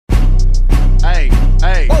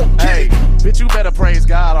Bitch, you better praise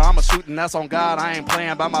God or I'ma shoot and that's on God. I ain't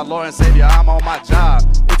playing by my Lord and Savior, I'm on my job.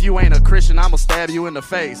 If you ain't a Christian, I'ma stab you in the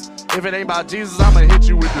face. If it ain't about Jesus, I'ma hit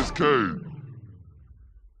you with this cane.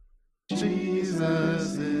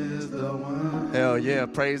 Jesus is the one. Hell yeah,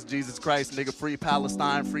 praise Jesus Christ, nigga. Free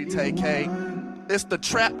Palestine, free TK. It's the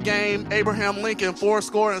trap game. Abraham Lincoln,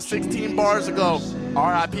 416 bars ago.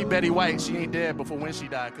 R.I.P. Betty White. She ain't dead before when she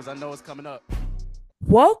died, because I know it's coming up.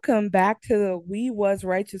 Welcome back to the We Was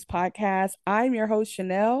Righteous podcast. I'm your host,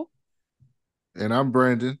 Chanel. And I'm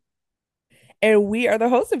Brandon. And we are the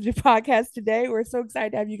hosts of your podcast today. We're so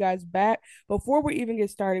excited to have you guys back. Before we even get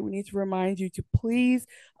started, we need to remind you to please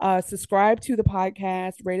subscribe to the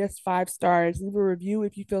podcast, rate us 5 stars, leave a review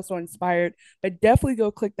if you feel so inspired, but definitely go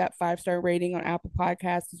click that 5-star rating on Apple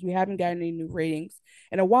Podcasts because we haven't gotten any new ratings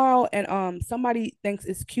in a while. And somebody thinks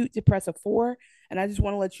it's cute to press a 4. And I just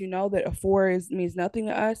want to let you know that a 4 means nothing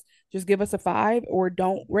to us. Just give us a 5 or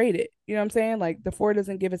don't rate it. You know what I'm saying? Like the 4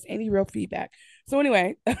 doesn't give us any real feedback. So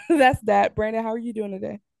anyway, that's that. Brandon, how are you doing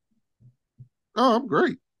today? Oh, I'm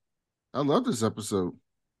great. I love this episode.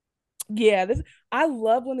 Yeah, I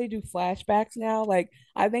love when they do flashbacks now. Like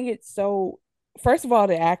I think it's so, first of all,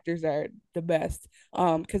 the actors are the best.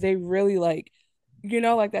 Because they really like,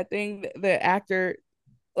 like that thing, the actor,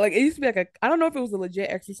 like it used to be like I don't know if it was a legit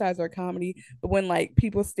exercise or a comedy, but when like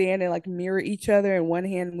people stand and like mirror each other and one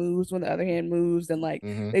hand moves when the other hand moves and like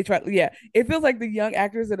they try, it feels like the young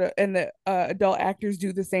actors and the adult actors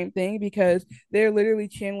do the same thing because they're literally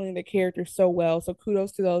channeling the character so well. So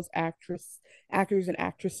kudos to those actors and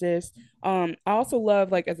actresses. I also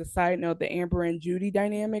love, like, as a side note, the Amber and Judy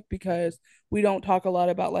dynamic, because we don't talk a lot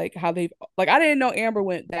about like how they've, like, I didn't know Amber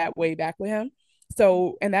went that way back with him.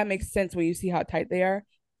 So, and that makes sense when you see how tight they are.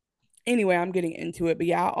 Anyway, I'm getting into it, but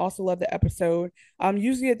yeah, I also love the episode.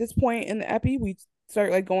 Usually at this point in the epi, we start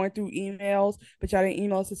like going through emails, but y'all didn't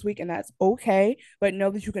email us this week, and that's okay. But know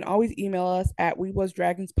that you can always email us at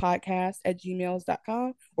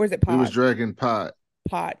wewasdragonspodcast@gmails.com, or is it We was pod? Dragon Pod.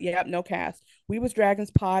 Pod. Yep, no cast. We was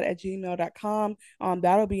dragonspod@gmail.com.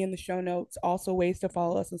 That'll be in the show notes. Also, ways to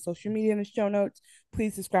follow us on social media in the show notes.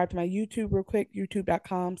 Please subscribe to my YouTube real quick,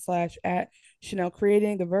 youtube.com/@Chanel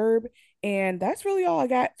creating the verb. And that's really all I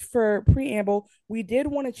got for preamble. We did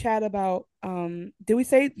want to chat about did we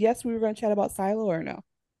say yes we were going to chat about Silo or no?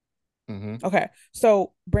 Okay.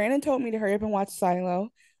 So Brandon told me to hurry up and watch Silo.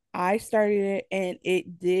 I started it and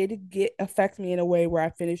it did affect me in a way where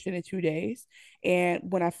I finished it in 2 days.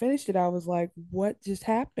 And when I finished it, I was like, what just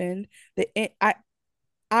happened? I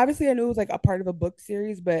obviously I knew it was like a part of a book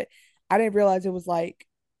series, but I didn't realize it was like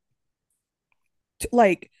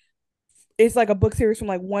it's like a book series from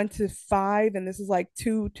like 1 to 5, and this is like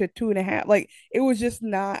 2 to 2.5. Like it was just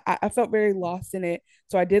not. I felt very lost in it,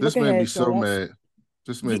 so I did This look made me ahead. So so mad.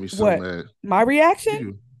 This made me so what? mad. My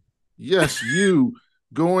reaction? Yes, you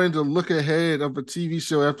going to look ahead of a TV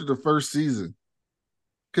show after the first season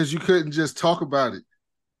because you couldn't just talk about it.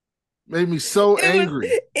 Made me so angry.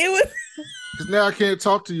 It was because now I can't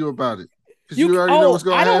talk to you about it because you already know what's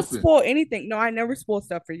going to happen. I don't spoil anything. No, I never spoil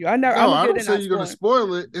stuff for you. I never. No, I don't say you're going to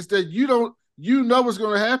spoil it. It's that you don't. You know what's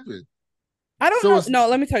going to happen. I don't know. No,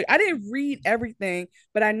 let me tell you. I didn't read everything,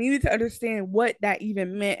 but I needed to understand what that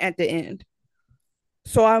even meant at the end.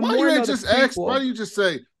 So I'm why more you ain't just ask? Why do you just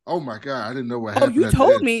say, "Oh my god, I didn't know what happened"? Oh, you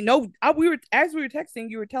told me. No, we were as we were texting.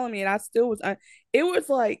 You were telling me, and I still was. It was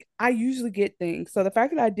like I usually get things. So the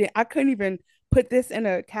fact that I couldn't even put this in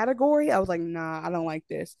a category. I was like, nah, I don't like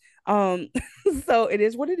this. So it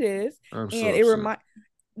is what it is, I'm and so it upset.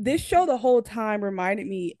 This show the whole time reminded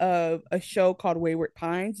me of a show called Wayward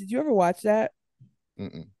Pines. Did you ever watch that?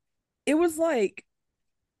 Mm-mm. It was like,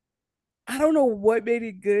 I don't know what made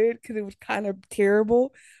it good because it was kind of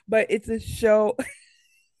terrible, but it's a show.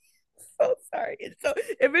 So sorry. So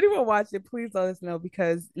if anyone watched it, please let us know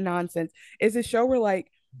because nonsense. It's a show where like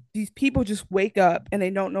these people just wake up and they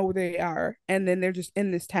don't know where they are, and then they're just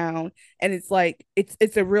in this town, and it's like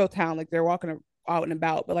it's a real town. Like they're walking out and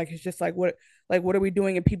about, but like it's just like what are we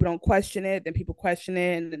doing? And people don't question it, then people question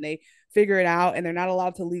it, and then they figure it out, and they're not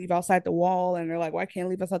allowed to leave outside the wall, and they're like, why can't I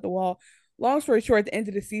leave outside the wall? Long story short, at the end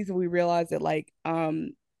of the season, we realized that like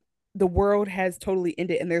the world has totally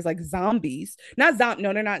ended and there's like zombies. No,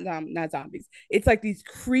 they're not zombies. It's like these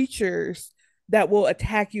creatures that will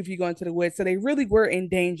attack you if you go into the woods. So they really were in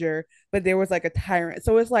danger, but there was like a tyrant.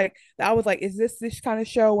 So it's like I was like, is this kind of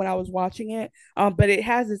show when I was watching it? But it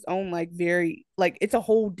has its own like very like it's a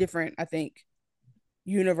whole different, I think,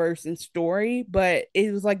 universe and story, but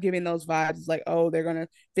it was like giving those vibes. It's like, oh, they're gonna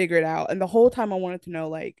figure it out. And the whole time I wanted to know,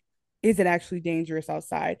 like, is it actually dangerous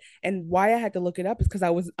outside? And why I had to look it up is because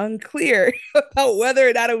I was unclear about whether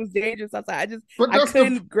or not it was dangerous outside. I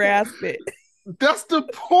couldn't grasp it. That's the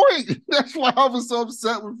point. That's why I was so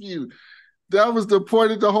upset with you. That was the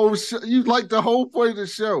point of the whole show. You like the whole point of the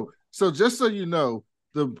show. So just so you know,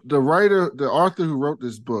 the writer, the author who wrote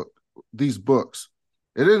these books,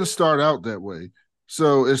 it didn't start out that way.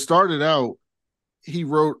 So it started out, he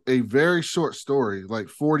wrote a very short story, like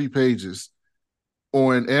 40 pages,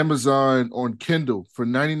 on Amazon on Kindle for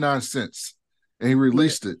 99 cents. And he Lit.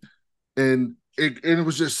 released it. And it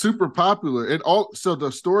was just super popular. And all so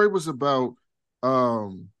the story was about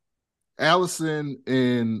um Allison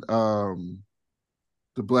and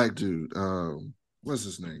the black dude. What's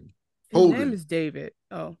his name? His name Holden. is David.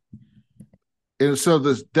 Oh, And so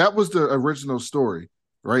that was the original story,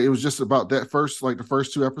 right? It was just about that first, like the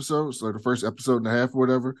first two episodes, like the first episode and a half or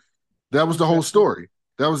whatever. That was the whole interesting. story.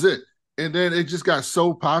 That was it. And then it just got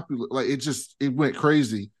so popular, like it went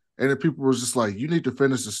crazy. And then people were just like, you need to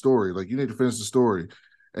finish the story. Like, you need to finish the story.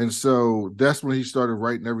 And so that's when he started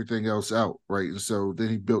writing everything else out, right? And so then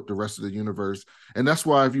he built the rest of the universe. And that's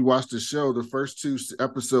why if you watch the show, the first two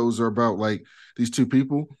episodes are about like these two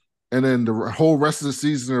people. And then the whole rest of the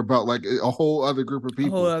season are about like a whole other group of A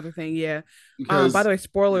whole people. other thing. Yeah. By Because the way,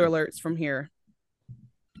 spoiler yeah, alerts from here.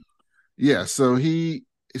 yeah. So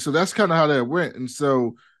that's kind of how that went. And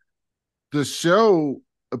so the show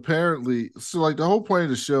apparently, so like the whole point of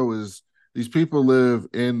the show is these people live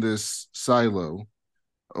in this silo,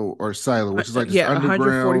 or silo, which is like this Yeah, underground.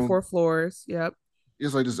 144 floors. Yep.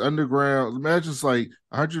 It's like this underground. Imagine it's like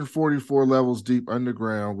 144 levels deep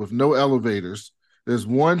underground with no elevators. There's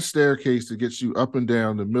one staircase that gets you up and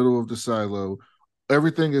down the middle of the silo.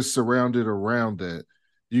 Everything is surrounded around that.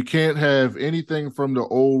 You can't have anything from the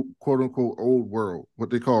old, quote unquote, old world, what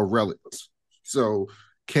they call relics. So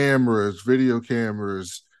cameras, video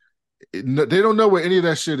cameras, they don't know what any of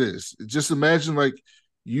that shit is. Just imagine like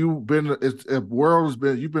a world has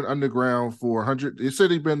been, you've been underground for 100. They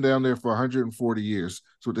said they've been down there for 140 years.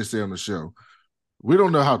 That's what they say on the show. We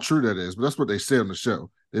don't know how true that is, but that's what they say on the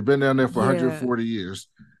show. They've been down there for Yeah. 140 years.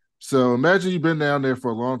 So imagine you've been down there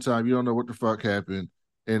for a long time. You don't know what the fuck happened,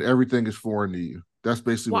 and everything is foreign to you. That's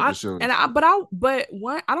basically Well, what the show is. but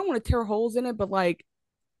one, I don't want to tear holes in it, but like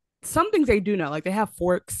some things they do know, like they have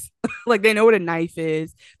forks, like they know what a knife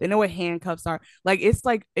is, they know what handcuffs are. Like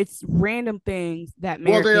it's random things that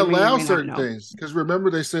Well, they they may or allow may not certain know. things because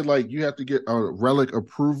remember they said like you have to get a relic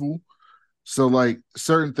approval. So like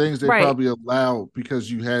certain things they Right. probably allow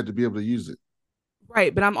because you had to be able to use it.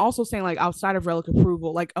 Right, but I'm also saying like outside of relic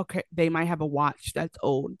approval, like okay, they might have a watch that's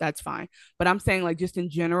old, that's fine. But I'm saying like just in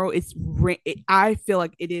general, I feel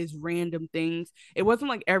like it is random things. It wasn't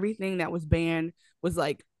like everything that was banned was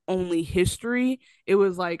like only history. It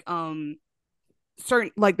was like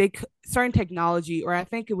certain technology, or I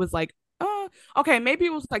think it was like okay, maybe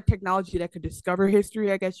it was like technology that could discover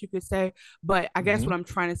history, I guess you could say. But I guess Mm-hmm. what I'm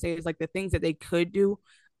trying to say is like the things that they could do,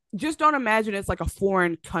 just don't imagine it's like a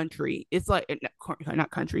foreign country. It's like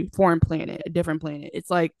not country, foreign planet, a different planet. It's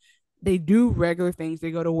like they do regular things.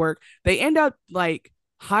 They go to work. They end up like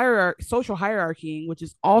social hierarchy, which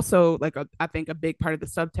is also like I think a big part of the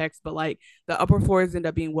subtext. But like the upper floors end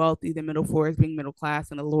up being wealthy, the middle floors being middle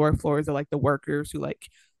class, and the lower floors are like the workers who like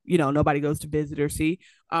nobody goes to visit or see.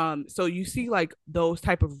 So you see like those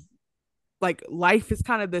type of like life is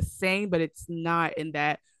kind of the same, but it's not in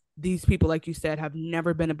that these people, like you said, have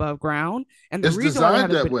never been above ground. And the It's reason why they designed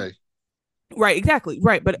haven't that been way. right, exactly,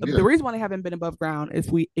 right. But Yeah. the reason why they haven't been above ground,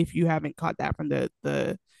 if you haven't caught that from the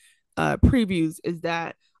previews, is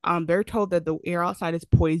that they're told that the air outside is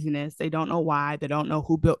poisonous. They don't know why. They don't know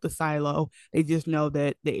who built the silo. They just know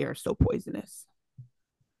that the air is so poisonous.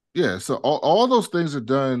 Yeah. So all those things are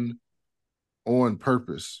done on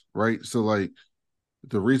purpose, right? So like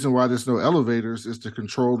the reason why there's no elevators is to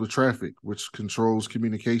control the traffic, which controls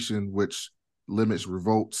communication, which limits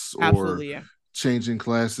revolts or Absolutely, yeah. changing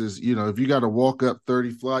classes. If you got to walk up 30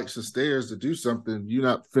 flights of stairs to do something, you're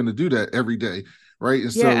not finna do that every day, right?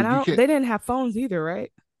 And Yeah, so and you can't, they didn't have phones either,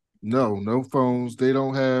 right? no phones. They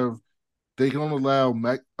don't have, they don't allow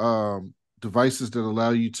devices that allow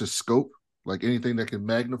you to scope, like anything that can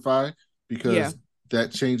magnify, Yeah. because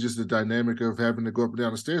that changes the dynamic of having to go up and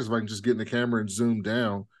down the stairs. If I can just get in the camera and zoom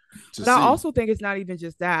down to But I see. also think it's not even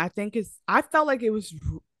just that. I felt like it was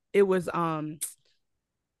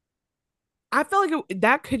I felt like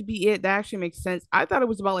that could be it. That actually makes sense. I thought it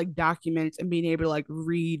was about like documents and being able to like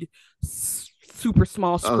read super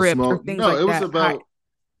small script or Small, things no, like it was that. about,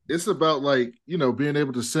 it's about like, being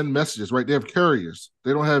able to send messages, right? They have carriers.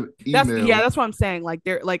 They don't have email. That's what I'm saying. Like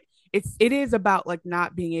they're like it is about like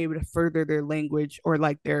not being able to further their language or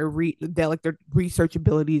like their research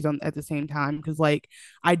abilities on at the same time. Because like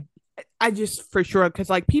I I just for sure because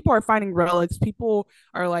like people are finding relics. People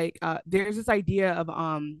are like, there's this idea of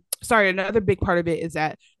sorry, another big part of it is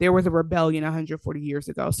that there was a rebellion 140 years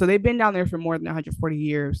ago. So they've been down there for more than 140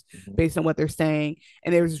 years, Mhm. based on what they're saying.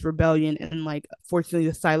 And there was this rebellion, and like, fortunately,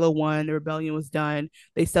 the silo won. The rebellion was done.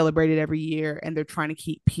 They celebrated every year, and they're trying to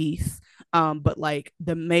keep peace. But like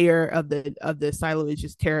the mayor of the silo is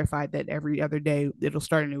just terrified that every other day it'll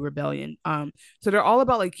start a new rebellion. So they're all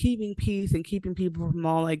about like keeping peace and keeping people from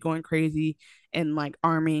all like going crazy and like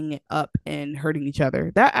arming up and hurting each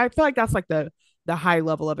other. That I feel like that's like the high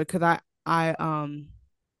level of it because I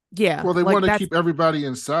yeah, Well, they like want to that's keep everybody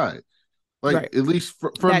inside. Like right. at least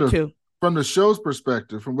That too. from the show's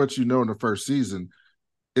perspective, from what you know in the first season,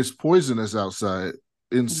 it's poisonous outside,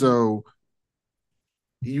 and Mhm. so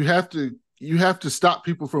you have to stop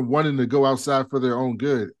people from wanting to go outside for their own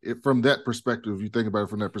good. From that perspective, you think about it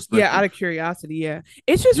from that Yeah, perspective. out of curiosity, yeah.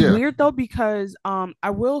 It's just Yeah, weird though because I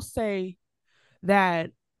will say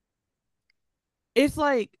that it's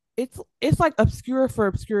like obscure for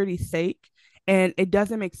obscurity's sake, and it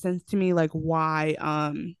doesn't make sense to me like why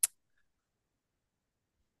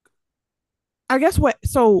I guess what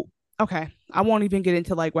so okay, I won't even get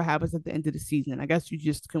into like what happens at the end of the season. I guess you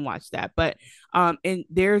just can watch that. But and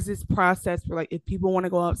there's this process where like if people want to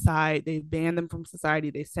go outside, they ban them from society,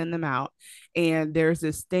 they send them out. And there's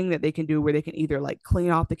this thing that they can do where they can either like clean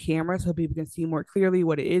off the camera so people can see more clearly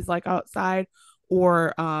what it is like outside,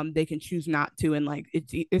 or they can choose not to, and like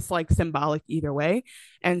it's like symbolic either way.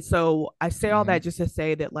 And so I say all mm-hmm. that just to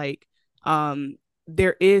say that like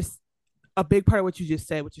there is a big part of what you just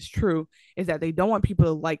said, which is true, is that they don't want people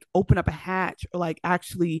to like open up a hatch or like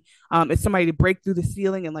actually, it's somebody to break through the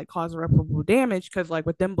ceiling and like cause irreparable damage. Because like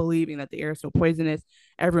with them believing that the air is so poisonous,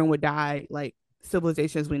 everyone would die. Like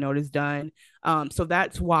civilization as we know it is done. So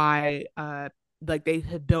that's why like they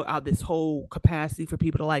had built out this whole capacity for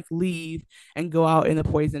people to like leave and go out in the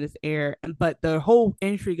poisonous air. But the whole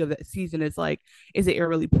intrigue of that season is like, is the air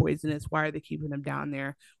really poisonous? Why are they keeping them down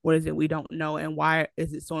there? What is it we don't know? And why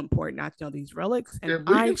is it so important not to know these relics? And And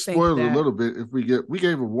we I can think spoil it a that, little bit if we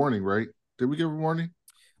gave a warning, right? Did we give a warning?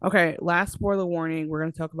 okay, last spoiler warning, we're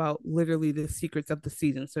going to talk about literally the secrets of the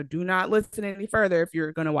season. So do not listen any further if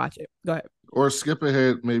you're going to watch it. Go ahead. Or skip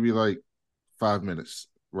ahead maybe like 5 minutes,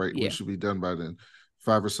 right? We Yeah. should be done by then,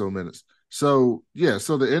 5 or so minutes. So yeah,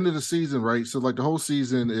 so the end of the season, right? So like the whole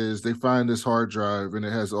season is they find this hard drive and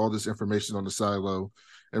it has all this information on the silo.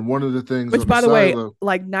 And one of the things Which, on the by the way, silo,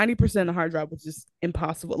 like 90% of the hard drive was just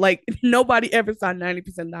impossible. Like nobody ever saw 90%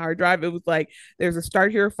 of the hard drive. It was like there's a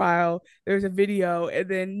start here file, there's a video, and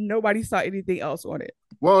then nobody saw anything else on it.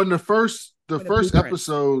 well, in the In the first blueprints.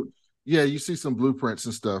 episode, yeah, you see some blueprints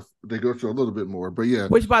and stuff. They go through a little bit more, but yeah.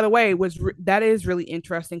 Which, by the way, that is really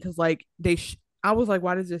interesting because like I was like,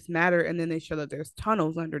 why does this matter? And then they show that there's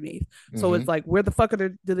tunnels underneath. So Mm-hmm. it's like, where the fuck do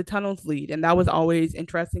the tunnels lead? And that was always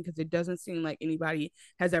interesting because it doesn't seem like anybody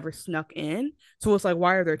has ever snuck in. So it's like,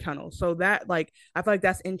 why are there tunnels? So that like, I feel like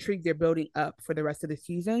that's intrigue they're building up for the rest of the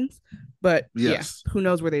seasons. But yeah, Yes. who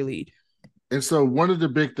knows where they lead? And so one of the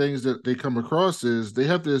big things that they come across is they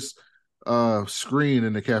have this screen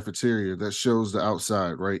in the cafeteria that shows the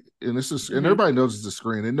outside, right? And this is and Mm-hmm. everybody knows it's a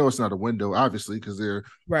screen. They know it's not a window, obviously, because they're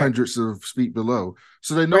Right. hundreds of feet below.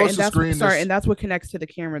 So they know Right. it's And a that's screen sorry, that's and that's what connects to the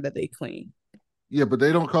camera that they clean. yeah, but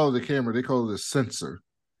they don't call it a camera, they call it a sensor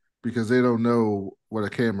because they don't know what a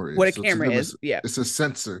camera What a is. So to camera them is. Yeah. it's a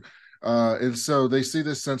sensor. And so they see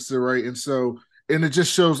this sensor, right? And it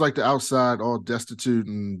just shows like the outside all destitute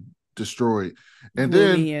and destroyed. And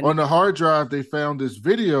then Gloomy and on the hard drive, they found this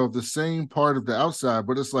video of the same part of the outside,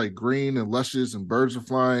 but it's like green and luscious and birds are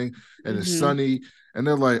flying and it's mm-hmm. sunny. And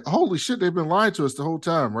they're like, holy shit, they've been lying to us the whole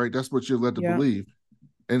time, right? That's what you're led to Yeah. believe.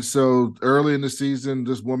 And so early in the season,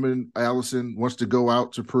 this woman, Allison, wants to go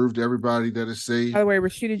out to prove to everybody that it's By safe. the way,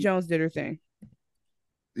 Rashida Jones did her thing.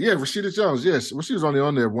 Yeah, Rashida Jones. Yes. Well, she was only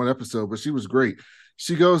on there one episode, but she was great.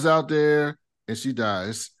 She goes out there and she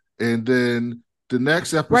dies. And then the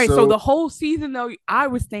next Right. So episode, the whole season though, I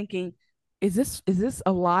was thinking, is this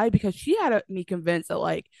a lie? Because she had me convinced that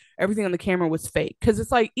like everything on the camera was fake. Because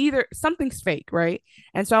it's like either something's fake, right?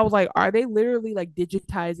 And so I was like, are they literally like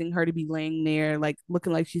digitizing her to be laying there, like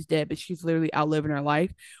looking like she's dead, but she's literally outliving her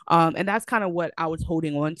life? And that's kind of what I was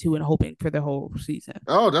holding on to and hoping for the whole season.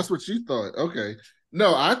 oh, that's what you thought. Okay.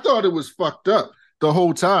 No, I thought it was fucked up the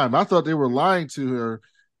whole time. I thought they were lying to her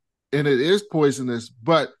and it is poisonous,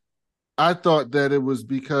 but I thought that it was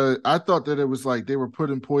like they were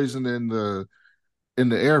putting poison in the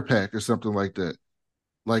air pack or something like that.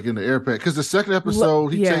 Like in the air pack. Because the second episode,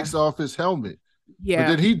 he Yeah. takes off his helmet But Yeah.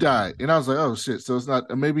 then he died, and I was like, "Oh shit!" So it's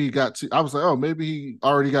not. Maybe he got too. I was like, "Oh, maybe he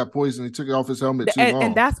already got poisoned. He took it off his helmet too And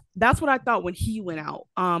long." that's what I thought when he went out.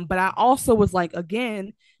 But I also was like,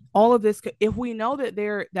 again, all of this, if we know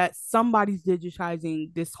that somebody's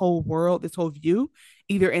digitizing this whole world, this whole view,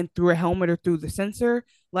 either in through a helmet or through the sensor,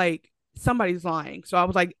 like somebody's lying. So I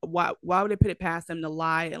was like, why would they put it past them to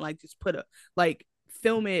lie and like just put a like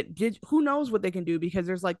film it? Who knows what they can do, because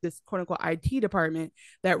there's like this quote unquote IT department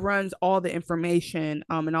that runs all the information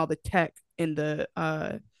and all the tech in the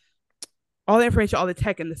all the information, all the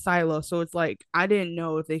tech in the silo. So it's like I didn't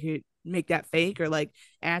know if they could make that fake or like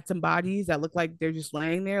add some bodies that look like they're just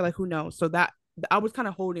laying there. Like who knows? So that I was kind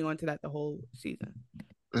of holding on to that the whole season.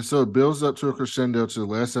 And so it builds up to a crescendo to the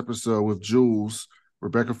last episode with Jules,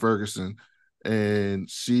 Rebecca Ferguson, and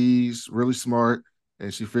she's really smart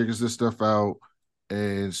and she figures this stuff out.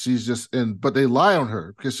 And she's just but they lie on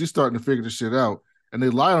her because she's starting to figure this shit out. And they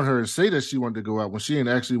lie on her and say that she wanted to go out when she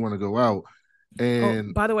didn't actually want to go out. Oh,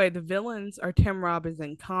 And by the way, the villains are Tim Robbins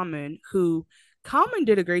and Common, who Common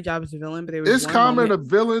did a great job as a villain, but there was is one Common moment. a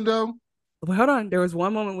villain though? But hold on, there was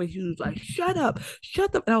one moment when he was like, "Shut up,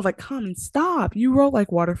 shut up," and I was like, "Common, stop! You wrote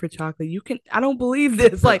like water for chocolate. You can. I don't believe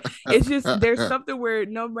this. Like, it's just there's something where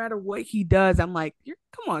no matter what he does, I'm like, You're,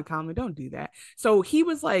 come on, Common, don't do that." So he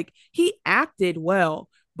was like, he acted well,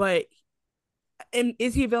 but and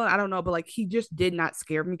is he a villain? I don't know, but like he just did not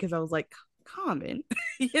scare me because I was like, Common,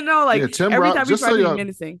 Yeah, like Tim every Rob. time he tried to be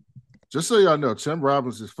menacing. Just so y'all know, Tim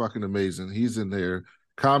Robbins is fucking amazing. He's in there.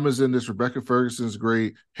 Common's in this. Rebecca Ferguson's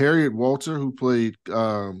great. Harriet Walter, who played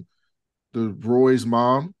the Roy's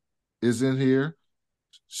mom, is in here.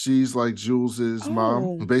 She's like Jules's mom,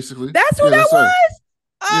 Oh, basically. that's who Yeah, that that's her. was.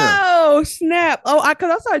 Yeah. Oh snap! Oh,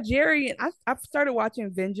 because I saw Jerry and I started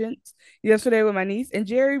watching Vengeance yesterday with my niece, and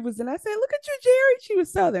Jerry was in. I said, "Look at you, Jerry." She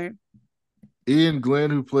was Southern. Ian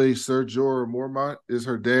Glenn, who plays Sir Jorah Mormont, is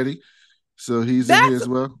her daddy. So he's in here That's as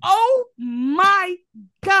well. oh my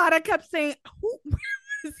god! I kept saying, "Who? Where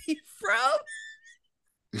is he from?"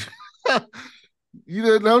 You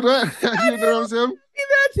didn't know that? You I didn't know it was him?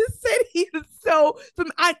 I just said he is so.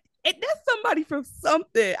 That's somebody from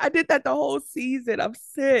something. I did that the whole season. I'm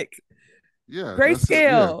sick. Yeah, that's it.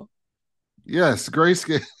 Yeah. Grayscale. Yes,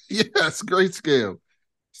 grayscale. Yes, grayscale.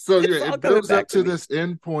 So yeah, It's all it coming builds up back to to me. this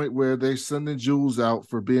end point where they sending Jules out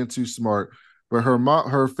for being too smart, but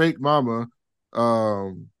her fake mama,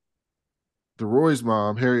 um, the Roy's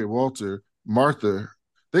mom, Harriet Walter, Martha,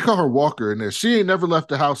 they call her Walker in there. She ain't never left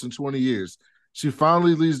the house in 20 years. She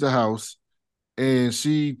finally leaves the house and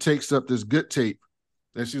she takes up this good tape.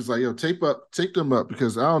 And she was like, "Yo, tape them up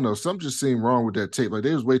because I don't know, something just seemed wrong with that tape. Like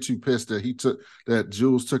they was way too pissed that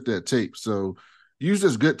Jules took that tape. So use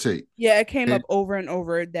this good tape." Yeah, it came And up over and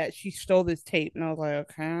over that she stole this tape, and I was like,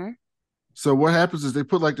 okay. so what happens is they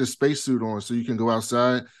put like this spacesuit on so you can go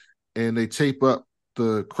outside, and they tape up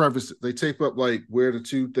the crevice. They tape up like where the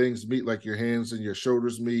two things meet, like your hands and your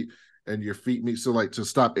shoulders meet and your feet meet. So like to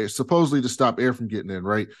stop air, supposedly to stop air from getting in,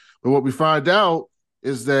 right? But what we find out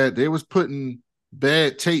is that they was putting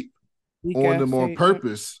bad tape Weak on ass them on tape.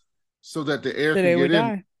 purpose so that the air So can they would get in,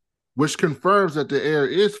 die. which confirms that the air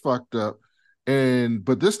is fucked up. And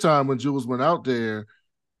but this time when Jules went out there,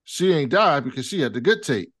 she ain't died because she had the good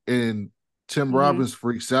tape. And Tim Mm-hmm. Robbins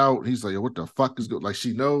freaks out. He's like, "What the fuck is going?" Like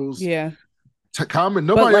she knows. Yeah. Common.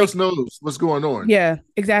 But Nobody else like, knows what's going on. yeah,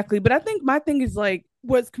 exactly. But I think my thing is like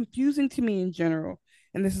what's confusing to me in general,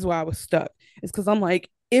 and this is why I was stuck, is because I'm like,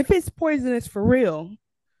 if it's poisonous for real,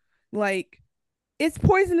 like it's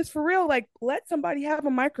poisonous for real. Like, let somebody have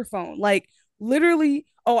a microphone. Like, literally.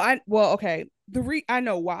 Oh, okay. I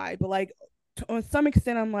know why, but like, on some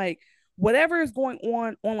extent, I'm like, whatever is going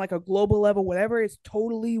on like a global level, whatever is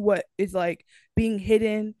totally what is like being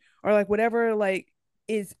hidden, or like whatever like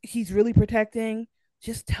is he's really protecting.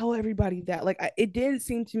 Just tell everybody that. Like, it didn't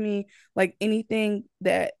seem to me like anything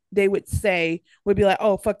that they would say would be like,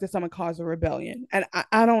 oh fuck this, I'm gonna cause a rebellion, and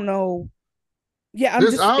I don't know. Yeah,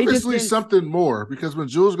 There's it just obviously didn't. something more because when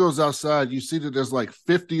Jules goes outside, you see that there's like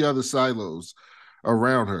 50 other silos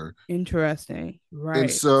around her. Interesting. And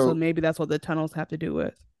Right. So so maybe that's what the tunnels have to do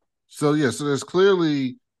with. so there's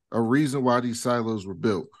clearly a reason why these silos were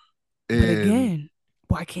built. But And again,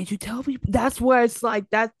 why can't you tell people? That's where it's like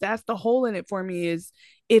that's the hole in it for me is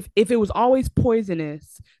if it was always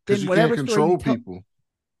poisonous, because then you can't whatever story you control tell. people.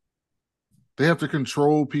 They have to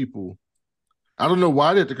control people. I don't know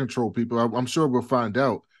why they have to control people. I'm sure we'll find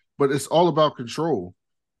out. But it's all about control.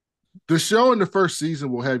 The show in the first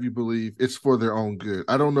season will have you believe it's for their own good.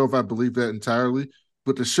 I don't know if I believe that entirely,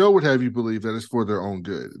 but the show would have you believe that it's for their own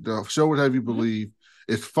good. The show would have you Mhm. believe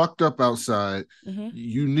It's fucked up outside.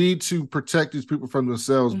 You need to protect these people from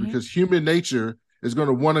themselves because human nature is going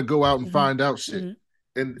to want to go out and find out shit.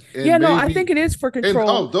 And yeah, no, maybe, I think it is for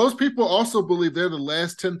control. those people also believe they're the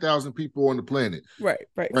last 10,000 people on the planet. Right,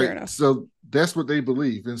 fair enough. So that's what they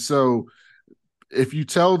believe. And so if you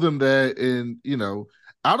tell them that, and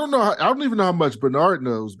I don't even know how much Bernard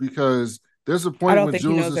knows, because there's a point when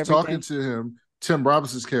Jules is talking to him, Tim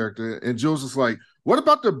Robinson's character, and Jules is like, what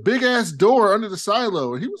about the big ass door under the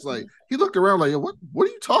silo? And he was like, he looked around like, what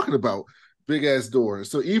are you talking about? Big ass door.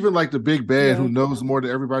 So even like the big bad who knows more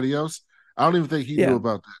than everybody else, I don't even think he knew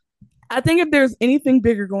about that. I think if there's anything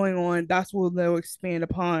bigger going on, that's what they'll expand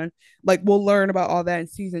upon. Like, we'll learn about all that in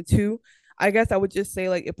season 2. I guess I would just say,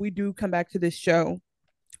 like, if we do come back to this show,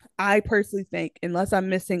 I personally think, unless I'm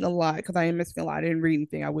missing a lot, because I am missing a lot, I didn't read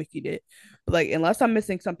anything, I wikied it. But like, unless I'm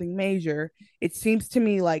missing something major, it seems to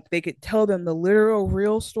me like they could tell them the literal,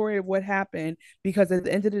 real story of what happened. Because at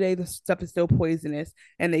the end of the day, the stuff is still poisonous,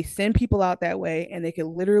 and they send people out that way, and they could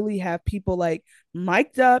literally have people like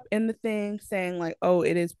mic'd up in the thing saying like, "Oh,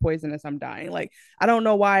 it is poisonous. I'm dying." Like, I don't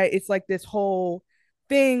know why it's like this whole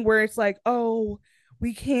thing where it's like, "Oh,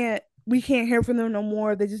 we can't hear from them no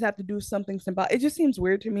more. They just have to do something simple." It just seems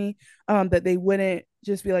weird to me that they wouldn't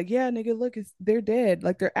just be like, yeah, nigga, look, they're dead.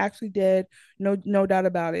 Like, they're actually dead. No doubt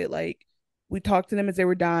about it. Like, we talked to them as they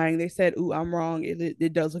were dying. They said, ooh, I'm wrong.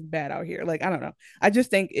 It does look bad out here. Like, I don't know. I just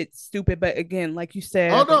think it's stupid. But again, like you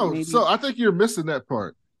said, oh no, maybe... so I think you're missing that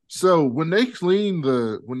part. So when they clean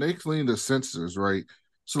the sensors, right?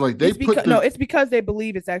 So like it's because they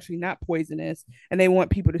believe it's actually not poisonous, and they want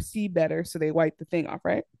people to see better, so they wipe the thing off,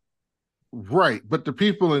 right? Right. But the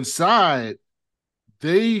people inside,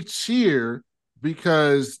 they cheer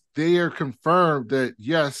because they are confirmed that,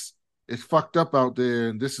 yes, it's fucked up out there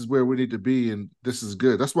and this is where we need to be and this is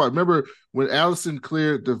good. That's why, remember when Allison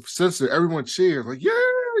cleared the sensor, everyone cheered like, yeah.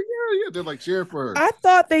 They're like cheering for her. I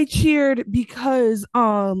thought they cheered because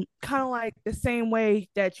kind of like the same way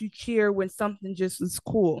that you cheer when something just is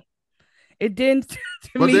cool. It didn't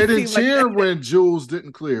but they didn't cheer when Jules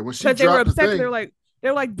didn't clear. When she dropped, they were upset, the thing,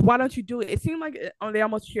 they're like, why don't you do it? It seemed like they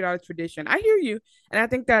almost cheered out of tradition. I hear you, and I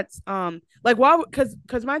think that's like, why?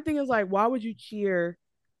 Because my thing is like, why would you cheer?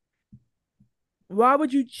 Why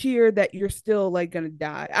would you cheer that you're still like gonna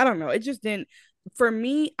die? I don't know. It just didn't. For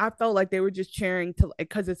me, I felt like they were just cheering to, like,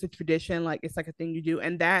 because it's a tradition, like it's like a thing you do,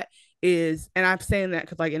 and that is, and I'm saying that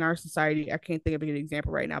because like in our society, I can't think of an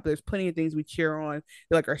example right now, but there's plenty of things we cheer on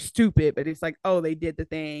that like are stupid, but it's like, oh, they did the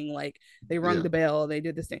thing, like they rung the bell, they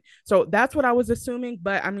did this thing. So that's what I was assuming,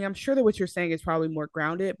 but I mean, I'm sure that what you're saying is probably more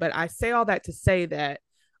grounded. But I say all that to say that,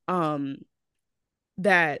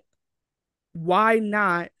 that why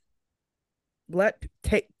not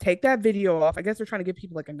take that video off. I guess they're trying to give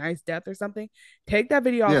people like a nice death or something. Take that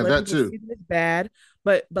video off. Yeah, let that people too. See this bad,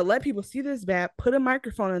 but let people see this bad. Put a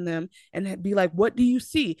microphone in them and be like, "What do you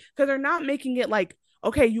see?" Because they're not making it like,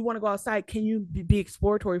 "Okay, you want to go outside? Can you be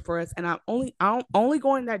exploratory for us?" And I'm only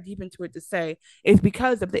going that deep into it to say it's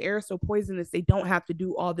because if the air is so poisonous, they don't have to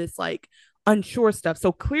do all this like unsure stuff.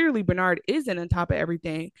 So clearly, Bernard isn't on top of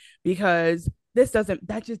everything because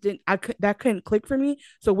that couldn't click for me.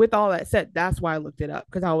 So with all that said, that's why I looked it up,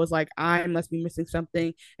 because I was like, I must be missing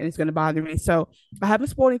something and it's gonna bother me. So I haven't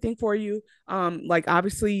spoiled anything for you. Like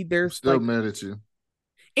obviously there's still like, mad at you.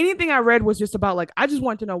 Anything I read was just about like, I just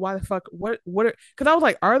wanted to know why the fuck, what because I was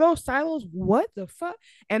like, are those silos? What the fuck?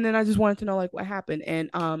 And then I just wanted to know like what happened. And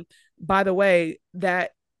by the way,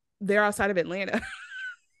 that they're outside of Atlanta.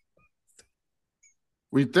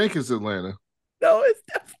 We think it's Atlanta. No, it's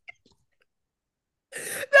definitely.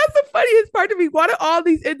 That's the funniest part to me. Why do all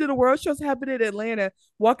these end of the world shows happen in Atlanta?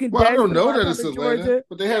 Walking Dead. I don't know that it's Atlanta, Georgia.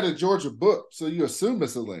 But they had a Georgia book, so you assume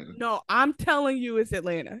it's Atlanta. No, I'm telling you, it's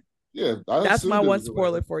Atlanta. Yeah, that's my one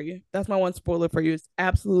spoiler for you. That's my one spoiler for you. It's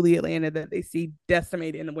absolutely Atlanta that they see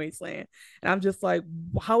decimated in the wasteland, and I'm just like,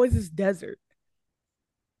 how is this desert?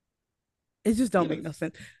 It just don't make no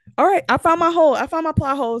sense. All right, I found my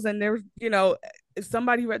plot holes, and there's, if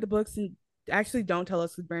somebody read the books and actually don't tell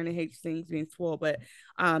us because Brandon hates things being spoiled, but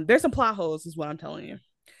there's some plot holes is what I'm telling you.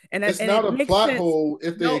 And it's not a plot hole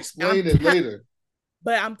if they explain it later.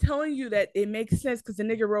 But I'm telling you that it makes sense because the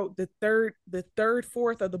nigga wrote the third,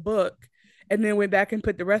 fourth of the book and then went back and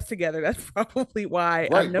put the rest together. That's probably why.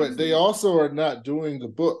 Right, but they also are not doing the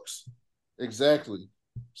books. Exactly.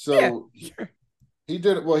 So sure. He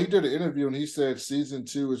did an interview and he said season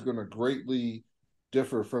 2 is going to greatly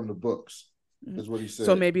differ from the books. Is what he said.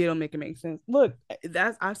 So maybe it'll make sense. Look,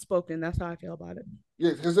 I've spoken. That's how I feel about it.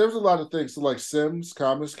 Yeah, because there's a lot of things. So like Sims,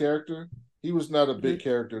 Common's character, he was not a big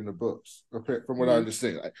character in the books, from what I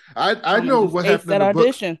understand. I know what happened in the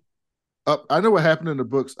audition. up. I know what happened in the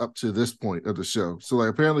books up to this point of the show. So like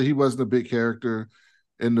apparently he wasn't a big character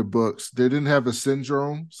in the books. They didn't have a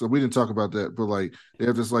syndrome, so we didn't talk about that. But like they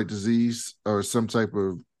have this like disease or some type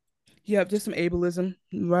of Yep, just some ableism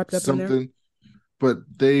wrapped up in there. something. But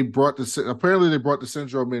they brought the apparently they brought the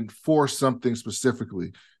syndrome in for something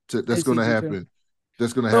specifically In that's going to season two. happen.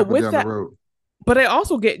 That's going to But happen with down the that, road. but I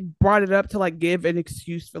also get brought it up to like give an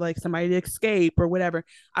excuse for like somebody to escape or whatever.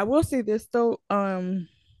 I will say this though,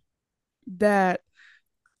 that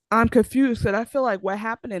I'm confused because I feel like what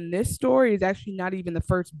happened in this story is actually not even the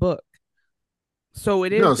first book. So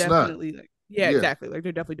it No, is it's not. definitely like, yeah, Yeah. exactly. Like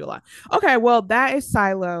they definitely do a lot. Okay, well that is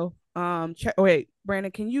Silo. Wait,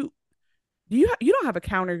 Brandon, can you you don't have a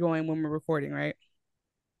counter going when we're recording, right?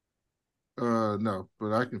 No,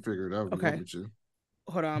 but I can figure it out if you want Okay, me to.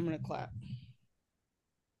 hold on, I'm gonna clap.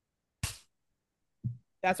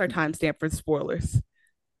 That's our timestamp for spoilers.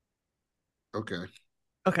 Okay.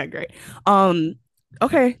 Okay, great. Um,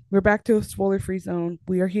 okay, we're back to a spoiler-free zone.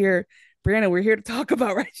 We are here, Brandon. We're here to talk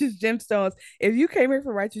about Righteous Gemstones. If you came here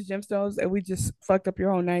for Righteous Gemstones and we just fucked up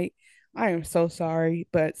your whole night, I am so sorry.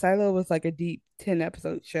 But Silo was like a deep 10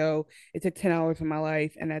 episode show. It took 10 hours of my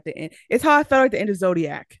life, and at the end, it's how I felt at the end of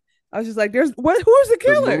Zodiac. I was just like, "There's what? Who's the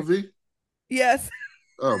The killer?" movie? Yes,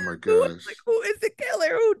 Oh my who was like, gosh. who is the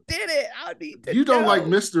killer? Who did it? I need to You don't like know.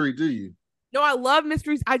 mystery, do you? No, I love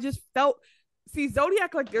mysteries. I just felt see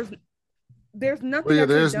Zodiac like there's Well, nothing yeah, I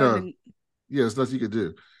could have there's done no. to Yeah, there's nothing you could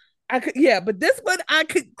do. I could yeah, but this one I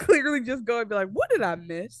could clearly just go and be like, what did I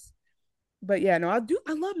miss? But yeah, no, I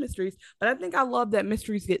love mysteries, but I think I love that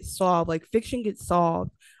mysteries get solved, like fiction gets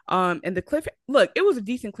solved. And the cliff look, it was a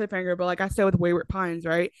decent cliffhanger, but like I said with Wayward Pines,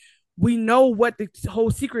 right? We know what the whole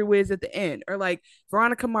secret was at the end. Or like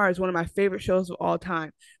Veronica Mars, one of my favorite shows of all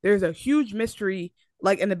time. There's a huge mystery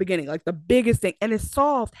like in the beginning, like the biggest thing, and it's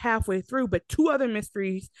solved halfway through. But two other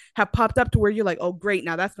mysteries have popped up to where you're like, oh great,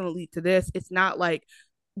 now that's gonna lead to this. It's not like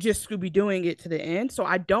just Scooby doing it to the end. So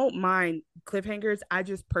I don't mind cliffhangers. I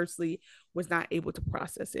just personally was not able to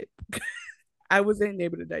process it. I wasn't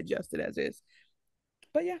able to digest it as is.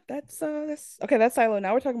 But yeah, that's okay. That's Silo.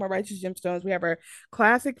 Now we're talking about Righteous Gemstones. We have our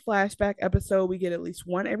classic flashback episode. We get at least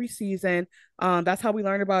one every season. That's how we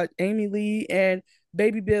learn about Amy Lee and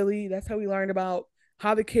Baby Billy. That's how we learned about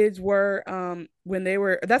how the kids were when they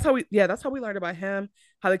were. That's how we learned about him.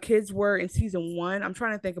 How the kids were in season one. I'm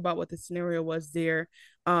trying to think about what the scenario was there.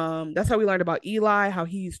 That's how we learned about Eli, how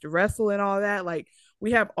he used to wrestle and all that. Like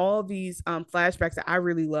we have all these flashbacks that I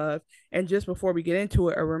really love. And just before we get into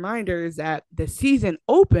it, a reminder is that the season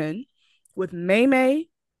opened with May May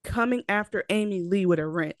coming after Amy Lee with a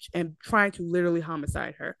wrench and trying to literally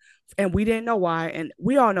homicide her. And we didn't know why. And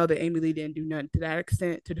we all know that Amy Lee didn't do nothing to that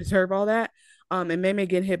extent to deserve all that. And May May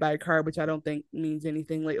getting hit by a car, which I don't think means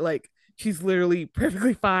anything. Like she's literally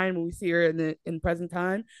perfectly fine when we see her in present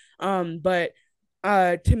time. But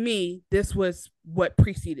to me, this was what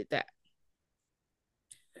preceded that.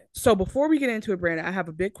 So before we get into it, Brandon, I have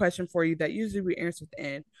a big question for you that usually we answer at the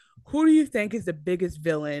end. Who do you think is the biggest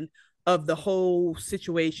villain of the whole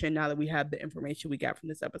situation now that we have the information we got from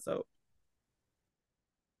this episode?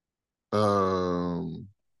 Um,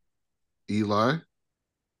 Eli.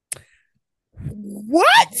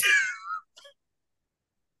 What?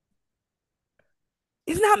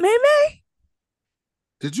 It's not May May?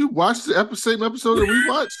 Did you watch the same episode that we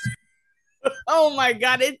watched? Oh my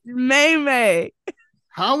God, it's May May.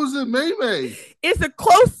 How is it May May? It's a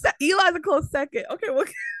close Eli's a close second. Okay, we'll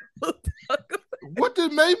What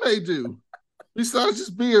did May May do? Besides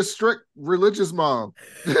just be a strict religious mom.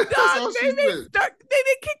 That's Dog, all she's been.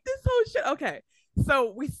 they kick this whole shit. Okay.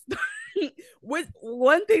 So we start with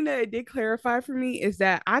one thing that it did clarify for me is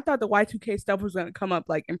that I thought the Y2K stuff was gonna come up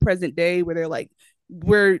like in present day where they're like,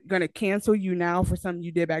 we're gonna cancel you now for something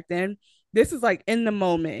you did back then. This is like in the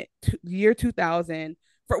moment, year 2000.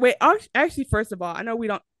 For wait, actually, first of all, I know we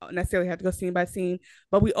don't necessarily have to go scene by scene,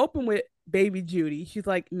 but we open with baby Judy. She's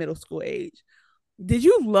like middle school age. Did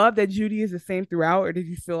you love that Judy is the same throughout, or did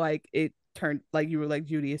you feel like it turned like you were like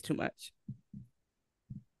Judy is too much?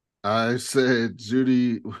 I said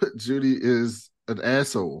Judy is an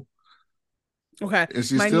asshole. Okay, And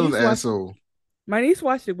she's my still an niece watched asshole. my niece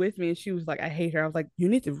watched it with me, and she was like, "I hate her." I was like, "You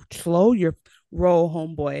need to slow your roll,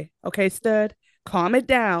 homeboy. Okay, stud, calm it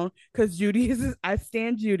down." Because Judy is I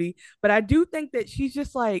stand Judy, but I do think that she's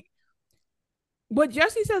just like what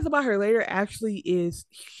Jesse says about her later actually is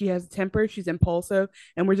she has a temper, she's impulsive,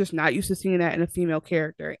 and we're just not used to seeing that in a female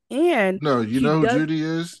character. And No, you she know who does Judy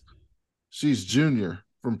is? She's Junior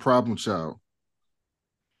from Problem Child.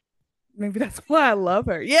 Maybe that's why I love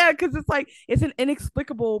her. Yeah, because it's like it's an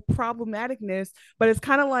inexplicable problematicness, but it's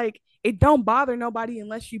kind of like it don't bother nobody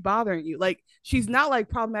unless she bothering you. Like she's not like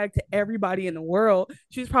problematic to everybody in the world.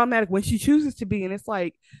 She's problematic when she chooses to be, and it's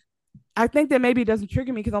like I think that maybe it doesn't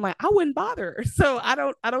trigger me because I'm like I wouldn't bother her, so I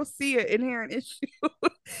don't see an inherent issue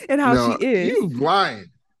in how she No, is. you lying.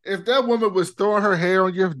 If that woman was throwing her hair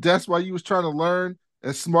on your desk while you was trying to learn,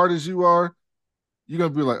 as smart as you are, you're gonna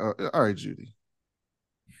be like, oh, all right, Judy.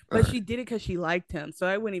 All But right. she did it because she liked him, so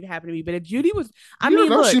it wouldn't even happen to me. But if Judy was, I You don't mean,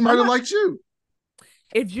 know. look, She might I'm have not. liked you.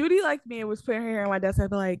 If Judy liked me and was putting her hair on my desk, I'd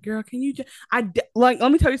be like, "Girl, can you just?" Like,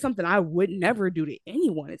 let me tell you something. I would never do to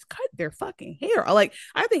anyone is cut their fucking hair. Like,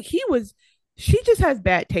 I think he was. She just has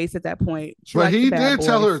bad taste at that point. She But likes the he bad did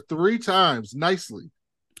tell her boys. 3 times nicely.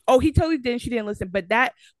 Oh, he totally didn't. She didn't listen.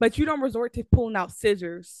 But you don't resort to pulling out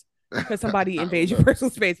scissors because somebody I don't invades your know.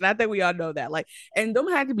 personal space. And I think we all know that. Like, and them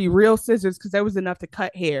had to be real scissors because there was enough to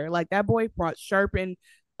cut hair. Like that boy brought sharpened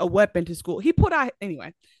a weapon to school. He put out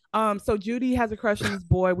anyway. So Judy has a crush on this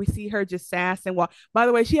boy. We see her just sass and walk. By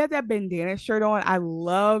the way, she had that bandana shirt on. I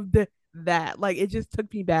loved that. Like it just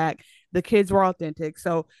took me back. The kids were authentic.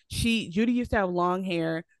 So Judy used to have long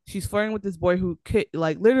hair. She's flirting with this boy who could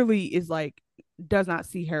like literally is like does not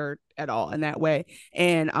see her at all in that way.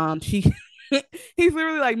 And she he's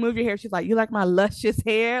literally like, move your hair. She's like, you like my luscious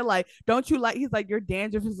hair? Like, don't you like? He's like, your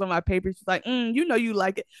dandruff is on my paper. She's like, you know you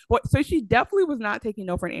like it. But so she definitely was not taking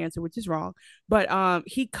no for an answer, which is wrong. But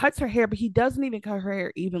he cuts her hair, but he doesn't even cut her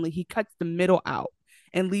hair evenly. He cuts the middle out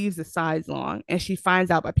and leaves the sides long. And she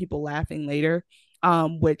finds out by people laughing later.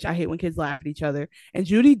 Which I hate when kids laugh at each other. And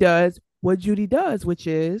Judy does what Judy does, which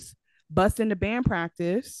is bust into band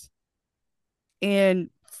practice and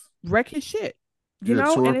wreck his shit, you Yeah,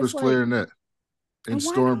 know? tore And up it's his like, clarinet and and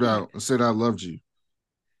why stormed not? out and said, I loved you.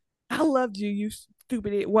 I loved you, you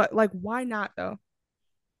stupid idiot. What, like, why not though?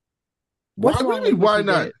 Why? What's What do wrong you with mean, what why she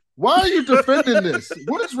not? did? Why are you defending this?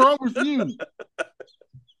 What is wrong with you?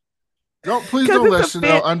 Please Because don't it's let a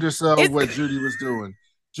Chanel fit. undersell It's what Judy was doing.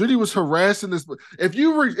 Judy was harassing this. If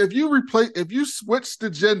you switched the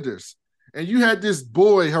genders and you had this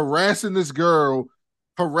boy harassing this girl,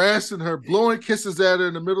 harassing her, blowing kisses at her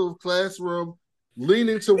in the middle of the classroom,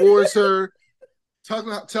 leaning towards her,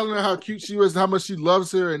 telling her how cute she was, how much she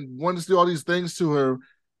loves her, and wanting to do all these things to her,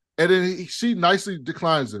 and then she nicely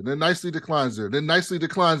declines him, then nicely declines her, then nicely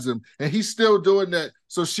declines him, and he's still doing that.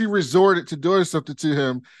 So she resorted to doing something to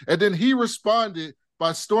him, and then he responded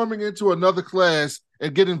by storming into another class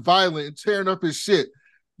and getting violent and tearing up his shit.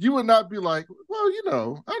 You would not be like,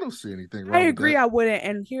 well, I don't see anything I wrong with agree that. I wouldn't,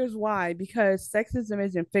 and here's why: because sexism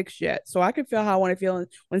isn't fixed yet. So I can feel how I want to feel.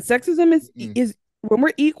 When sexism Mm. is when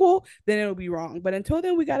we're equal, then it'll be wrong. But until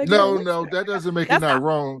then, we gotta get our No, lips no, back. that doesn't make it That's not not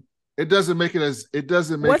wrong. It doesn't make what's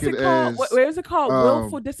it it called? as Where is it called?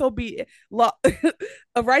 Willful um disobedience, law,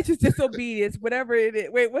 a righteous disobedience, whatever it is.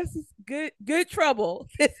 Wait, what's this? Good trouble.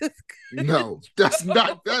 This is good no, that is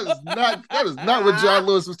not what trouble. John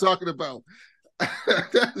Lewis was talking about.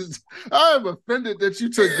 I am offended that you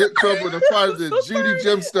took good trouble to I'm find the so Judy sorry. I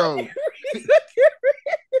Gemstone. can't read. I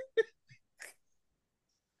can't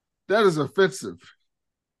That is offensive.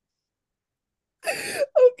 read.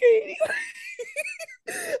 Okay.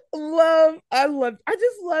 I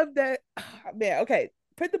just love that. Man, okay.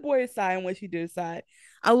 Put the boy aside and what she did aside.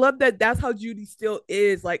 I love that that's how Judy still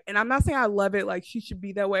is. Like, and I'm not saying I love it like she should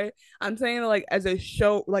be that way. I'm saying like as a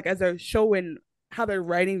show and how they're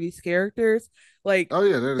writing these characters, like Oh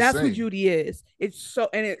yeah, they're the that's who same. Judy is. It's so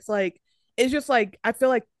and it's just like I feel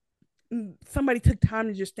like somebody took time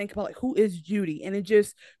to just think about like who is Judy, and it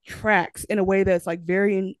just tracks in a way that's like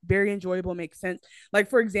very enjoyable, makes sense. Like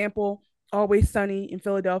for example, Always Sunny in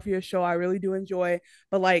Philadelphia show I really do enjoy,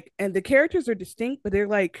 but like and the characters are distinct, but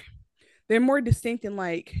they're more distinct in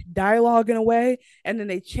like dialogue in a way, and then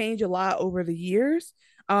they change a lot over the years.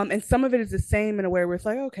 And some of it is the same in a way where it's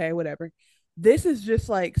like okay, whatever. This is just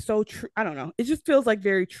like so true. I don't know. It just feels like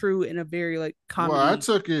very true in a very like Well, I comedy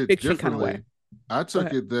took it fiction kind of way. differently. I Go took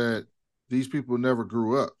ahead. it that these people never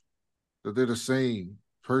grew up, that they're the same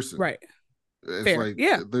person. Right. It's Fair. like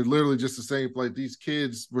Yeah. they're literally just the same. Like these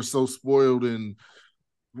kids were so spoiled and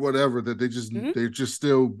whatever that Mm-hmm. they're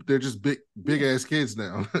just big Yeah. ass kids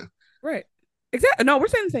now. Right. Exactly. No, we're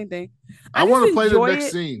saying the same thing. I I just want to play the enjoy next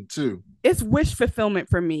it. scene too. It's wish fulfillment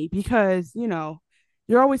for me because,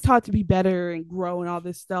 you're always taught to be better and grow and all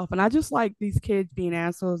this stuff. And I just like these kids being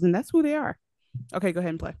assholes, and that's who they are. Okay, go ahead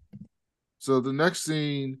and play. So the next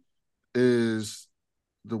scene is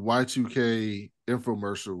the Y2K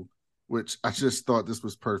infomercial, which I just thought this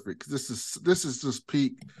was perfect. This is just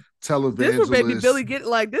peak This where baby televangelist Billy get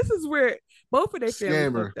like this is where both of their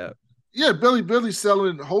families scammer. fucked up. Yeah, Billy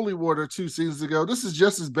selling holy water 2 seasons ago. This is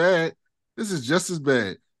just as bad. This is just as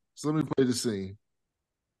bad. So let me play the scene.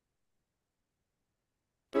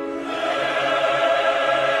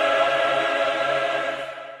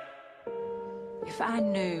 If I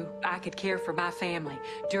knew I could care for my family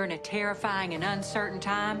during a terrifying and uncertain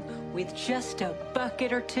time with just a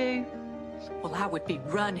bucket or two, well, I would be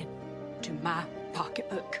running to my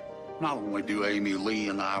pocketbook. Not only do Amy Lee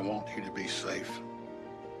and I want you to be safe,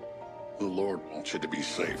 the Lord wants you to be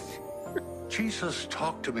safe. Jesus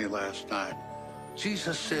talked to me last night.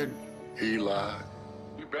 Jesus said, Eli,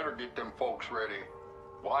 you better get them folks ready.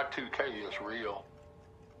 Y2K is real.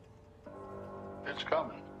 It's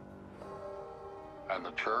coming. And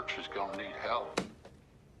the church is going to need help.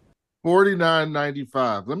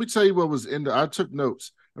 $49.95. Let me tell you what was in I took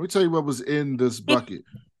notes. Let me tell you what was in this bucket.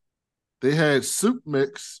 They had soup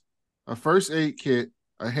mix, a first aid kit,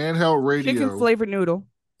 a handheld radio, chicken flavored noodle,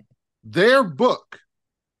 their book.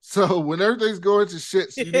 So when everything's going to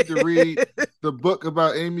shit, you need to read the book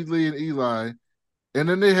about Amy Lee and Eli. And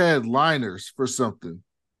then they had liners for something.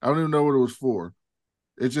 I don't even know what it was for.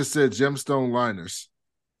 It just said Gemstone liners.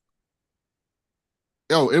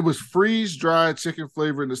 Oh, it was freeze-dried chicken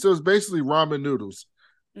flavored. So it was basically ramen noodles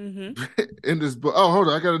in this book. Oh, hold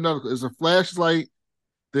on. I got another. There's a flashlight.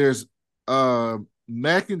 There's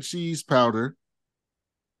mac and cheese powder.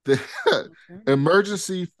 The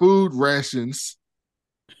emergency food rations.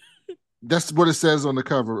 That's what it says on the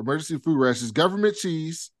cover. Emergency food rations. Government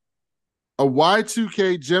cheese. A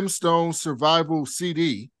Y2K Gemstone survival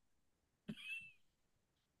CD.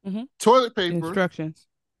 Toilet paper. Instructions.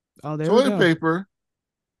 Oh, there toilet paper.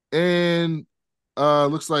 And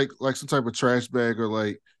looks like some type of trash bag or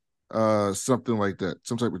like something like that.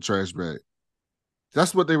 Some type of trash bag.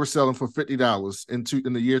 That's what they were selling for $50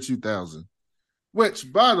 in the year 2000.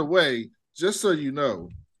 Which, by the way, just so you know,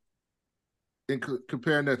 in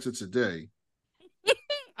comparing that to today,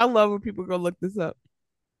 I love when people go look this up.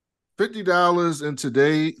 $50 in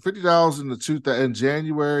today, $50 in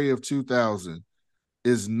January of 2000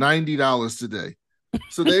 is $90 today.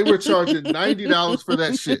 So they were charging $90 for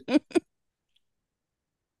that shit.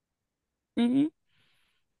 And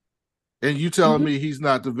you telling me he's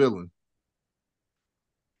not the villain?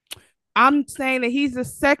 I'm saying that he's the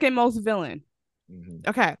second most villain.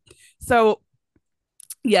 Okay. So,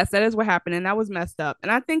 yes, that is what happened. And that was messed up.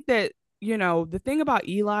 And I think that, the thing about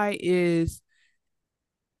Eli is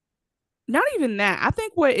not even that. I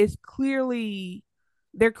think what is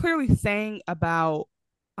they're clearly saying about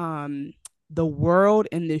the world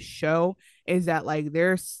in this show is that like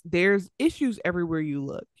there's issues everywhere you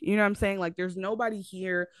look. You know what I'm saying? Like there's nobody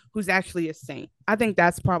here who's actually a saint. I think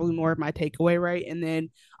that's probably more of my takeaway, right? And then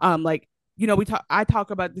I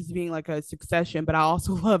talk about this being like a succession, but I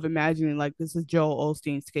also love imagining like this is Joel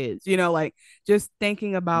Osteen's kids, like just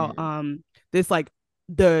thinking about this like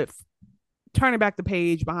the turning back the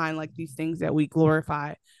page behind like these things that we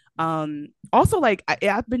glorify. Also like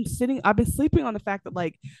I've been sleeping on the fact that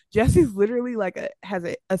like Jesse's literally like has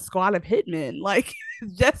a squad of hitmen. Like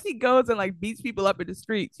Jesse goes and like beats people up in the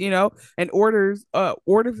streets, and orders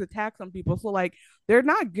attacks on people. So like they're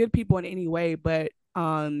not good people in any way, but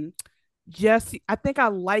Jesse, I think I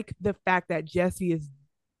like the fact that Jesse is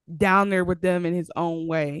down there with them in his own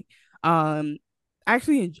way.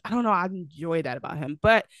 Actually, I don't know, I enjoy that about him,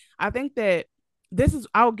 but I think that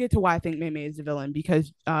I'll get to why I think Meme is the villain,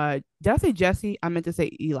 because did I say Jesse? I meant to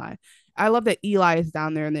say Eli. I love that Eli is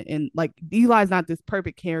down there and like Eli's not this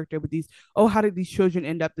perfect character with these, oh, how did these children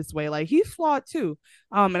end up this way? Like he's flawed too.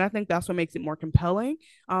 And I think that's what makes it more compelling.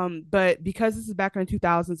 But because this is back in the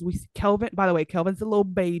 2000s, we see Kelvin, by the way, Kelvin's a little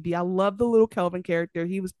baby. I love the little Kelvin character.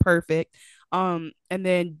 He was perfect. And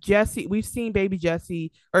then Jesse, we've seen baby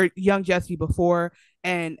Jesse or young Jesse before.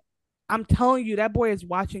 And I'm telling you, that boy is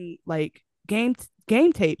watching like game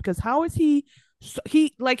tape, because how is he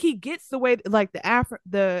gets the way like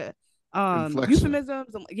the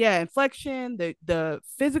euphemisms and inflection, the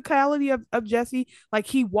physicality of Jesse, like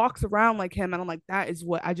he walks around like him, and I'm like, that is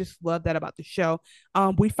what I just love that about the show.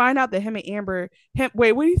 We find out that him and Amber,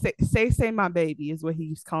 wait, what do you say my baby is what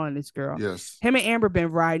he's calling this girl. Yes, him and Amber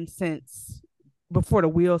been riding since before the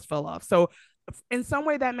wheels fell off. So in some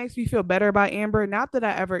way that makes me feel better about Amber. Not that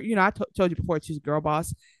I ever, I told you before, she's a girl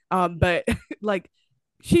boss. But like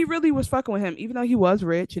she really was fucking with him, even though he was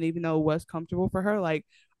rich and even though it was comfortable for her. Like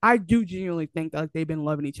I do genuinely think that like they've been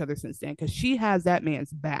loving each other since then, because she has that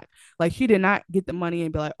man's back. Like she did not get the money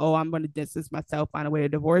and be like, oh, I'm going to distance myself, find a way to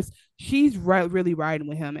divorce. She's really riding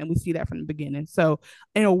with him, and we see that from the beginning. So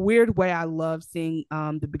in a weird way, I love seeing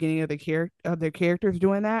the beginning of their characters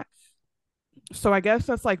doing that. So I guess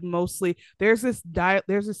that's like mostly there's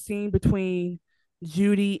there's a scene between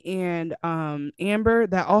Judy and Amber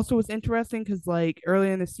that also was interesting because like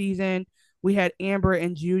early in the season we had Amber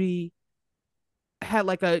and Judy had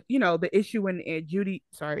like a the issue when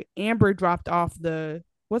Amber dropped off the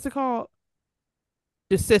what's it called,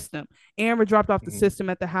 the system. Amber dropped off the Mhm. system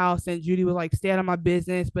at the house, and Judy was like, "Stay out of my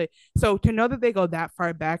business." But so to know that they go that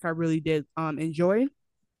far back, I really did enjoy.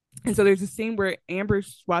 And so there's a scene where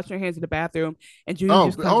Amber's washing her hands in the bathroom, and Judy Oh,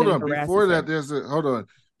 just but comes hold in and on. harasses Before that, her. there's a hold on.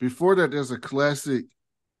 Before that, there's a classic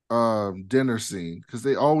dinner scene because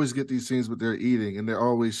they always get these scenes with their eating and they're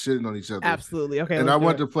always shitting on each other. Absolutely. Okay, And I let's do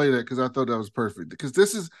wanted it. to play that because I thought that was perfect. Because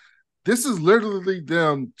this is literally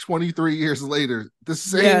them 23 years later, the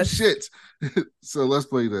same Yes. shit. So let's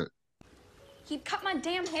play that. He cut my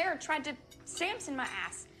damn hair, tried to Samson my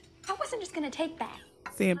ass. I wasn't just gonna take that.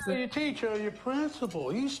 Samson. Your teacher, your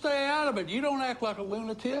principal. You stay out of it. You don't act like a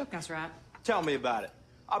lunatic. That's right. Tell me about it.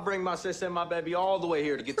 I bring my sister and my baby all the way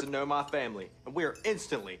here to get to know my family, and we are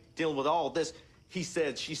instantly dealing with all this he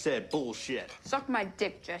said, she said bullshit. Suck my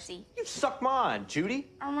dick, Jesse. You suck mine, Judy.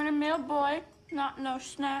 I want a meal, boy, not no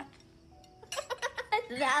snack.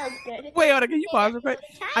 That was good. Wait, hold on, can you pause real quick?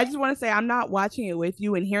 I just want to say I'm not watching it with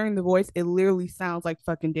you, and hearing the voice, it literally sounds like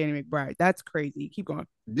fucking Danny McBride. That's crazy. Keep going.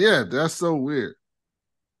 Yeah, that's so weird.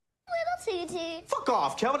 Little TT. Fuck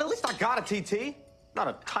off, Kelvin. At least I got a TT. Not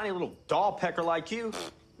a tiny little doll pecker like you.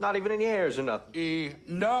 Not even any hairs or nothing.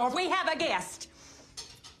 Enough. We have a guest.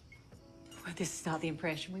 Well, this is not the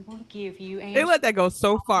impression we want to give you, and They let that go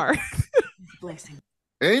so far. blessing.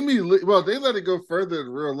 Amy Lee, well, they let it go further in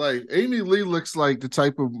real life. Amy Lee looks like the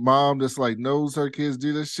type of mom that's like knows her kids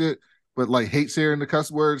do this shit, but like hates hearing the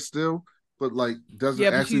cuss words still, but like doesn't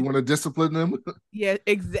Yeah, but actually want to discipline them. Yeah,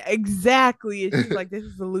 exactly. And she's like, this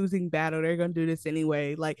is a losing battle. They're gonna do this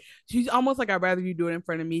anyway. Like she's almost like, I'd rather you do it in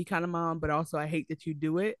front of me kind of mom, but also I hate that you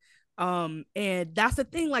do it. And that's the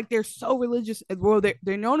thing, like they're so religious. Well,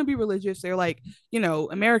 they're known to be religious. They're like,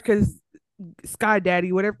 America's Sky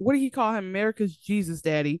Daddy, whatever. What do you call him? America's Jesus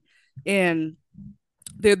Daddy. And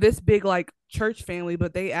they're this big like church family,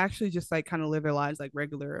 but they actually just like kind of live their lives like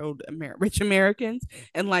regular old rich Americans.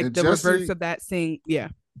 And like And the reverse of that saying, yeah.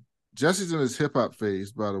 Jesse's in his hip hop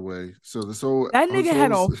phase, by the way. So this whole That nigga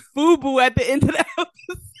had a FUBU at the end of the house.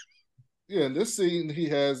 Yeah, in this scene, he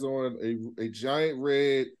has on a giant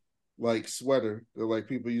red like sweater that like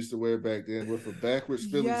people used to wear back then with a backwards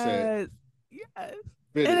Phillies hat. Yes.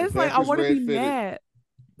 Fitted, And it's like, I backwards want to red be fitted. mad.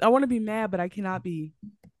 I want to be mad, but I cannot be.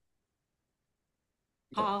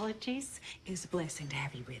 Apologies. It was a blessing to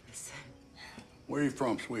have you with us. Where are you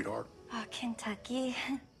from, sweetheart? Oh, Kentucky.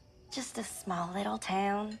 Just a small little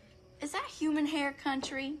town. Is that human hair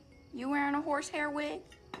country? You wearing a horsehair wig?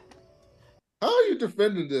 How are you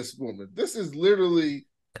defending this woman? This is literally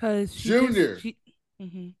Because Junior.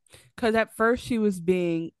 Because at first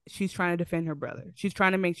she's trying to defend her brother. She's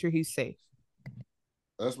trying to make sure he's safe.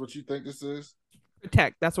 That's what you think this is?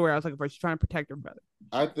 Protect. That's where I was looking for. She's trying to protect her brother.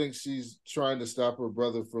 I think she's trying to stop her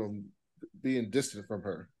brother from being distant from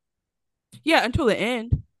her. Yeah, until the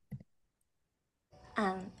end.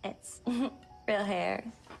 It's real hair,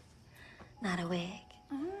 not a wig.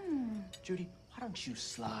 Judy, why don't you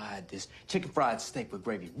slide this chicken fried steak with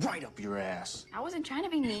gravy right up your ass? I wasn't trying to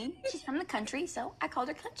be mean. She's from the country, so I called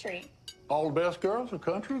her country. All the best girls are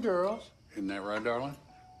country girls. Isn't that right, darling?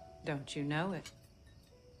 Don't you know it?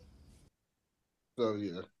 So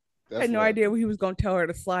yeah. I had no idea what he was going to tell her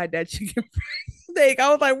to slide that chicken steak. I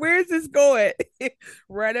was like, where is this going?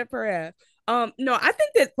 Right up her ass. No, I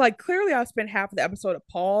think that like clearly I spent half of the episode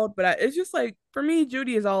appalled, but it's just like for me,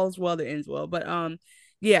 Judy is all as well that ends well. But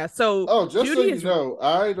yeah. So just Judy so you know,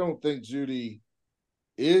 I don't think Judy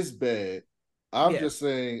is bad. I'm just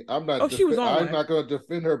saying I'm not. she was on I'm not going to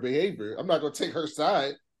defend her behavior. I'm not going to take her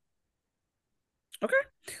side. Okay.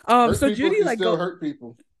 Hurt So people Judy can like still hurt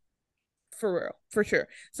people. For real, for sure.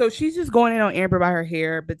 So she's just going in on Amber by her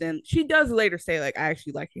hair, but then she does later say like, I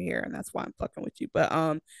actually like your hair, and that's why I'm fucking with you. But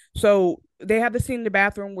so they have the scene in the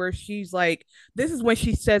bathroom where she's like, this is when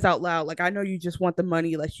she says out loud, like, I know you just want the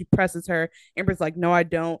money. Like she presses her. Amber's like, no, I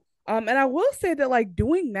don't. And I will say that like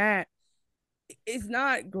doing that is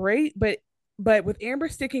not great, but with Amber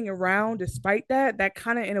sticking around despite that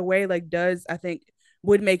kind of in a way like does, I think,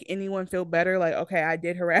 would make anyone feel better. Like, okay, I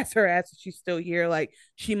did harass her ass, she's still here. Like,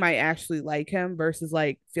 she might actually like him versus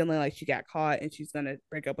like feeling like she got caught and she's gonna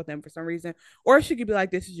break up with him for some reason. Or she could be like,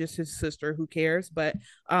 this is just his sister, who cares? But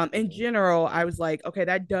in general, I was like, okay,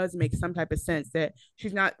 that does make some type of sense that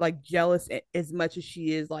she's not like jealous as much as she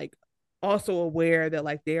is like also aware that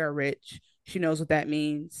like they are rich. She knows what that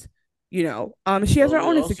means. She has her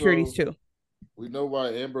own insecurities too. We know why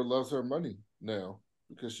Amber loves her money now,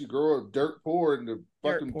 because she grew up dirt poor in the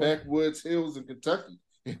fucking backwoods hills in Kentucky.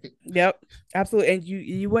 Yep, absolutely. And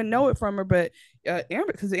you wouldn't know it from her, but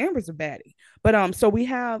Amber, because Amber's a baddie. But so we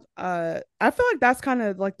have I feel like that's kind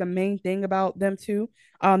of like the main thing about them too.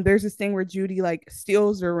 There's this thing where Judy like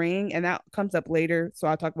steals the ring, and that comes up later, so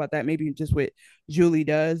I'll talk about that maybe just what Julie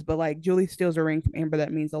does. But like Julie steals a ring from Amber,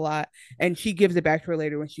 that means a lot, and she gives it back to her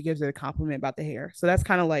later when she gives her a compliment about the hair. So that's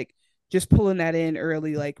kind of like just pulling that in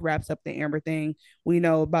early, like wraps up the Amber thing. We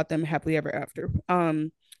know about them happily ever after.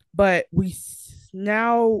 But we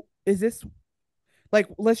now, is this like,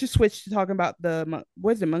 let's just switch to talking about the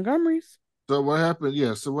what is it, Montgomerys? So what happened?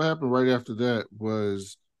 Yeah. So what happened right after that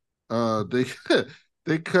was they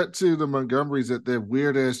they cut to the Montgomerys at their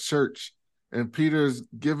weird ass church, and Peter's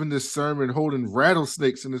giving this sermon holding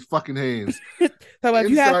rattlesnakes in his fucking hands. So if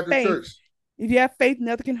you have faith, church. if you have faith,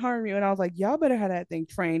 nothing can harm you. And I was like, y'all better have that thing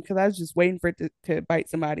trained, because I was just waiting for it to bite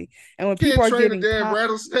somebody. And when people are getting a damn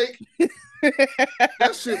rattlesnake,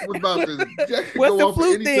 that shit was about to what's go the off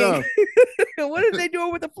flute at any thing? time. What is they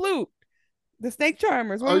doing with the flute? The snake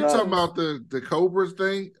charmers. Are you talking about the cobras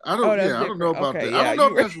thing? I don't. Oh, I don't know about okay, that. Yeah, I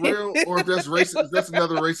don't know if that's real or if that's racist. That's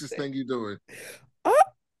another racist thing you're doing.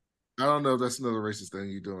 I don't know if that's another racist thing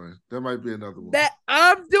you're doing. That might be another one. That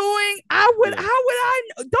I'm doing. How would I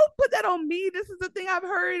know? Don't put that on me. This is the thing I've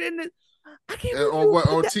heard, and I can't. On what,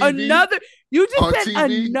 on TV? Another. You just on said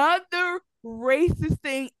TV? Another racist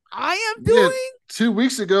thing I am doing. 2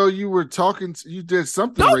 weeks ago, you were talking. You did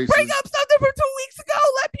something. Don't racist. bring up something from 2 weeks ago.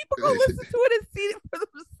 Let people go listen to it and see it for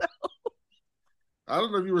themselves. I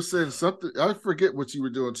don't know if you were saying something. I forget what you were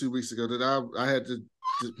doing 2 weeks ago. That I had to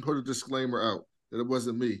put a disclaimer out that it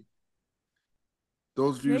wasn't me.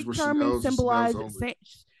 Those views were Chanel's. Symbolize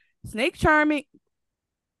snake charming.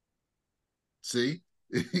 See?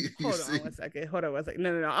 Hold on one second.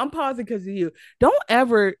 No. I'm pausing because of you. Don't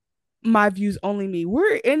ever my views only me.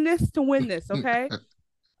 We're in this to win this, okay?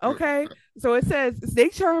 Okay. So it says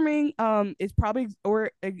snake charming is probably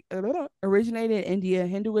originated in India.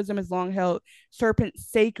 Hinduism has long held serpent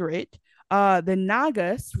sacred. The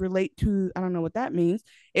Nagas relate to, I don't know what that means.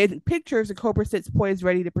 In pictures, a cobra sits poised,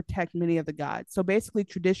 ready to protect many of the gods. So basically,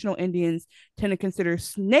 traditional Indians tend to consider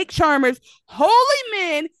snake charmers holy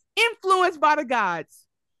men influenced by the gods.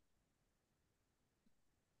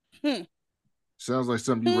 Sounds like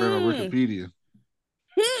something you read on Wikipedia.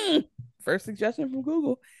 First suggestion from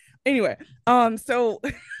Google. Anyway, so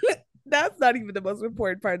that's not even the most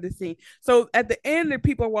important part of the scene. So at the end, the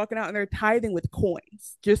people are walking out and they're tithing with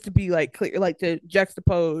coins, just to be like clear, like to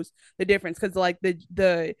juxtapose the difference. Because like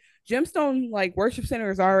the Gemstone like worship center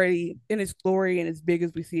is already in its glory and as big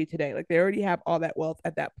as we see it today. Like they already have all that wealth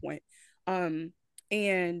at that point.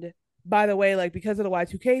 And by the way, like because of the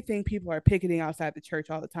Y2K thing, people are picketing outside the church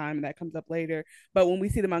all the time, and that comes up later. But when we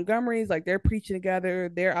see the Montgomerys, like they're preaching together,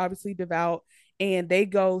 they're obviously devout, and they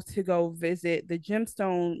go visit the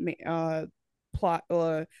Gemstone plot,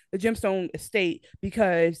 the Gemstone estate,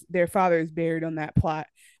 because their father is buried on that plot.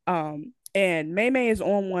 And May is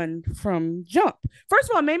on one from jump. First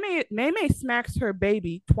of all, May smacks her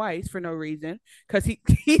baby twice for no reason, because he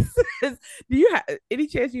says, "Do you have any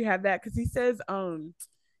chance you have that?" Because he says,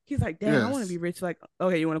 he's like, "Damn, yes. I want to be rich." Like,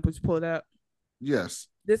 okay, you want to pull it up? Yes.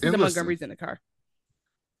 This is the Montgomerys in the car.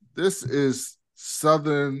 This is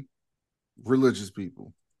Southern religious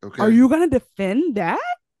people. Okay. Are you gonna defend that?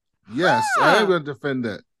 Yes, I am gonna defend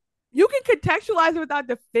that. You can contextualize it without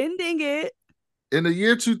defending it. In the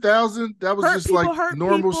year 2000, that was just like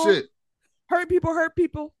normal shit. Hurt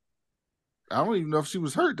people. I don't even know if she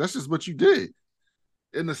was hurt. That's just what you did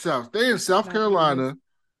in the South. They in South Carolina,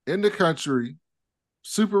 in the country,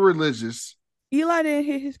 super religious. Eli didn't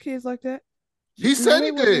hit his kids like that. He said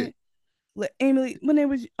he did. Emily, when it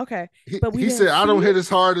was okay, but he said, "I don't hit as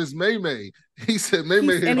hard as May." He said, "May hit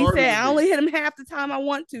harder." And he said, "I only hit him half the time I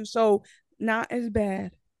want to, so not as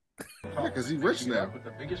bad." Yeah, because he's rich now. With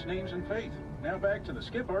the biggest names in faith. Now back to the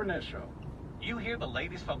Skip Arnett show. You hear the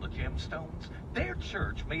latest from the Gemstones? Their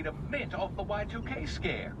church made a mint off the Y2K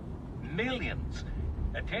scare. Millions.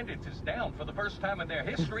 Attendance is down for the first time in their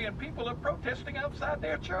history, and people are protesting outside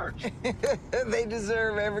their church. They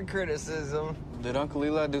deserve every criticism. Did Uncle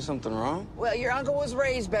Eli do something wrong? Well, your uncle was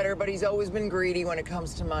raised better, but he's always been greedy when it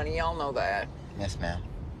comes to money. Y'all know that. Yes, ma'am.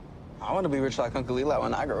 I want to be rich like Uncle Eli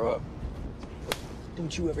when I grow up.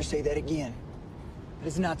 Don't you ever say that again. It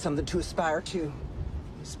is not something to aspire to.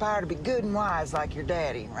 Aspire to be good and wise like your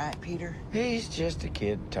daddy, right, Peter? He's just a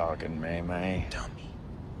kid talking, May. Dummy.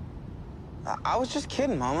 I was just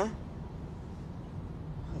kidding, Mama.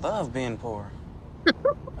 I love being poor.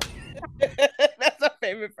 That's our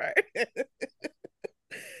favorite part.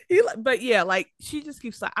 But yeah, like she just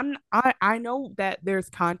keeps like I know that there's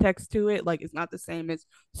context to it. Like it's not the same as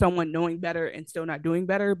someone knowing better and still not doing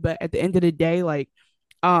better. But at the end of the day, like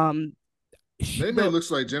um, May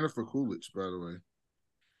looks like Jennifer Coolidge, by the way.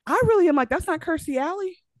 I really am like, that's not Kirstie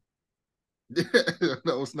Alley.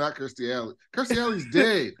 No, it's not Kirstie Alley. Kirstie Alley's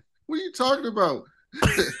dead. What are you talking about?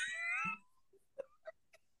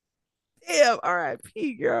 Damn,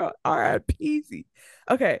 R.I.P. girl, R.I.P.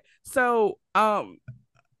 Okay, so now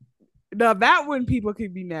that one people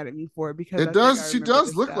could be mad at me for because it does. She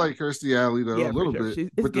does look like Kirstie Alley though, a little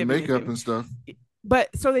bit with the makeup and stuff.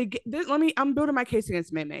 But so they get this, I'm building my case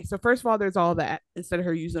against May. So first of all, there's all that instead of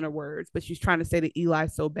her using her words, but she's trying to say that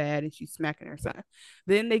Eli's so bad and she's smacking her son.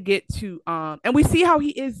 Then they get to and we see how he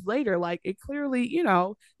is later. Like it clearly,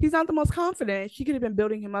 he's not the most confident. She could have been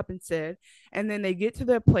building him up instead. And then they get to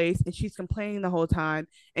their place and she's complaining the whole time.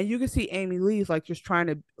 And you can see Amy Lee's like just trying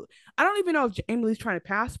to, I don't even know if Amy Lee's trying to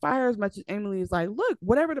pacify her as much as Amy Lee's like, look,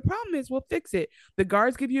 whatever the problem is, we'll fix it. The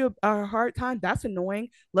guards give you a hard time. That's annoying.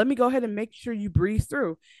 Let me go ahead and make sure you breathe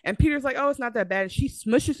through. And Peter's like, oh, it's not that bad. And she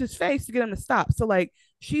smushes his face to get him to stop. So like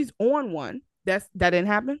she's on one. That didn't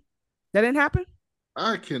happen. That didn't happen.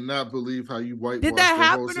 I cannot believe how you whitewashed did that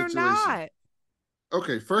happen the whole or situation. not?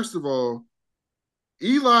 Okay, first of all,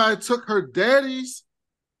 Eli took her daddy's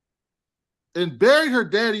and buried her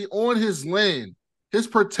daddy on his land, his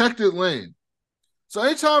protected land. So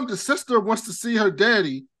anytime the sister wants to see her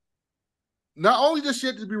daddy, not only does she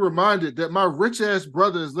have to be reminded that my rich ass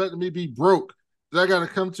brother is letting me be broke, that I got to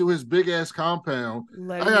come to his big ass compound.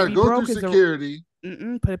 I got to go through security.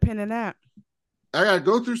 Put a pin in that. I got to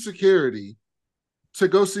go through security to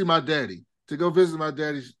go see my daddy, to go visit my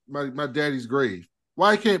daddy's grave.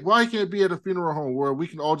 Why can't be at a funeral home where we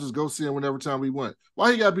can all just go see him whenever time we want?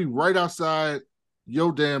 Why he got to be right outside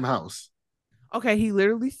your damn house? Okay, he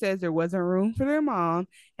literally says there wasn't room for their mom.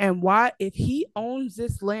 And why, if he owns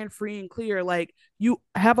this land free and clear, like you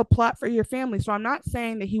have a plot for your family. So I'm not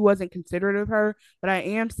saying that he wasn't considerate of her, but I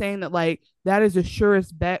am saying that like that is the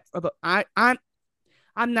surest bet of I'm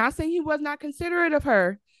not saying he was not considerate of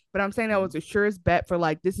her, but I'm saying that was the surest bet for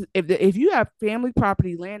like this is if you have family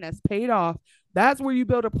property land that's paid off, that's where you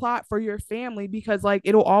build a plot for your family because like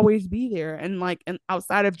it'll always be there and like and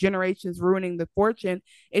outside of generations ruining the fortune,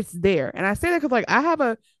 it's there. And I say that because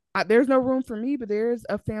like there's no room for me, but there's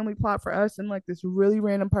a family plot for us in like this really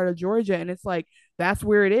random part of Georgia, and it's like that's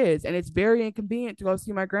where it is, and it's very inconvenient to go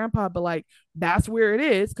see my grandpa, but like that's where it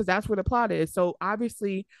is because that's where the plot is. So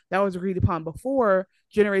obviously that was agreed upon before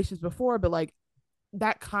generations before, but like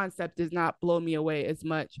that concept does not blow me away as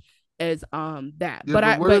much as that. Yeah,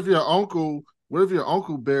 but what if your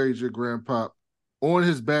uncle buried your grandpa on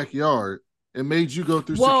his backyard and made you go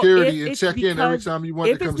through security and check in every time you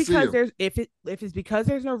want to come see him? If it's because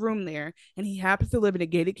there's no room there and he happens to live in a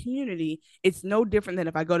gated community, it's no different than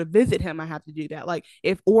if I go to visit him, I have to do that. Like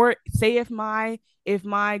if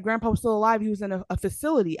my grandpa was still alive, he was in a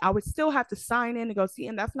facility, I would still have to sign in to go see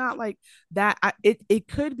him. That's not like that. It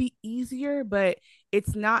could be easier, but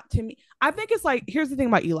it's not to me. I think it's like, here's the thing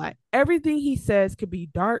about Eli. Everything he says could be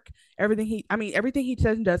dark. Everything he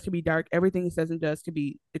says and does could be dark. Everything he says and does could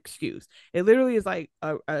be excused. It literally is like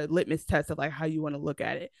a litmus test of like how you want to look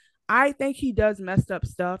at it. I think he does messed up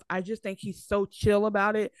stuff. I just think he's so chill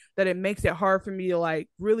about it that it makes it hard for me to like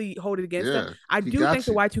really hold it against him. I do think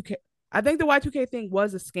the Y2K thing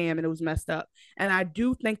was a scam and it was messed up. And I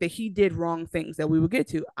do think that he did wrong things that we will get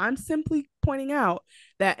to. I'm simply pointing out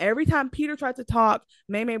that every time Peter tried to talk,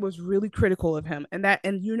 May was really critical of him. And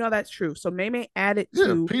that's true. So May added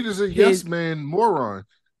to Peter's a yes man moron.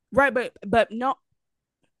 Right, but no,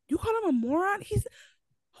 you call him a moron?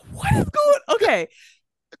 What is going okay.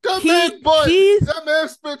 That man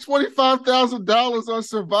spent $25,000 on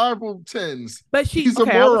survival tins. But he's a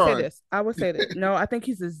moron. I would say this. No, I think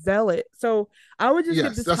he's a zealot. So I would just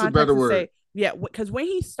give this context and say, yeah, because when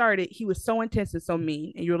he started, he was so intense and so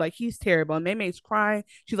mean, and you were like, he's terrible. And May's crying.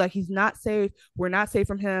 She's like, he's not safe. We're not safe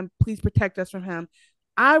from him. Please protect us from him.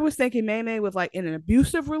 I was thinking May was like in an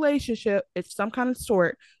abusive relationship, it's some kind of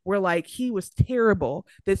sort where like he was terrible,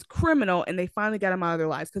 this criminal, and they finally got him out of their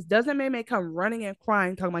lives. Because doesn't May come running and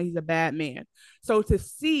crying, talking about he's a bad man? So to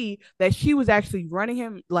see that she was actually running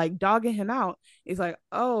him, like dogging him out, is like,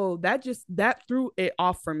 oh, that threw it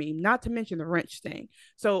off for me. Not to mention the wrench thing.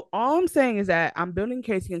 So all I'm saying is that I'm building a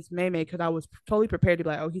case against May because I was totally prepared to be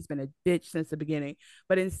like, oh, he's been a bitch since the beginning.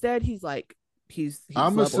 But instead, he's like, he's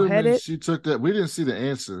I'm assuming she took that. We didn't see the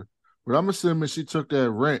answer, but I'm assuming she took that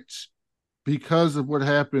wrench because of what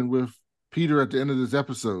happened with Peter at the end of this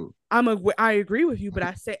episode. I agree with you, but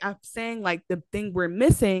I'm saying like the thing we're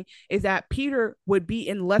missing is that Peter would be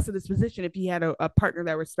in less of this position if he had a partner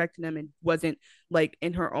that respected him and wasn't like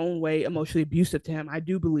in her own way emotionally abusive to him. I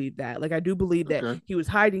do believe that. Like I do believe that he was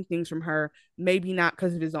hiding things from her, maybe not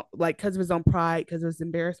because of his own pride, because of his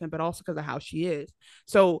embarrassment, but also because of how she is.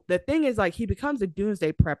 So the thing is, like, he becomes a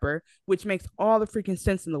doomsday prepper, which makes all the freaking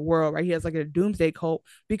sense in the world, right? He has like a doomsday cult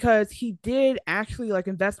because he did actually like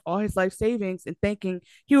invest all his life savings in thinking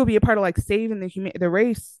he would be a part of like saving the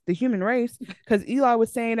human race, because Eli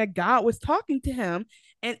was saying that God was talking to him.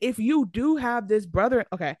 And if you do have this brother,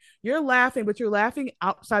 okay, you're laughing, but you're laughing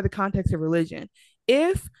outside the context of religion.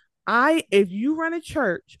 If you run a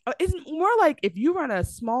church, it's more like if you run a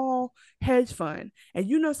small hedge fund and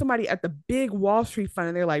you know somebody at the big Wall Street fund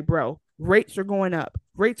and they're like, bro, rates are going up.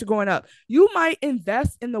 Rates are going up. You might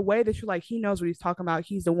invest in the way that you're like, he knows what he's talking about.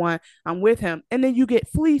 He's the one. I'm with him. And then you get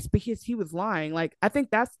fleeced because he was lying. Like, I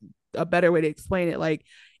think that's a better way to explain it. Like,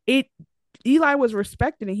 Eli was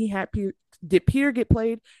respected and he had Peter. Did Peter get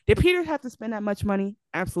played? Did Peter have to spend that much money?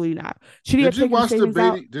 Absolutely not. Should he have taken the savings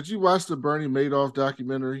out? Did you watch the Bernie Madoff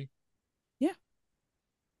documentary? Yeah.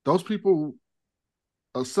 Those people,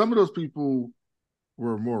 some of those people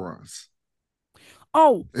were morons.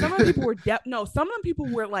 Oh, some of the people were some of the people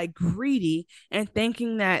were like greedy and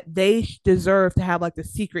thinking that they deserve to have like the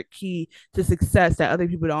secret key to success that other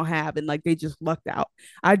people don't have, and like they just lucked out.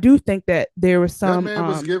 I do think that there was some that man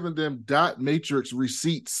was giving them dot matrix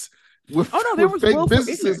receipts with, there was fake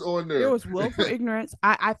businesses on there. There was willful ignorance.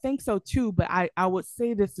 I think so too, but I would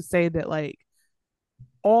say this to say that, like,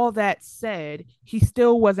 all that said, he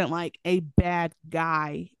still wasn't like a bad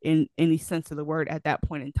guy in any sense of the word at that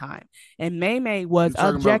point in time. And May was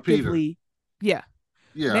objectively, yeah.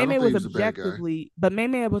 May was objectively, but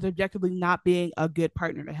May was objectively not being a good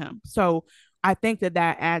partner to him. So I think that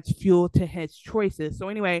adds fuel to his choices. So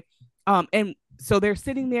anyway, and so they're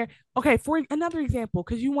sitting there. Okay, for another example,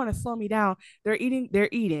 because you want to slow me down, they're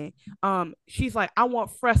eating. She's like, I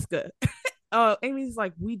want Fresca. Amy's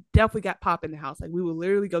like, we definitely got pop in the house. Like, we will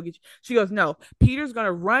literally go get you. She goes, no, Peter's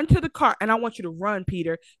gonna run to the car, and I want you to run,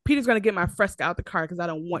 Peter. Peter's gonna get my Fresca out the car because I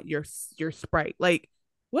don't want your Sprite. Like,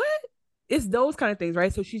 what? It's those kind of things,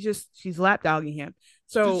 right? So she's lapdogging him.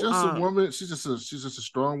 So she's just a woman. She's just a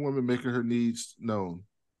strong woman making her needs known.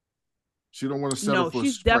 She don't want to settle for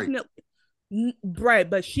she's Sprite. Definitely. Right,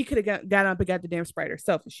 but she could have got up and got the damn Sprite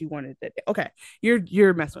herself if she wanted that. Okay,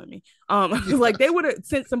 you're messing with me. Like they would have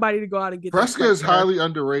sent somebody to go out and get. Fresca is highly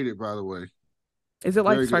underrated, by the way. Is it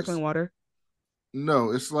like sparkling water?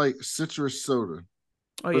 No, it's like citrus soda.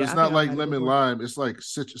 Oh, but it's not like lemon lime. It's like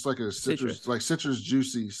citrus. It's like a citrus, like citrus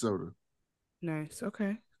juicy soda. Nice.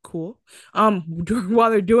 Okay. Cool. While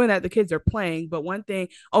they're doing that, the kids are playing. But one thing,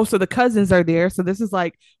 so the cousins are there. So this is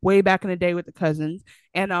like way back in the day with the cousins,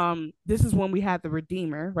 and this is when we had the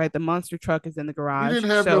Redeemer, right? The monster truck is in the garage. You didn't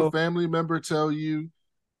have no family member tell you,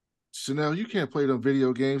 Chanel, you can't play them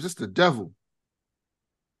video games. It's the devil.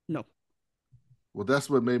 No. Well, that's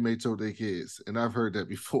what May told their kids, and I've heard that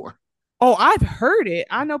before. Oh, I've heard it.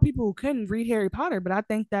 I know people who couldn't read Harry Potter, but I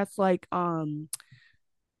think that's like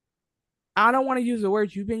I don't want to use the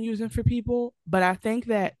words you've been using for people, but I think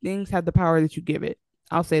that things have the power that you give it.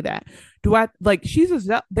 I'll say that. Do I like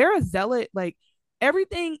they're a zealot, like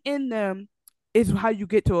everything in them is how you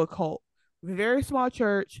get to a cult. Very small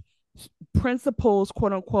church, principles,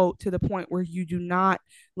 quote unquote, to the point where you do not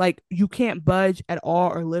like you can't budge at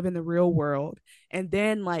all or live in the real world. And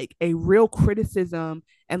then like a real criticism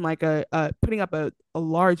and like a putting up a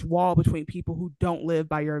large wall between people who don't live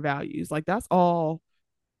by your values. Like that's all.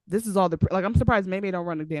 This is all I'm surprised maybe they don't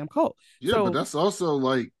run a damn cult. Yeah, but that's also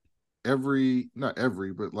like not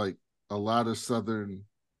every, but like a lot of Southern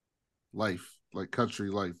life, like country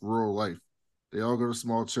life, rural life. They all go to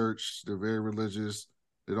small church. They're very religious.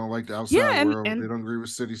 They don't like the outside world. And they don't agree with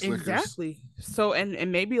city slickers. Exactly. So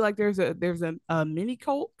and maybe like there's a mini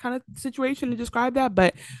cult kind of situation to describe that,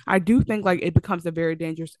 but I do think like it becomes a very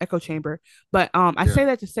dangerous echo chamber. But I say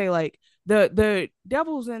that to say like the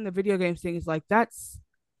devils in the video games thing is like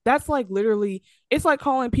that's like literally, it's like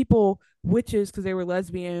calling people witches because they were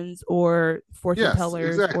lesbians or fortune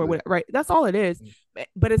tellers or whatever, right? That's all it is.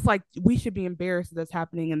 But it's like we should be embarrassed that that's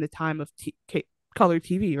happening in the time of color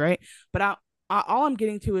TV, right? But all I'm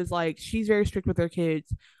getting to is like she's very strict with her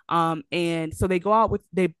kids, and so they go out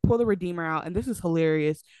they pull the Redeemer out, and this is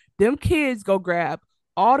hilarious. Them kids go grab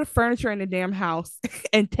all the furniture in the damn house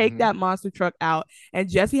and take that monster truck out. And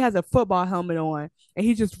Jesse has a football helmet on and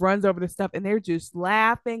he just runs over the stuff and they're just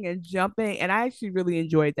laughing and jumping. And I actually really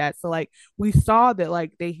enjoyed that. So like we saw that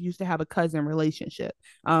like they used to have a cousin relationship.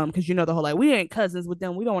 Because you know the whole like we ain't cousins with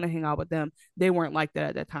them. We don't want to hang out with them. They weren't like that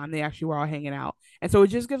at that time. They actually were all hanging out. And so it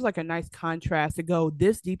just gives like a nice contrast to go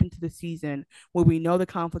this deep into the season where we know the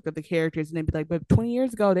conflict of the characters and then be like, but 20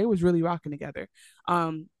 years ago they was really rocking together.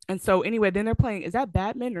 And so anyway, then they're playing. Is that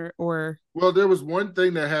Batman or? Well, there was one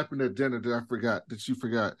thing that happened at dinner that I forgot. That you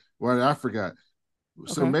forgot. Well, I forgot.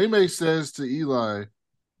 So Okay. May says to Eli,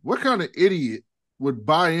 "What kind of idiot would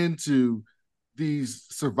buy into these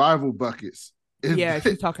survival buckets?" And Yeah,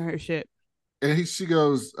 she's talking her shit. And she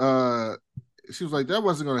goes, she was like, "That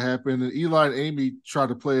wasn't going to happen." And Eli and Amy tried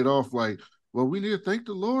to play it off like, "Well, we need to thank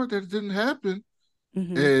the Lord that it didn't happen."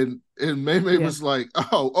 And May was like,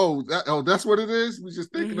 that's what it is. We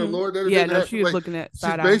just thanking the Lord that it didn't happen. She was like, looking at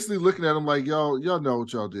she's basically looking at him like, y'all know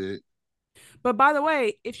what y'all did. But by the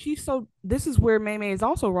way, if she's so, this is where May is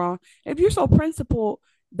also wrong. If you're so principled,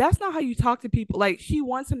 that's not how you talk to people. Like she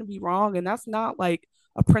wants him to be wrong, and that's not like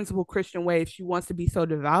a principled Christian way. If she wants to be so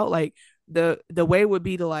devout, like the way would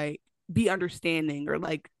be to like be understanding or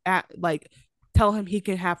like tell him he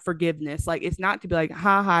can have forgiveness. Like it's not to be like,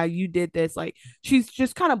 ha, you did this. Like she's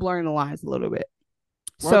just kind of blurring the lines a little bit.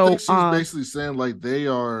 Well, so I think she's basically saying like they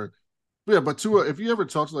are. Yeah, but if you ever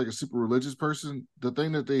talk to like a super religious person, the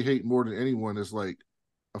thing that they hate more than anyone is like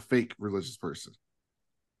a fake religious person,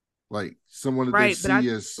 like someone that they see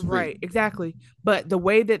as fake. Right, exactly. But the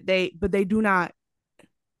way that they do not.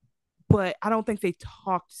 But I don't think they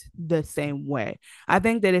talked the same way. I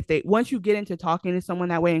think that if they once you get into talking to someone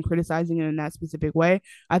that way and criticizing it in that specific way,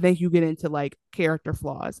 I think you get into like character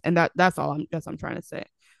flaws, and that's all I'm trying to say.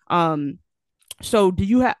 So do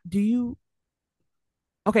you?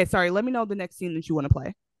 Okay, sorry. Let me know the next scene that you want to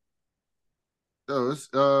play. Oh,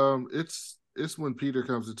 it's when Peter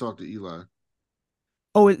comes to talk to Eli.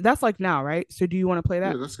 Oh, that's like now, right? So do you want to play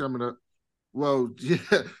that? Yeah, that's coming up. Well,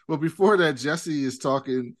 yeah. Well, before that, Jesse is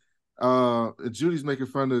talking. Judy's making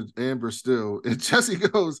fun of Amber still, and Jesse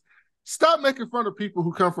goes, "Stop making fun of people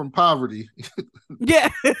who come from poverty." Yeah,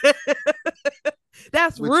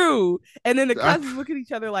 that's rude. And then the cousins look at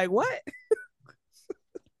each other like, "What?"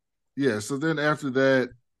 Yeah. So then after that,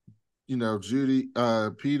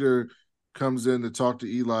 Peter comes in to talk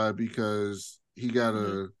to Eli because he got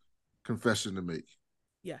a confession to make.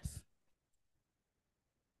 Yes.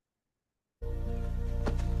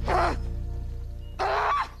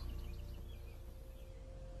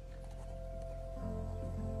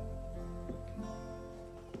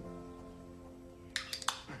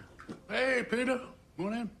 Hey, Peter. Come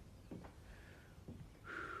on in.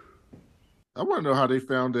 I want to know how they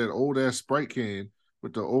found that old ass Sprite can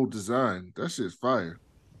with the old design. That shit's fire.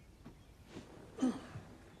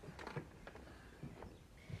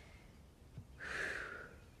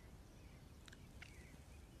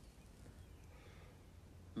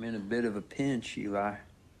 I'm in a bit of a pinch, Eli.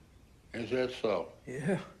 Is that so?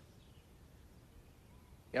 Yeah.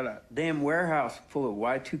 Got a damn warehouse full of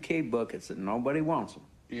Y2K buckets and nobody wants them.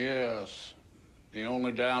 Yes. The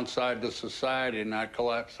only downside to society not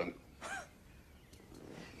collapsing.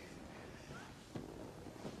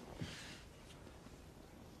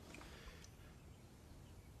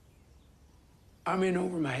 I'm in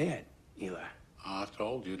over my head, Eli. I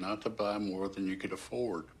told you not to buy more than you could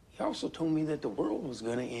afford. He also told me that the world was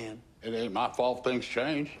gonna end. It ain't my fault things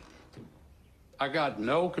change. I got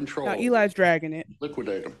no control. Now Eli's dragging it.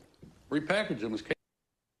 Liquidate them. Repackage them as...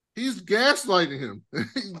 He's gaslighting him.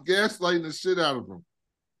 He's gaslighting the shit out of him.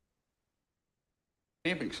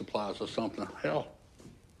 Camping supplies or something. Hell,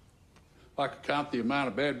 if I could count the amount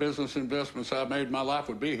of bad business investments I've made in my life,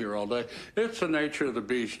 would be here all day. It's the nature of the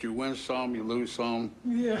beast. You win some, you lose some.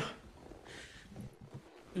 Yeah.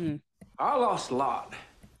 I lost a lot.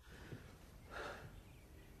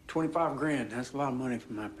 25 grand, that's a lot of money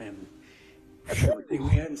for my family. That's everything we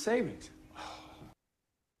had in savings.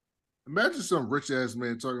 Imagine some rich ass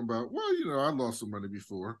man talking about, well, I lost some money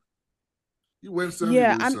before. You win some,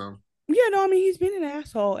 yeah, you lose some. Yeah, no, I mean he's been an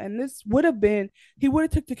asshole, and this would have been he would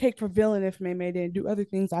have took the cake for villain if May didn't do other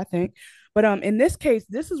things, I think. But in this case,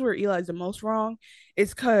 this is where Eli's the most wrong,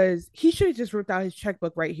 is because he should have just ripped out his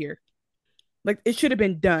checkbook right here. Like it should have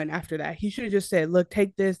been done after that. He should have just said, "Look,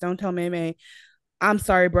 take this. Don't tell May. I'm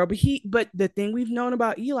sorry, bro." But the thing we've known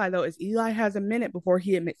about Eli though is Eli has a minute before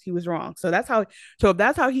he admits he was wrong. So if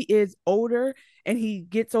that's how he is older and he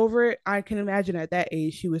gets over it, I can imagine at that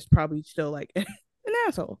age he was probably still like an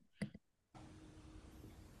asshole.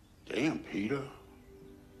 Damn, Peter.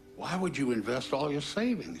 Why would you invest all your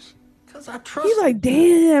savings? Because I trust He's like,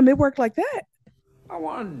 damn, it worked like that. I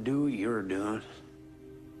want to do what you're doing.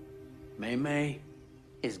 May May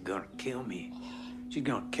is gonna kill me. She's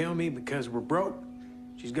gonna kill me because we're broke.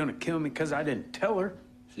 She's gonna kill me because I didn't tell her.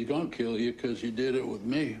 She's gonna kill you because you did it with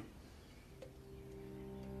me.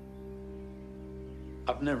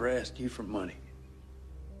 I've never asked you for money.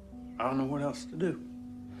 I don't know what else to do.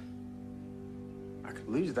 I could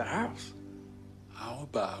lose the house. How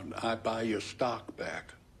about I buy your stock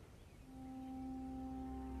back?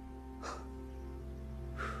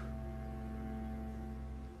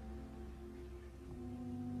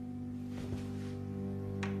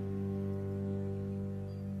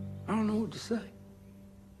 I don't know what to say.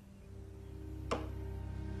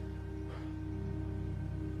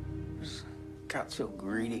 Just got so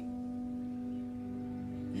greedy.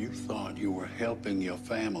 You thought you were helping your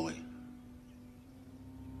family.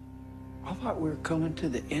 I thought we were coming to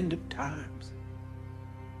the end of times.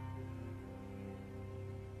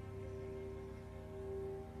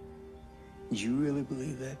 You really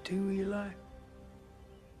believe that too, Eli?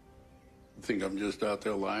 Think I'm just out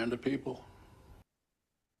there lying to people?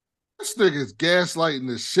 This nigga's gaslighting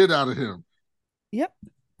the shit out of him. Yep.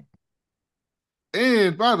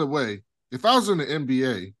 And by the way, if I was in the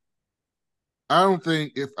NBA, I don't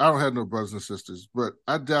have no brothers and sisters, but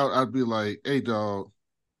I doubt I'd be like, hey, dog,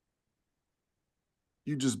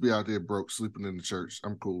 you just be out there broke, sleeping in the church.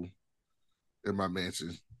 I'm cool in my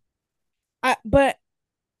mansion. But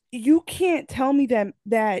you can't tell me that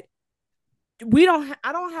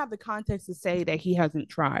I don't have the context to say that he hasn't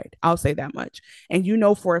tried. I'll say that much. And you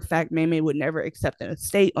know for a fact Mamie would never accept an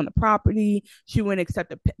estate on the property. She wouldn't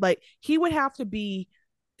accept he would have to be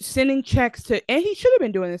sending checks to, and he should have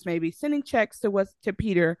been doing this, maybe sending checks to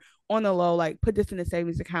Peter on the low, like put this in the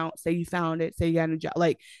savings account, say you found it, say you got a job.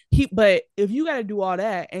 But if you got to do all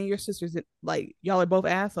that and your sister's like, y'all are both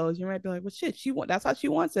assholes, you might be like, well, shit, that's how she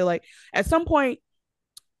wants it. Like at some point,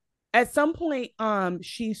 I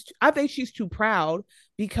think she's too proud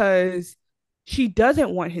because she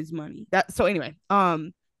doesn't want his money.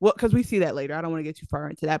 Because we see that later. I don't want to get too far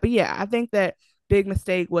into that. But yeah, I think that big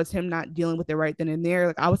mistake was him not dealing with it right then and there.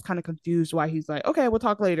 Like I was kind of confused why he's like, okay, we'll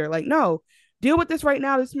talk later. Like, no, deal with this right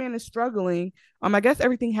now. This man is struggling. I guess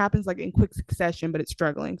everything happens like in quick succession, but it's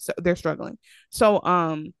struggling. So they're struggling. So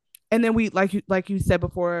and then we like you said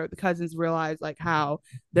before, the cousins realize like how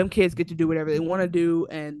them kids get to do whatever they want to do,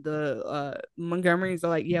 and the Montgomerys are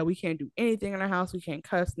like, yeah, we can't do anything in our house, we can't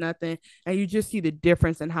cuss nothing, and you just see the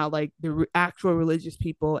difference in how like the actual religious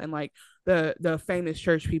people and like the famous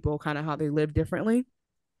church people kind of how they live differently.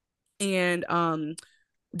 And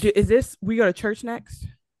is this we go to church next?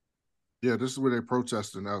 Yeah, this is where they're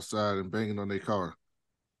protesting outside and banging on their car.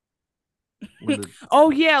 Oh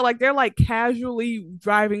yeah, like they're like casually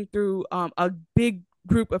driving through a big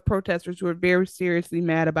group of protesters who are very seriously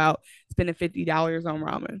mad about spending $50 on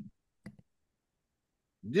ramen.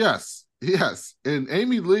 Yes. And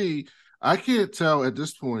Amy Lee, I can't tell at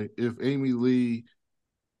this point if Amy Lee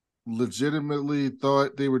legitimately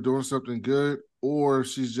thought they were doing something good or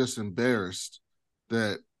she's just embarrassed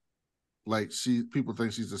that like people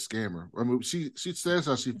think she's a scammer. I mean, she says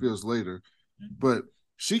how she feels later, but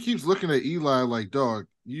she keeps looking at Eli like, dog,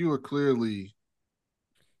 you are clearly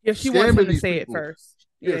she wants him to say people. It first.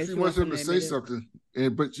 Yeah, she wants him to say something.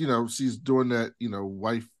 But she's doing that,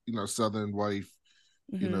 wife, Southern wife,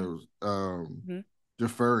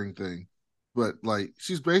 deferring thing. But like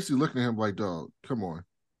she's basically looking at him like, dog, come on,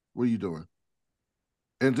 what are you doing?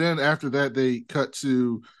 And then after that, they cut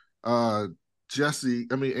to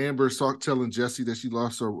Amber telling Jesse that she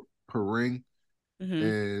lost her ring.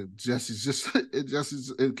 Mm-hmm.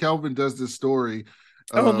 And and Kelvin does this story.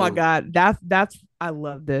 Oh my God. That's I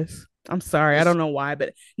love this. I'm sorry. I don't know why,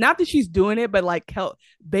 but not that she's doing it, but like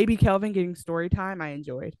baby Kelvin getting story time, I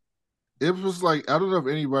enjoyed. It was like, I don't know if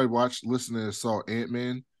anybody listened and saw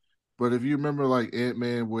Ant-Man, but if you remember like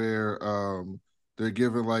Ant-Man where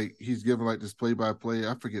he's giving like this play-by-play,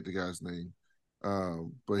 I forget the guy's name.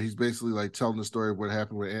 But he's basically like telling the story of what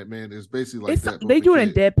happened with Ant-Man. It's basically like that. They do it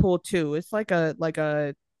in Deadpool too. It's like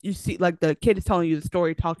a you see like the kid is telling you the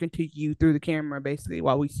story, talking to you through the camera, basically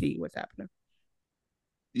while we see what's happening.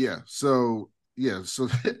 Yeah. So yeah.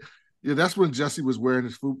 That's when Jesse was wearing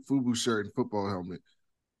his FUBU shirt and football helmet.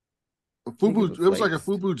 FUBU. It was like a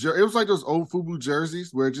FUBU. It was like those old FUBU jerseys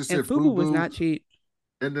where it just said FUBU was not cheap.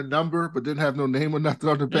 And the number, but didn't have no name or nothing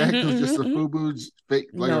on the back. It was just a FUBU fake,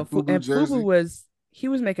 like a FUBU jersey. FUBU he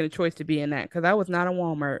was making a choice to be in that because I was not a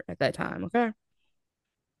Walmart at that time. Okay.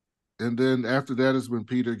 And then after that is when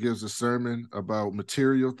Peter gives a sermon about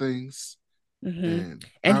material things. Mm-hmm.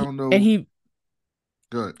 And I don't know. And he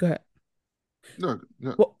Go ahead. Go ahead. No.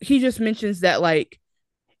 Well, he just mentions that like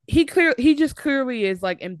he just clearly is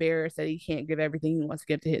like embarrassed that he can't give everything he wants to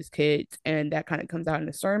give to his kids, and that kind of comes out in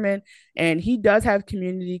the sermon. And he does have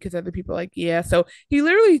community because other people are like, yeah. So he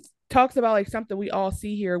literally talks about like something we all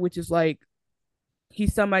see here, which is like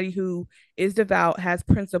he's somebody who is devout, has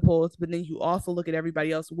principles, but then you also look at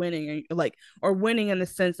everybody else winning, and like, or winning in the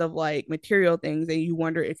sense of like material things, and you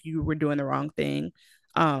wonder if you were doing the wrong thing.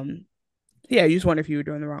 um yeah, you just wonder if you were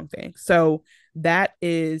doing the wrong thing. So that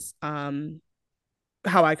is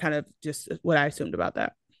how I kind of just what I assumed about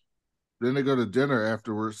that. Then they go to dinner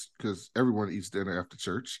afterwards because everyone eats dinner after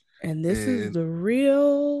church. And this is the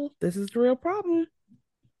real problem.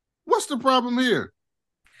 What's the problem here?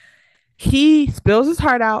 He spills his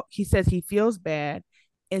heart out. He says he feels bad.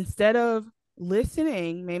 Instead of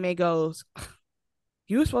listening, May goes,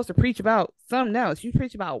 you were supposed to preach about something else. You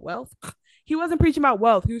preach about wealth. He wasn't preaching about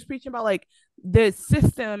wealth. He was preaching about like the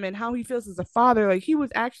system and how he feels as a father. Like he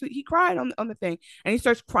cried on the thing, and he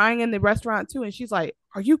starts crying in the restaurant too. And she's like,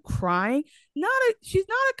 "Are you crying?" She's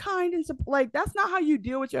not a kind and like that's not how you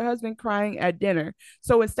deal with your husband crying at dinner.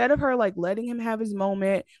 So instead of her like letting him have his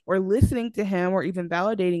moment or listening to him or even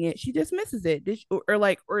validating it, she dismisses it.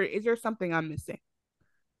 Or is there something I'm missing?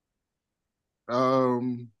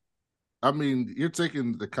 I mean, you're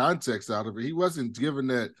taking the context out of it. He wasn't doing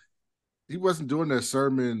that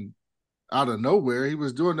sermon out of nowhere. He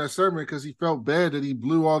was doing that sermon because he felt bad that he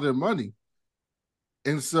blew all their money.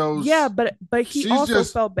 And so yeah, but he also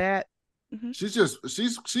felt bad. Mm-hmm.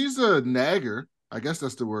 She's a nagger. I guess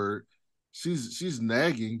that's the word. She's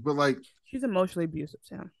nagging, but like she's emotionally abusive,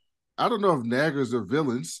 Sam. I don't know if naggers are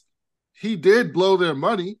villains. He did blow their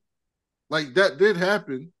money. Like that did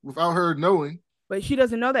happen without her knowing. But she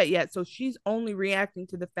doesn't know that yet. So she's only reacting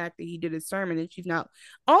to the fact that he did his sermon, and she's not.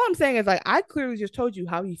 All I'm saying is like I clearly just told you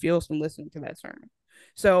how he feels from listening to that sermon.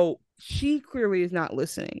 So she clearly is not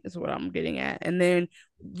listening, is what I'm getting at. And then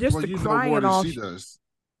just the crying and all. She does.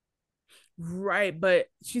 Right, but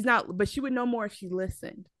she's not. But she would know more if she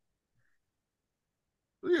listened.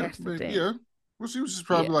 Yeah, yeah. Well, she was just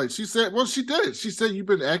probably like she said. Well, she did. She said you've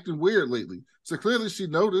been acting weird lately. So clearly she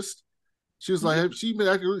noticed. She was like, hey, she's been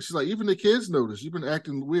acting. She's like, even the kids noticed you've been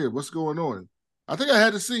acting weird. What's going on? I think I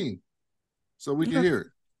had the scene, so we can hear it.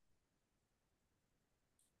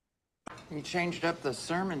 You changed up the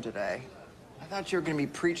sermon today. I thought you were going to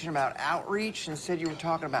be preaching about outreach. Instead, you were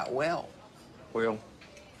talking about wealth. Well,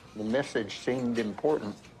 the message seemed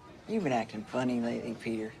important. You've been acting funny lately,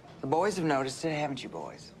 Peter. The boys have noticed it, haven't you,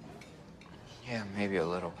 boys? Yeah, maybe a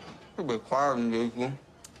little. A bit quiet and usual.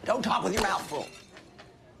 Don't talk with your mouth full.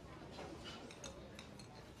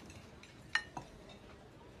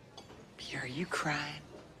 Peter, are you crying?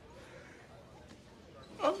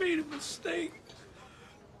 I made a mistake.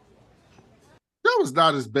 That was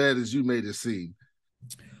not as bad as you made it seem.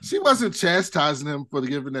 She wasn't chastising him for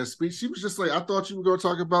giving that speech. She was just like, I thought you were going to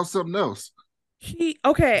talk about something else.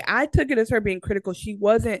 I took it as her being critical. She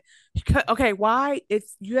wasn't. Okay, why?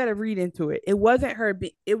 You got to read into it. It wasn't her.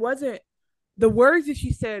 It wasn't the words that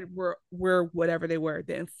she said were whatever they were.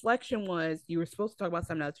 The inflection was you were supposed to talk about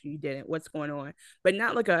something else and you didn't. What's going on? But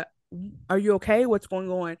not like a, are you okay? What's going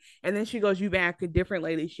on? And then she goes, you've been acting different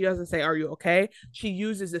lately. She doesn't say, are you okay? She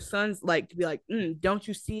uses the son's like to be like, don't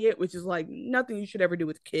you see it? Which is like nothing you should ever do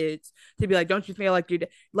with kids. To be like, don't you feel like you're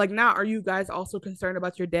like, now are you guys also concerned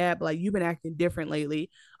about your dad? But like you've been acting different lately.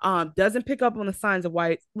 Doesn't pick up on the signs of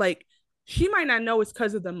why like she might not know it's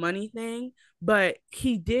because of the money thing, but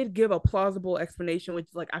he did give a plausible explanation, which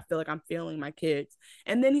is like, I feel like I'm failing my kids.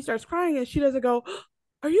 And then he starts crying and she doesn't go,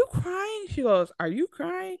 are you crying? She goes, are you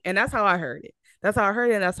crying? And that's how I heard it. That's how I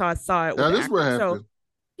heard it. And that's how I saw it. That is what happened. So,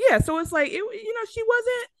 yeah. So it's like, she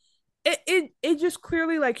wasn't, it just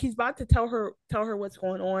clearly like he's about to tell her what's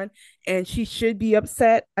going on. And she should be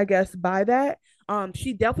upset, I guess, by that.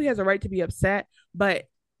 She definitely has a right to be upset, but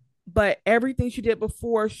everything she did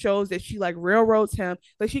before shows that she like railroads him.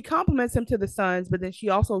 Like she compliments him to the sons, but then she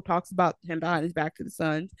also talks about him behind his back to the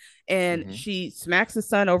sons, and she smacks the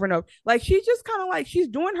son over and over. Like she's just kind of like she's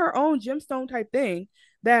doing her own gemstone type thing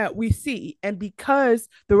that we see, and because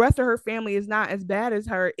the rest of her family is not as bad as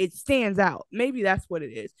her, it stands out. Maybe that's what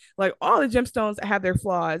it is. Like all the gemstones have their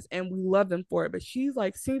flaws and we love them for it, but she's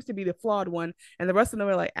like seems to be the flawed one, and the rest of them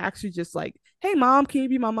are like actually just like, hey mom, can you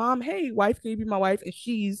be my mom? Hey wife, can you be my wife? And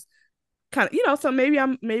she's kind of, so maybe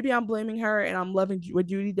I'm blaming her and I'm loving what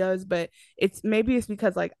Judy does, but it's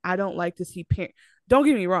because like I don't like to see parents. Don't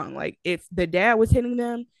get me wrong, like if the dad was hitting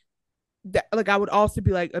them, like I would also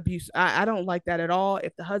be like abuse. I don't like that at all.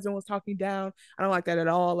 If the husband was talking down, I don't like that at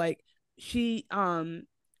all. Like she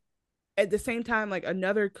at the same time, like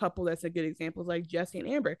another couple that's a good example is like Jesse and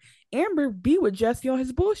Amber. Amber be with Jesse on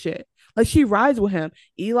his bullshit. Like she rides with him.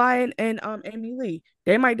 Eli and Amy Lee,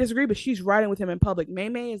 they might disagree, but she's riding with him in public. May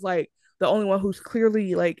May is like the only one who's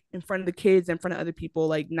clearly like in front of the kids, in front of other people,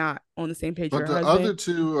 like not on the same page But with her the husband. other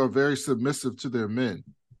two are very submissive to their men.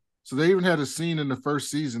 So they even had a scene in the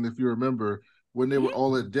first season, if you remember, when they were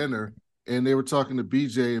all at dinner and they were talking to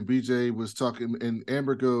BJ, and BJ was talking, and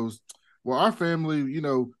Amber goes, well, our family, you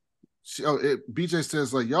know, BJ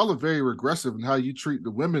says, like, y'all are very regressive in how you treat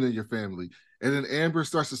the women in your family. And then Amber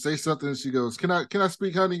starts to say something, and she goes, can I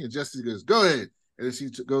speak, honey? And Jesse goes, go ahead. And then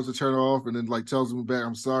she goes to turn her off, and then like tells him back,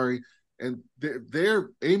 I'm sorry. And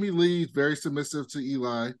they're Amy Lee very submissive to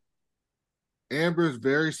Eli. Amber is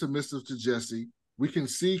very submissive to Jesse. We can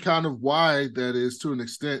see kind of why that is to an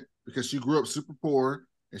extent, because she grew up super poor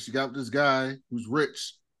and she got this guy who's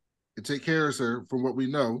rich and take care of her from what we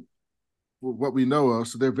know of.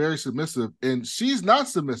 So they're very submissive, and she's not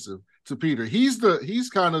submissive to Peter. He's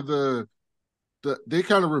kind of they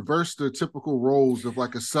kind of reverse the typical roles of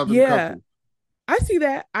like a Southern couple. I see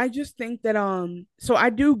that. I just think that so I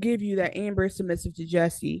do give you that Amber is submissive to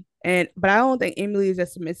Jesse, but I don't think Emily is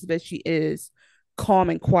as submissive as she is calm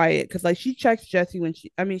and quiet, because like she checks Jesse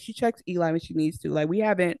she checks Eli when she needs to. Like we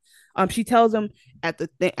haven't she tells him at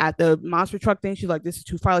the monster truck thing, she's like, this is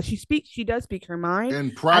too far. Like she does speak her mind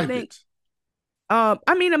in private.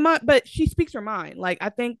 But she speaks her mind. Like I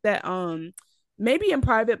think that maybe in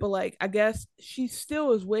private, but like I guess she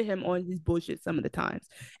still is with him on his bullshit some of the times.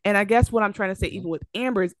 And I guess what I'm trying to say, even with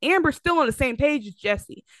Amber's still on the same page as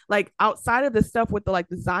Jesse. Like outside of the stuff with the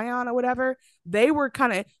Zion or whatever, they were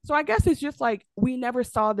kind of, so I guess it's just like we never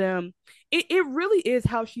saw them. It really is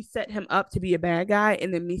how she set him up to be a bad guy,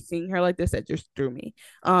 and then me seeing her like this, that just threw me.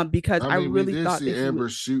 Because I really we did thought see Amber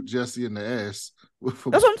shoot Jesse in the ass. That's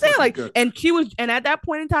what I'm saying. Like, and at that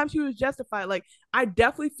point in time, she was justified. Like, I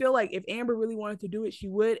definitely feel like if Amber really wanted to do it, she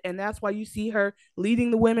would. And that's why you see her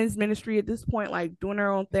leading the women's ministry at this point, like doing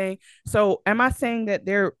her own thing. So am I saying that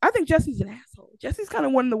I think Jesse's an asshole. Jesse's kind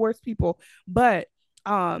of one of the worst people, but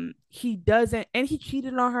he doesn't, and he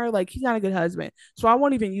cheated on her. Like, he's not a good husband. So I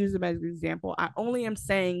won't even use him as an example. I only am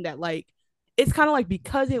saying that, like, it's kind of like,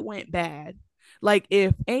 because it went bad, like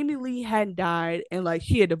if Amy Lee hadn't died and like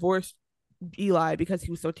she had divorced Eli because he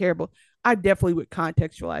was so terrible, I definitely would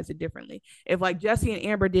contextualize it differently. If like Jesse and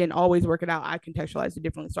Amber didn't always work it out, I contextualize it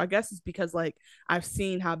differently. So I guess it's because like I've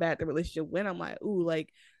seen how bad the relationship went. I'm like, ooh,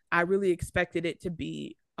 like I really expected it to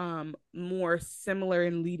be more similar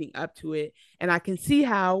in leading up to it. And I can see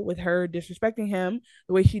how, with her disrespecting him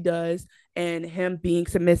the way she does, and him being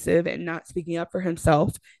submissive and not speaking up for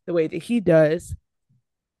himself the way that he does,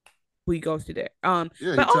 we goes to there.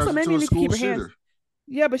 But also maybe need to keep her hands.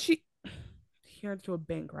 Yeah, but she turned to a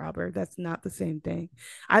bank robber. That's not the same thing.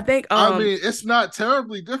 I think I mean, it's not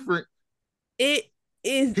terribly different. It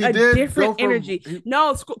is a different energy.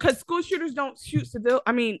 No, because school shooters don't shoot civil.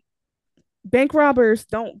 I mean, bank robbers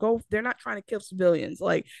don't go. They're not trying to kill civilians.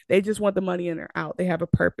 Like, they just want the money and they're out. They have a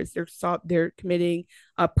purpose. They're committing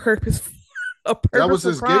a purpose. That was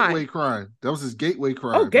his gateway crime.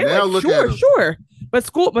 Oh, gateway. Now look at him. Sure. But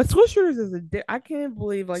school shooters is I can't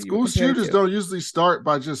believe like school shooters don't usually start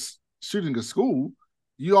by just shooting a school.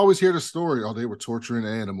 You always hear the story. Oh, they were torturing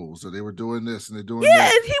animals, or they were doing this and they're doing that.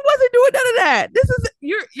 Yeah, he wasn't doing none of that. This is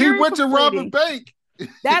he went to rob a bank.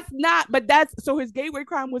 That's not, but that's so his gateway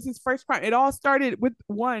crime was his first crime. It all started with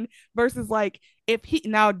one versus like if he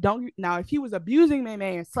if he was abusing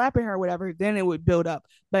May and slapping her or whatever, then it would build up.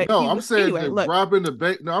 But no, I'm saying robbing the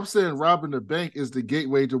bank. No, I'm saying robbing the bank is the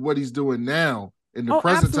gateway to what he's doing now in the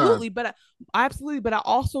present time. But I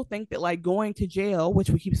also think that like going to jail, which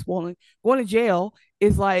we keep spoiling, going to jail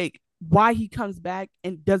is like why he comes back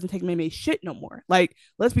and doesn't take May shit no more. Like,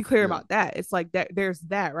 let's be clear about that. It's like that there's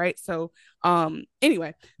that, right? So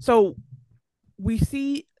anyway, so we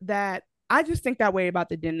see that I just think that way about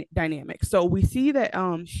the dynamic. So we see that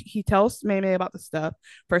he tells May about the stuff.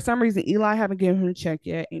 For some reason, Eli haven't given him a check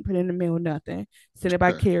yet, ain't put in the mail, nothing. Sent it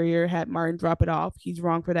by carrier, had Martin drop it off. He's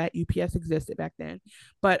wrong for that. UPS existed back then.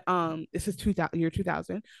 But this is year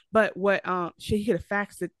 2000. But what she could have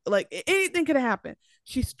faxed it, like anything could have happened.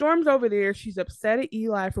 She storms over there. She's upset at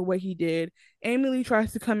Eli for what he did. Amy Lee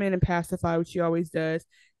tries to come in and pacify, which she always does.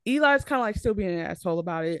 Eli's kind of like still being an asshole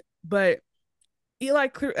about it, but Eli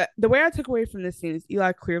the way I took away from this scene is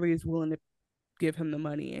Eli clearly is willing to give him the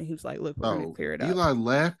money, and he was like, "Look, we're going to clear it up." Eli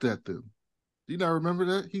laughed at them. Do you not remember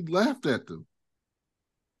that? He laughed at them.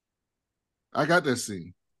 I got that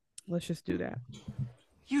scene. Let's just do that.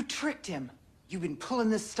 You tricked him. You've been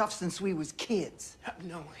pulling this stuff since we was kids.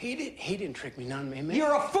 No, he didn't trick me none, man.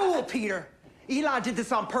 You're a fool, Peter. Eli did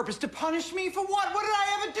this on purpose to punish me for what? What did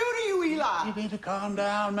I ever do to you, Eli? You need to calm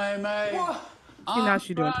down, May. What? Now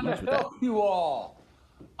she's doing too much with that. Help you all.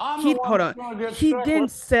 I'm the one Hold that's on. gonna get He stuck didn't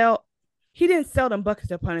with... sell. He didn't sell them buckets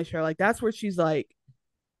to punish her. Like that's where she's like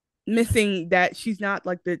missing that she's not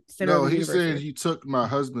like the center of the universe. No, he said here. he took my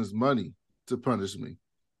husband's money to punish me.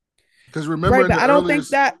 Because remember, right, but I don't earlier... think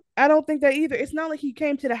that. I don't think that either. It's not like he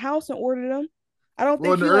came to the house and ordered them. I don't think.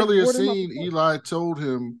 Well, in the earlier scene, Eli told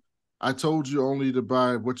him, "I told you only to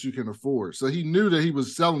buy what you can afford." So he knew that he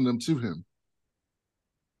was selling them to him.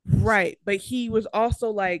 Right, but he was also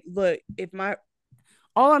like, "Look, if my..."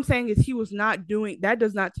 All I'm saying is he was not doing that.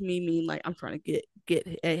 Does not to me mean like I'm trying to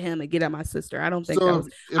get at him and get at my sister. I don't think So that was.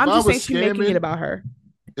 if I'm I just was saying she's making it about her.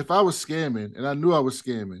 If I was scamming and I knew I was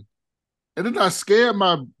scamming, and then I scared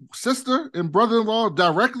my sister and brother-in-law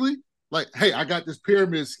directly, like, "Hey, I got this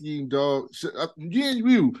pyramid scheme, dog.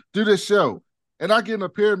 You do this show," and I get in a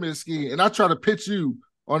pyramid scheme and I try to pitch you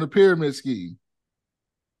on the pyramid scheme.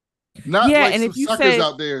 Not like and some if you suckers say,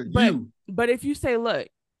 out there. But if you say, look,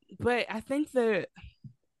 but I think that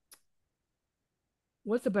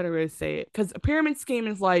what's a better way to say it? Because a pyramid scheme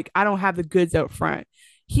is like, I don't have the goods up front.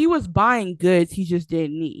 He was buying goods he just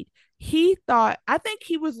didn't need. He thought, I think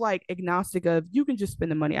he was like agnostic of, you can just spend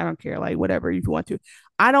the money. I don't care. Like, whatever, if you want to.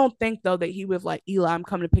 I don't think, though, that he was like, Eli, I'm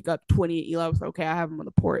coming to pick up 20. Eli was like, okay, I have him on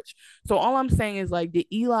the porch. So all I'm saying is, like,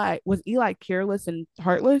 was Eli careless and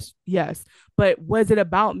heartless? Yes. But was it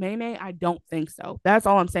about May? I don't think so. That's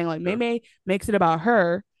all I'm saying. Like, May makes it about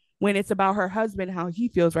her when it's about her husband, how he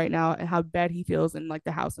feels right now and how bad he feels in like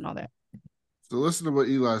the house and all that. So listen to what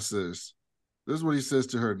Eli says. This is what he says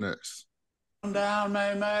to her next. Calm down,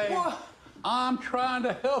 May. What? I'm trying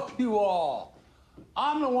to help you all.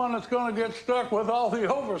 I'm the one that's going to get stuck with all the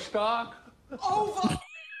overstock. Come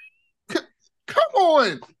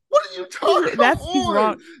on. What are you talking about? He's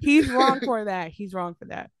wrong. He's wrong for that. He's wrong for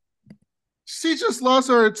that. She just lost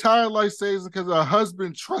her entire life savings because her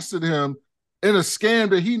husband trusted him in a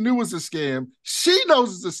scam that he knew was a scam. She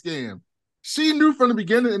knows it's a scam. She knew from the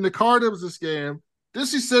beginning in the car that it was a scam. Then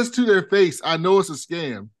she says to their face, "I know it's a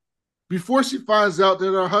scam." Before she finds out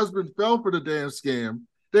that her husband fell for the damn scam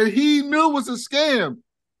that he knew was a scam.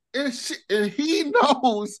 And he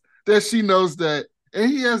knows that she knows that.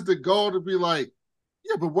 And he has the gall to be like,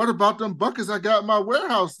 "Yeah, but what about them buckets I got in my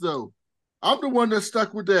warehouse, though? I'm the one that's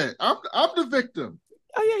stuck with that. I'm the victim."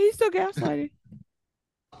 Oh, yeah, he's still gaslighting.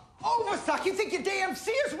 Overstock? You think you're damn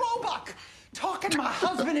Sears Roebuck? Talking my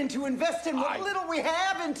husband into investing what little we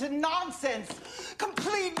have into nonsense.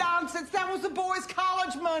 Complete nonsense. That was the boys'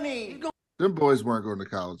 college money. Them boys weren't going to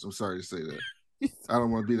college. I'm sorry to say that. I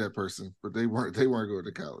don't want to be that person, but they weren't going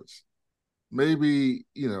to college. Maybe,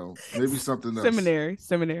 maybe something else.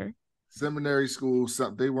 Seminary school,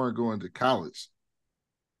 something. They weren't going to college.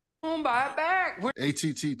 Buy it back.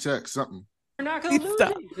 ATT Tech, something. We're not going to lose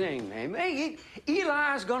anything, man.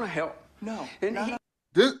 Eli's going to help. No.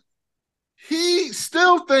 He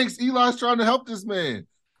still thinks Eli's trying to help this man.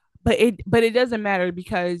 But it doesn't matter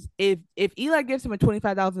because if Eli gives him a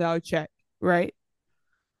 $25,000 check, right?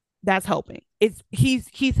 That's helping.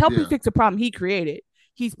 He's helping fix a problem he created.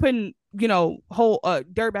 He's putting,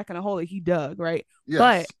 dirt back in a hole that he dug, right?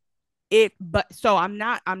 Yes. So I'm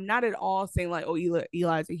not at all saying like, oh,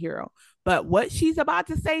 Eli's a hero. But what she's about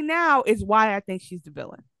to say now is why I think she's the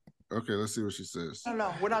villain. Okay, let's see what she says.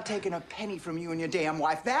 No, we're not taking a penny from you and your damn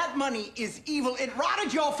wife. That money is evil. It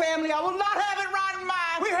rotted your family. I will not have it rotted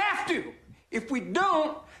mine. We have to. If we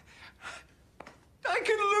don't, I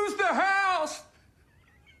could lose the house.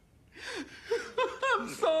 I'm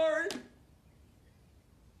sorry.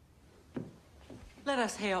 Let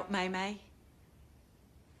us help, May.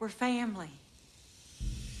 We're family.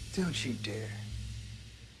 Don't you dare.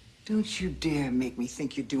 Don't you dare make me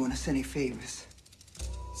think you're doing us any favors.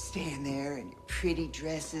 Stand there in your pretty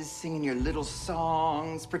dresses, singing your little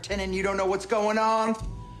songs, pretending you don't know what's going on.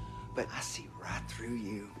 But I see right through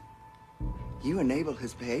you. You enable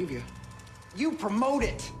his behavior. You promote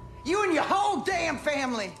it. You and your whole damn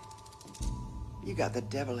family. You got the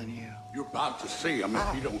devil in you. You're about to see him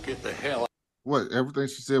if you don't get the hell out. What? Everything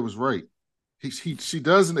she said was right. She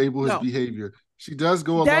does enable his behavior. She does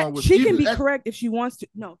go along with. She can be correct if she wants to.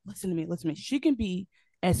 No, listen to me. She can be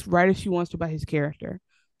as right as she wants to about his character,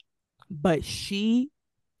 but she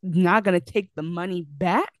not gonna take the money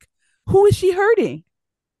back. Who is she hurting?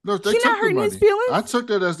 No, they she's took not hurting the money. his feelings. I took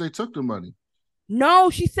that as they took the money.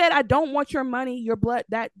 No, she said, "I don't want your money, your blood,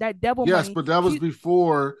 that devil money." Yes, but that was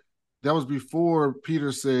before. That was before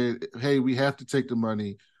Peter said, "Hey, we have to take the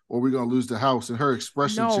money, or we're gonna lose the house." And her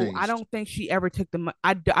expression changed. I don't think she ever took the money.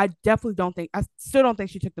 I definitely don't think. I still don't think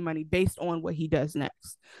she took the money based on what he does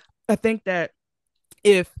next. I think that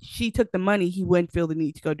if she took the money, he wouldn't feel the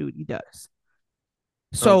need to go do what he does.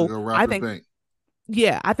 To So go rob I the think, bank.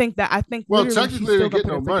 yeah, I think Well, literally she's technically, still they gonna get put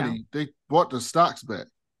no her foot down. money. They bought the stocks back.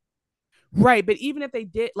 Right, but even if they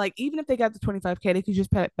did, like, even if they got the 25K, they could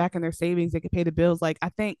just put it back in their savings. They could pay the bills. Like, I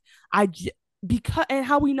think because, and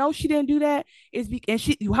how we know she didn't do that is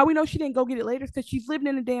how we know she didn't go get it later is because she's living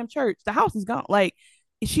in a damn church. The house is gone. Like,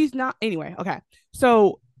 she's not anyway. Okay,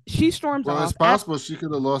 so she storms Well, off. it's possible she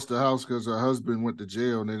could have lost the house because her husband went to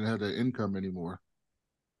jail and they didn't have that income anymore.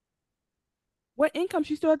 What income?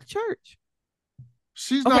 She still at the church.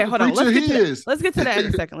 She's okay, not the preacher. He is. Let's get to that in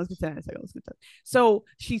a second. So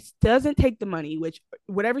she doesn't take the money, which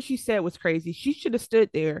whatever she said was crazy. She should have stood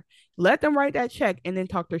there, let them write that check, and then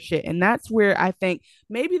talk their shit. And that's where I think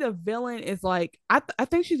maybe the villain is like, I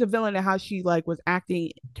think she's a villain in how she like was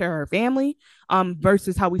acting to her family,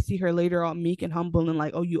 versus how we see her later on meek and humble and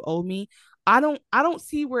like, oh, you owe me. I don't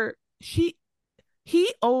see where he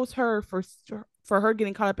owes her for her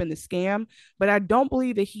getting caught up in the scam, but I don't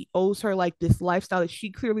believe that he owes her like this lifestyle that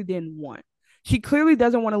she clearly didn't want. She clearly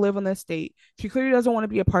doesn't want to live on the estate. She clearly doesn't want to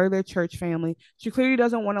be a part of their church family. She clearly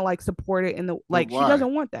doesn't want to like support it in the like she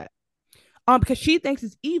doesn't want that. Because she thinks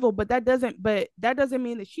it's evil, but that doesn't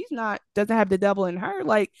mean that she's not doesn't have the devil in her.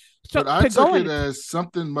 Like, so, but I took it as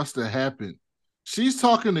something must have happened. She's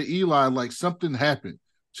talking to Eli like something happened.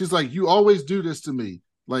 She's like, you always do this to me.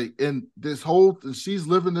 Like, and she's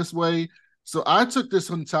living this way. So I took this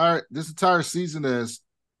entire season as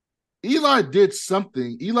Eli did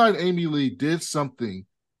something. Eli and Amy Lee did something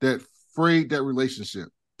that frayed that relationship.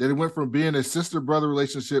 That it went from being a sister-brother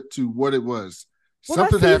relationship to what it was. Well,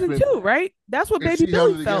 something that's season happened, 2, right? That's what Baby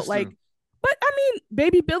Billy felt like. Them. But I mean,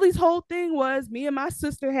 Baby Billy's whole thing was me and my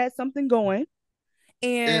sister had something going.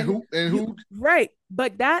 And who? Right.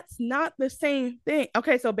 But that's not the same thing.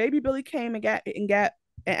 Okay, so Baby Billy came and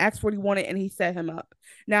asked what he wanted, and he set him up.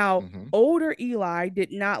 Now, older Eli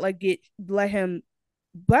did not like let him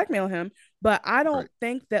blackmail him, but I don't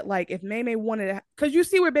think that like if May wanted to, because you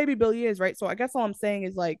see where Baby Billy is, right? So I guess all I'm saying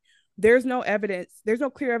is like there's no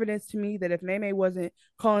clear evidence to me that if May wasn't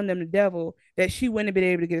calling them the devil, that she wouldn't have been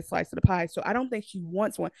able to get a slice of the pie. So I don't think she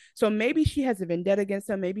wants one. So maybe she has a vendetta against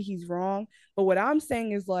him. Maybe he's wrong. But what I'm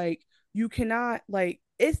saying is like you cannot like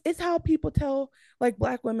it's how people tell like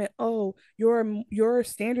black women, oh, your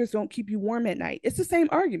standards don't keep you warm at night. It's the same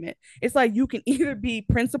argument. It's like you can either be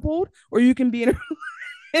principled or you can be in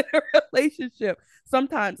a relationship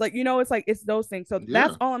sometimes, like, you know, it's like it's those things. So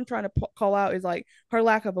that's all I'm trying to call out is like her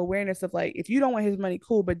lack of awareness of like, if you don't want his money,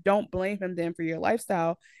 cool, but don't blame him then for your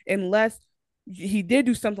lifestyle unless he did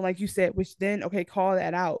do something like you said, which then okay, call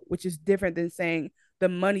that out, which is different than saying the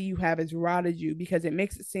money you have has rotted you, because it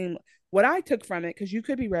makes it seem what I took from it, because you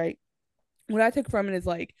could be right, what I took from it is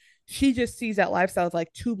like she just sees that lifestyle as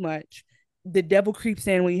like too much. The devil creeps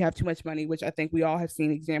in when you have too much money, which I think we all have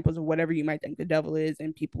seen examples of whatever you might think the devil is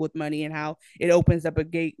and people with money and how it opens up a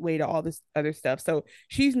gateway to all this other stuff. So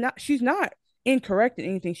she's not incorrect in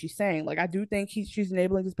anything she's saying. Like I do think she's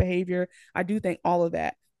enabling his behavior. I do think all of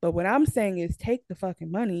that. But what I'm saying is take the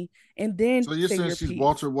fucking money and then so you're saying she's piece.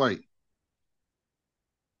 Walter White.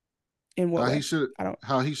 In what way?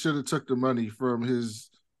 How he should have took the money from his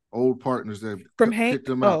old partners that from Hank kicked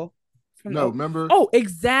him out. Remember? Oh,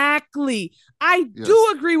 exactly. I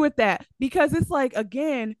do agree with that, because it's like,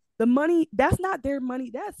 again, the money, that's not their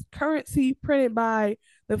money. That's currency printed by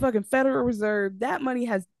the fucking Federal Reserve. That money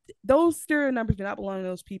those serial numbers do not belong to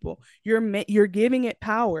those people. You're giving it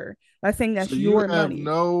power by saying that's your money.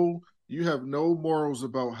 You have no morals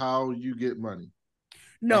about how you get money.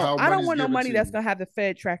 No, I don't want no money that's going to have the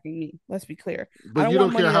Fed tracking me. Let's be clear. But you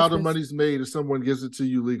don't care how the money's made if someone gives it to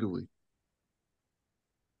you legally.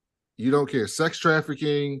 You don't care. Sex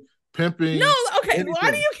trafficking, pimping. No, okay. Anything. Why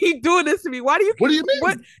do you keep doing this to me? What do you mean?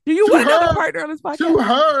 What do you want another partner on this podcast?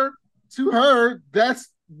 To her, that's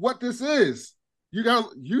what this is. You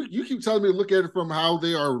keep telling me to look at it from how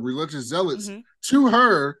they are religious zealots. Mm-hmm. To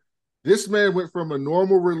her, this man went from a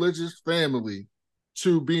normal religious family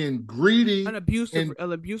to being greedy, an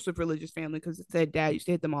abusive religious family, because it said dad used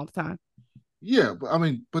to hit them all the time. Yeah, but I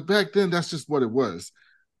mean, but back then that's just what it was.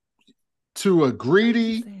 To a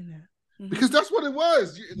greedy, because that's what it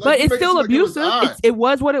was. Like, but it's still abusive. It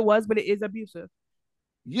was what it was, but it is abusive.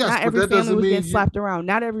 Yes, not every family was getting slapped around.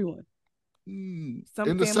 Not everyone.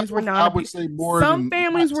 Some families were not. I would say more. Some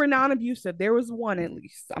families were non-abusive. There was one at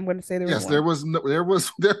least. I'm going to say there was. Yes,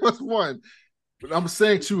 there was one. But I'm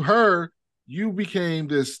saying to her, you became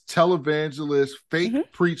this televangelist,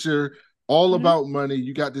 fake preacher, all about money.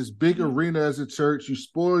 You got this big arena as a church. You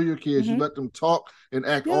spoil your kids. You let them talk and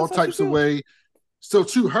act all types of way. So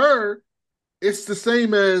to her, it's the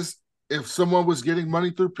same as if someone was getting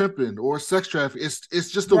money through pimping or sex trafficking,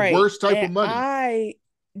 it's just the Right. worst type And of money. I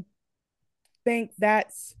think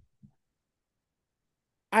that's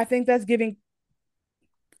giving.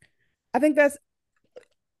 I think that's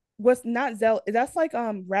what's not zealot. That's like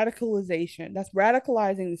radicalization. That's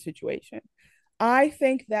radicalizing the situation. I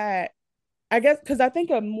think that I guess because I think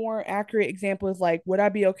a more accurate example is like, would I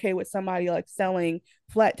be okay with somebody like selling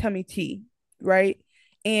flat tummy tea, right?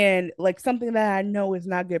 And like something that I know is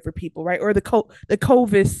not good for people, right? Or the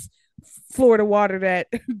Covis Florida water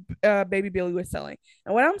that Baby Billy was selling.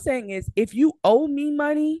 And what I'm saying is, if you owe me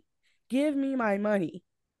money, give me my money.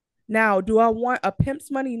 Now, do I want a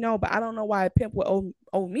pimp's money? No, but I don't know why a pimp would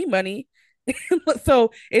owe me money.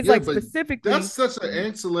 So it's Yeah, like but specifically. that's such an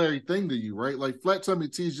ancillary thing to you, right? Like flat tummy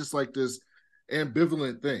tea is just like this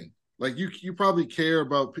ambivalent thing. Like you probably care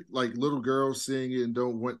about like little girls seeing it and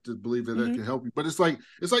don't want to believe that that can help you. But it's like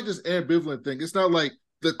this ambivalent thing. It's not like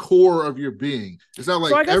the core of your being. It's not like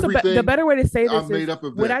So I guess everything. the better way to say this I'm made is, up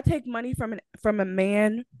of would that. I take money from a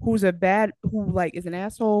man who like is an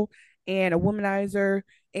asshole and a womanizer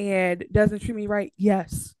and doesn't treat me right?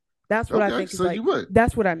 Yes. That's what I think so is like. you would.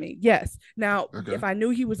 That's what I mean. Yes. Now, Okay. if I knew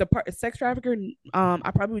he was a sex trafficker,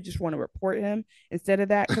 I probably would just want to report him instead of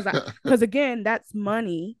that, because again, that's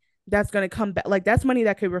money that's gonna come back. Like that's money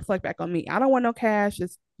that could reflect back on me. I don't want no cash.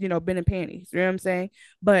 It's been in panties. You know what I'm saying?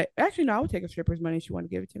 But actually, no, I would take a stripper's money if she wanted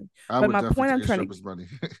to give it to me. I But would my definitely point I'm take trying stripper's money.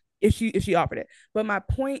 if she offered it. But my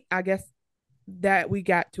point, I guess, that we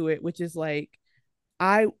got to it, which is like,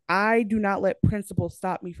 I do not let principle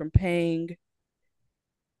stop me from paying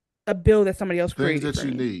a bill that somebody else Things created that for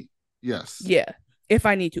you me. need. Yes. Yeah, if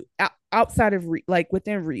I need to, outside of like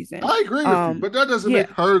within reason. I agree with you, but that doesn't make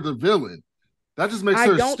her the villain. That just makes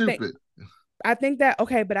her stupid. I think that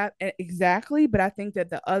okay, but exactly, but I think that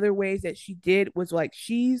the other ways that she did was like,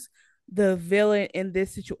 she's the villain in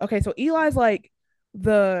this situation. Okay, so Eli's like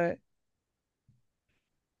the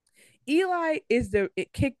Eli is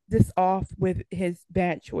it kicked this off with his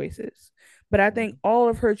bad choices. But I think all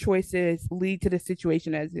of her choices lead to the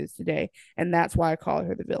situation as is today. And that's why I call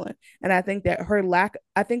her the villain. And I think that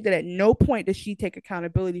I think that at no point does she take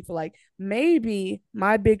accountability for like, maybe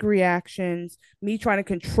my big reactions, me trying to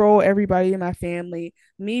control everybody in my family,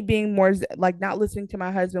 me being more like not listening to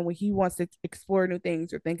my husband when he wants to explore new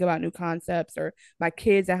things or think about new concepts, or my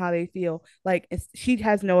kids and how they feel. Like she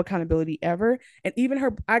has no accountability ever. And even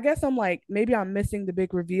her, I guess I'm like, maybe I'm missing the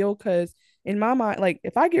big reveal, because in my mind, like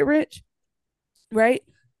if I get rich, right,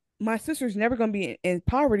 my sister's never gonna be in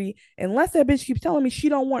poverty unless that bitch keeps telling me she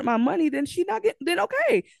don't want my money. Then she not getting. Then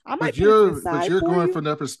okay, I might put it to the side you're for going you. from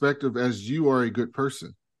that perspective as you are a good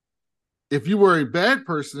person. If you were a bad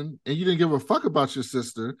person and you didn't give a fuck about your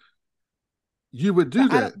sister, you would do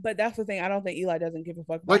that. But that's the thing. I don't think Eli doesn't give a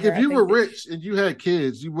fuck about like her. if you were rich and you had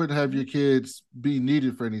kids, you wouldn't have your kids be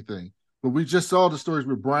needed for anything. But we just saw the stories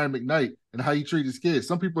with Brian McKnight and how he treats his kids.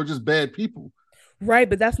 Some people are just bad people. Right,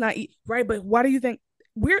 but that's not right. But why do you think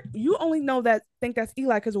you only know that think that's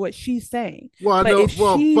Eli because of what she's saying? Well, I but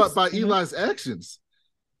know. But by Eli's actions,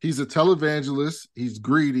 he's a televangelist. He's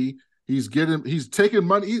greedy. He's taking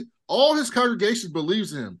money. All his congregation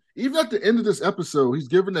believes in him. Even at the end of this episode, he's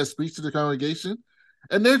giving that speech to the congregation,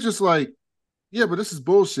 and they're just like, "Yeah, but this is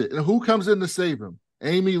bullshit." And who comes in to save him?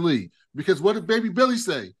 Amy Lee. Because what did Baby Billy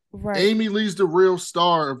say? Right. Amy Lee's the real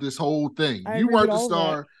star of this whole thing. You weren't the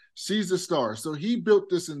star. She's the star. So he built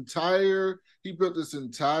this entire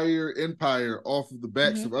empire off of the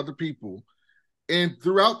backs of other people. And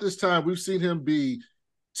throughout this time, we've seen him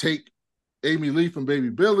take Amy Lee from Baby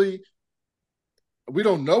Billy. We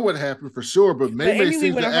don't know what happened for sure, but Maymay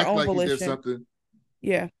seems to act like he did something.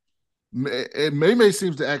 Yeah. Maymay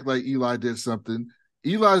seems to act like Eli did something.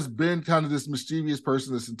 Eli's been kind of this mischievous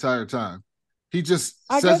person this entire time. He just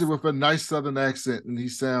says it with a nice Southern accent and he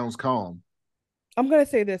sounds calm. I'm going to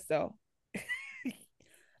say this, though.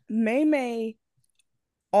 Maymay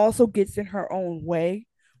also gets in her own way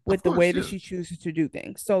with the way that she chooses to do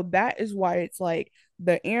things. So that is why it's like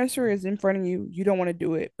the answer is in front of you. You don't want to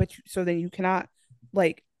do it, but so then you cannot,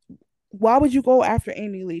 like, why would you go after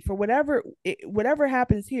Amy Lee for whatever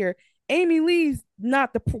happens here? Amy Lee's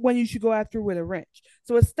not the one you should go after with a wrench.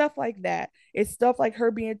 So it's stuff like that. It's stuff like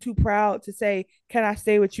her being too proud to say, "Can I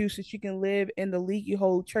stay with you so she can live in the leaky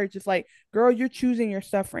hole church?" It's like, girl, you're choosing your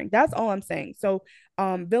suffering. That's all I'm saying. So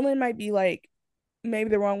villain might be like maybe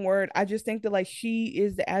the wrong word. I just think that like she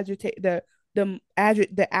is the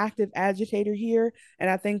active agitator here, and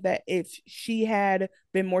I think that if she had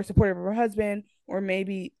been more supportive of her husband, or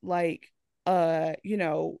maybe like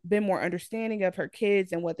been more understanding of her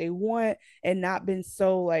kids and what they want, and not been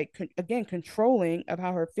so like again controlling of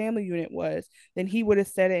how her family unit was, then he would have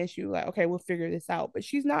said it and she was like, okay, we'll figure this out. But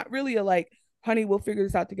she's not really a like, honey, we'll figure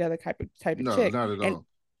this out together type of No, chick. not at all.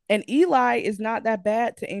 And Eli is not that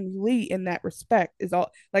bad to Amy Lee in that respect. Is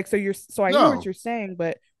all like, so I hear what you're saying,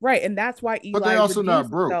 but right, and that's why Eli, but they also not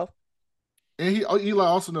broke. Himself. And Eli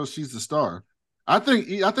also knows she's the star. I think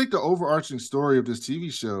the overarching story of this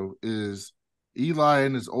TV show is Eli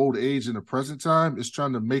in his old age in the present time is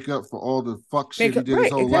trying to make up for all the fuck shit he did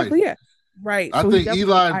his whole life. Yeah. Right. I think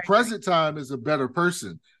Eli in present time is a better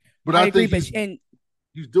person. But I think he's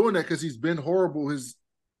doing that because he's been horrible his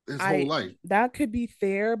whole life. That could be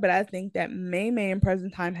fair, but I think that May in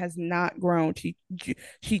present time has not grown.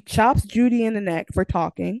 She chops Judy in the neck for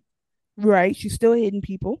talking. Right. She's still hitting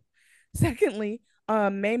people. Secondly,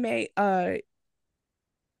 May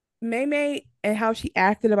and how she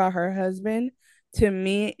acted about her husband, to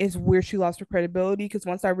me, is where she lost her credibility. Because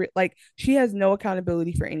once like, she has no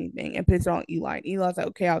accountability for anything and puts it on Eli. And Eli's like,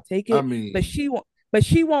 okay, I'll take it. I mean, but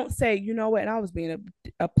she won't say, you know what? And I was being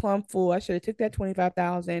a plumb fool. I should have took that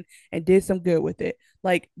 25,000 and did some good with it.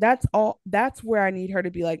 Like, that's all. That's where I need her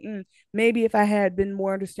to be like, maybe if I had been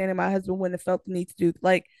more understanding, my husband wouldn't have felt the need to do.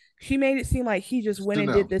 Like, she made it seem like he just went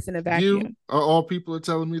and did this in a vacuum. You, all people are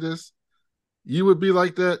telling me this. You would be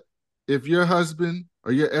like that if your husband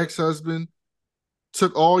or your ex-husband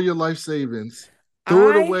took all your life savings,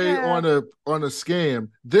 threw it away on a scam,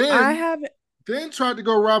 then tried to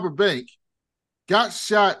go rob a bank, got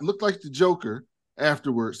shot, looked like the Joker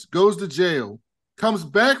afterwards, goes to jail, comes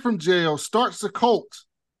back from jail, starts a cult,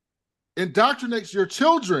 indoctrinates your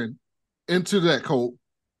children into that cult,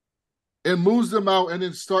 and moves them out, and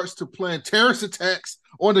then starts to plan terrorist attacks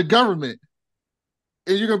on the government.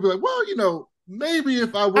 And you're going to be like, well, maybe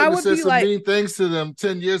if I wouldn't have said some mean things to them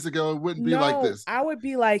 10 years ago, it wouldn't be like this. I would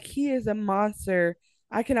be like, he is a monster.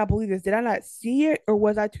 I cannot believe this. Did I not see it? Or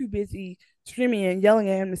was I too busy screaming and yelling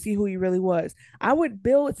at him to see who he really was? I would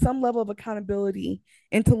build some level of accountability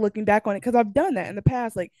into looking back on it, because I've done that in the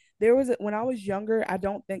past. Like, when I was younger, I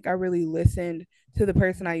don't think I really listened to the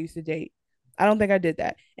person I used to date. I don't think I did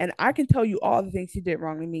that. And I can tell you all the things he did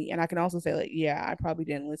wrong to me. And I can also say, like, yeah, I probably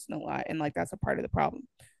didn't listen a lot. And like, that's a part of the problem.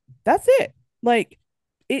 That's it. Like,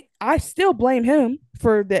 I still blame him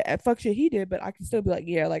for the fuck shit he did, but I can still be like,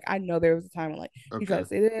 yeah, like, I know there was a time when like he tried to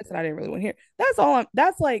say this and I didn't really want to hear. That's all.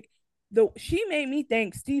 That's like she made me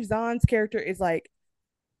think Steve Zahn's character is like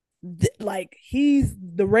he's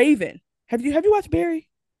the Raven. Have you watched Barry?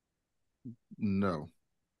 No.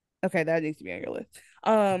 Okay, that needs to be on your list.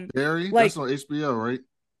 Barry, that's on HBO, right?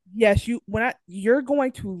 Yes, you're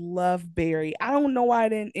going to love Barry. I don't know why I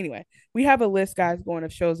didn't. Anyway, we have a list, guys, going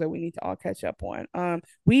of shows that we need to all catch up on.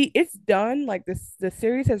 It's done. Like, the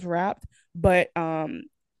series has wrapped, but yeah,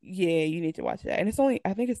 you need to watch that. And it's only,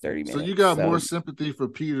 I think it's 30 minutes. So you got more sympathy for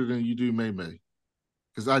Peter than you do May,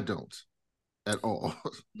 because I don't at all.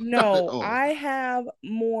 No, at all. I have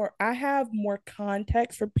more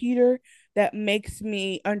context for Peter that makes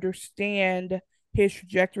me understand his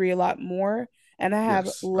trajectory a lot more. And I have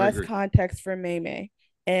less context for May.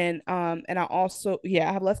 And I also, I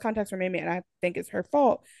have less context for May, and I think it's her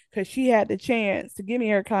fault because she had the chance to give me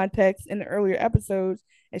her context in the earlier episodes,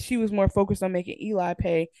 and she was more focused on making Eli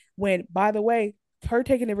pay. When, by the way, her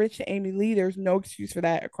taking the rich to Amy Lee, there's no excuse for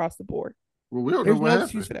that across the board. Well, we don't know what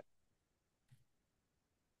happened. For that.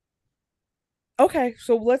 Okay,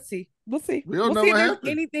 so let's see. We'll see. We don't know see what if there's happened.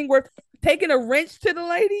 anything worth taking a wrench to the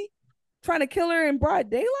lady, trying to kill her in broad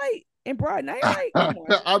daylight. In broad daylight.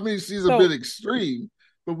 I mean, she's a bit extreme,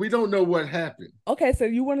 but we don't know what happened. Okay, so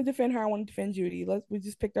you want to defend her, I want to defend Judy. We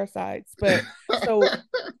just picked our sides. But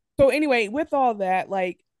so anyway, with all that,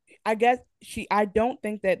 like, I guess I don't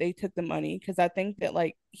think that they took the money, because I think that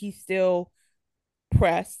like he's still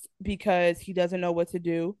pressed because he doesn't know what to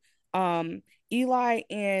do. Eli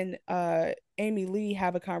and Amy Lee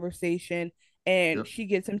have a conversation, and she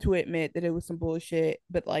gets him to admit that it was some bullshit,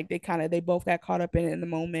 but like they both got caught up in it in the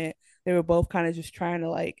moment. They were both kind of just trying to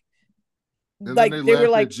like, and then they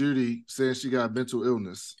laughed at Judy saying she got mental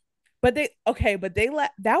illness. But that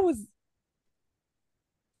was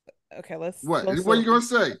okay. What are you gonna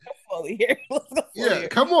say? Here. Yeah,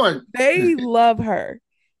 come on. They love her,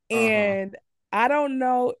 and I don't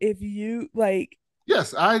know if you like.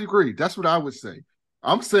 Yes, I agree. That's what I would say.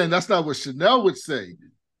 I'm saying that's not what Chanel would say.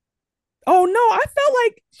 Oh no, I felt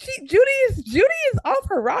like Judy is off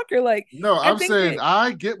her rocker. Like, no, I'm saying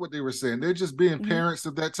I get what they were saying. They're just being parents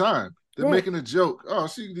of that time. They're making a joke. Oh,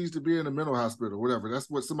 she needs to be in a mental hospital, whatever. That's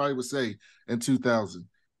what somebody would say in 2000.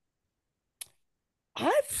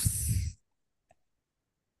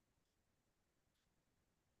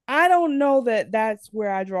 I don't know that that's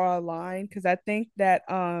where I draw a line, because I think that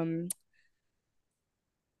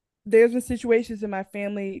there's been situations in my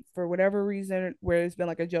family for whatever reason where it's been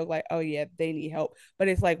like a joke, like, oh yeah, they need help, but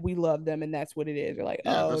it's like we love them and that's what it is. They're like,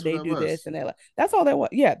 Yeah, oh, that's what they that do this was. and they're like, that's all that was.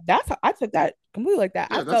 Yeah, that's how I took that completely like that.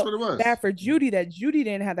 Yeah, I that's felt what it was. bad for Judy that Judy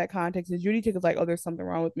didn't have that context, and Judy took it like, oh, there's something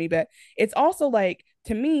wrong with me. But it's also like,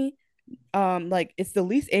 to me, like it's the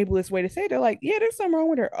least ableist way to say it. They're like, yeah, there's something wrong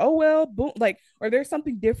with her, oh well, boom, like, or there's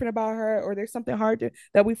something different about her, or there's something hard to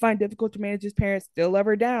that we find difficult to manage as parents, still love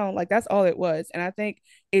her down. Like, that's all it was. And I think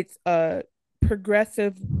it's a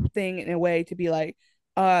progressive thing in a way to be like,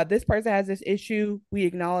 this person has this issue, we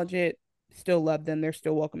acknowledge it, still love them, they're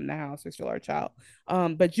still welcome in the house, they're still our child.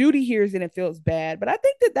 But Judy hears it and feels bad. But I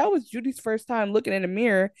think that that was Judy's first time looking in the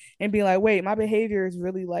mirror and being like, wait, my behavior is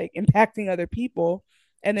really like impacting other people.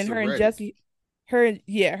 And then It's her and erratic. Jesse,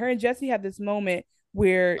 her and Jesse have this moment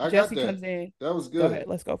where I got Jesse that. comes in. That was Go good. ahead,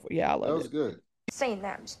 let's go for it. Yeah, I That love was it. good. Saying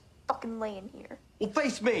that, I'm just fucking laying here. Well,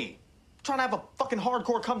 face me. I'm trying to have a fucking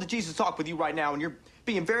hardcore come to Jesus talk with you right now, and you're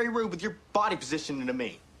being very rude with your body positioning to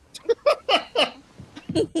me.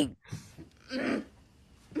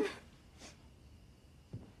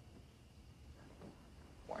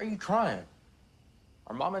 Why are you crying?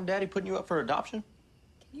 Are mom and daddy putting you up for adoption?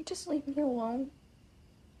 Can you just leave me alone?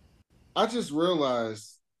 I just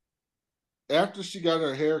realized after she got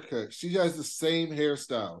her hair cut, she has the same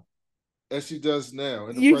hairstyle as she does now.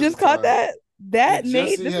 In the You just present caught time. that? That And Nate,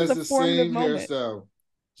 Jesse this is has a the formative same moment. hairstyle.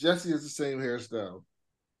 Jesse has the same hairstyle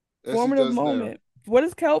as he Formative does now. moment. What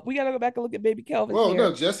is Kelvin? We gotta go back and look at baby Kelvin's Well, hair.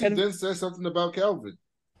 no, Jesse And then said something about Calvin.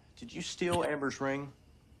 Did you steal Amber's ring?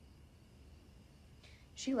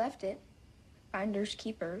 She left it. Finders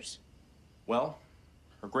keepers. Well,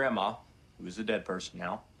 her grandma, who is a dead person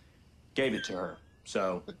now, gave it to her.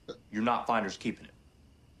 So you're not finders keeping it.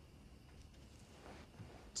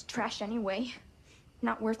 It's trash anyway.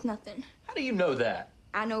 Not worth nothing. How do you know that?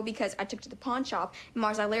 I know because I took it to the pawn shop and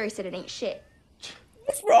Mars Larry said it ain't shit.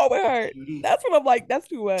 what's wrong with her? That's what I'm like. That's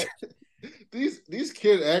too much. These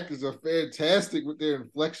kid actors are fantastic with their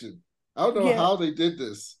inflection. I don't know Yeah. how they did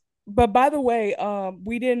this. But by the way,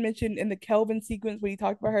 we didn't mention in the Kelvin sequence when he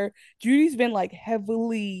talked about her, Judy's been like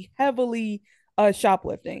heavily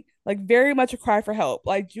shoplifting. Like very much a cry for help.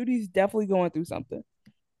 Like Judy's definitely going through something.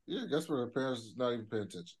 Yeah, guess what? Her parents is not even paying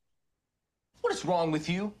attention. What is wrong with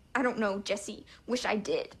you? I don't know, Jesse. Wish I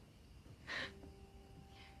did.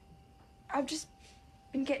 I've just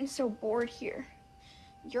been getting so bored here.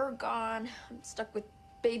 You're gone. I'm stuck with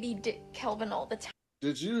baby Dick Kelvin all the time.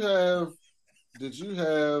 Did you have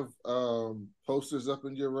posters up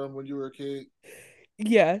in your room when you were a kid?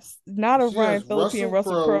 Yes. Not of She Ryan has Phillippe and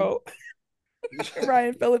Russell Crowe. Crowe.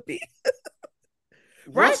 Ryan Phillippe.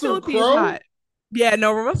 Ryan Russell Phillippe is Crowe? hot. Yeah,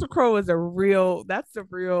 no, Russell Crowe is that's a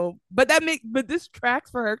real, but this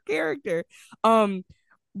tracks for her character.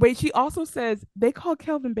 Wait, she also says they call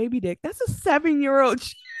Kelvin baby dick. That's a 7-year-old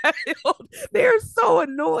child. They're so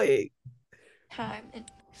annoying. Time and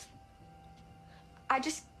I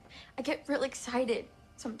get real excited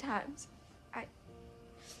sometimes.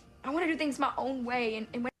 I want to do things my own way,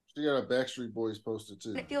 and when She got a Backstreet Boys poster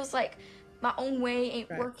too. it feels like my own way ain't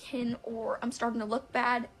Right. working or I'm starting to look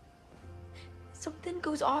bad, something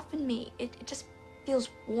goes off in me. It just feels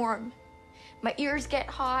warm. My ears get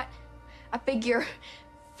hot. I figure,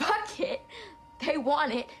 fuck it. They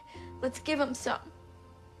want it. Let's give them some.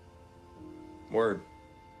 Word.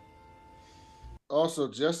 Also,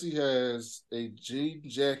 Jesse has a jean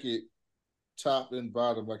jacket, top and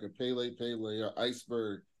bottom, like a Pele or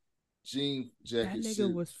iceberg jean jacket That nigga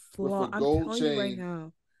suit was with flawed. a I'm gold telling you right chain.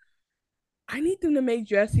 now. I need them to make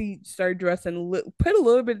Jesse start dressing, put a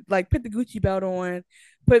little bit, like put the Gucci belt on,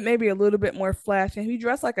 put maybe a little bit more flash, and he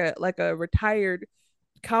dressed like a retired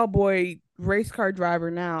cowboy race car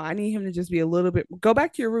driver now. I need him to just be a little bit, go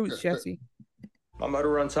back to your roots, Jesse. My motor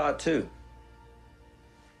runs hot too.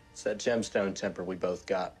 It's that gemstone temper we both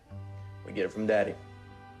got. We get it from Daddy.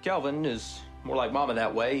 Kelvin is more like Mama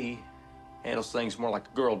that way. He handles things more like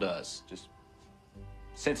a girl does. Just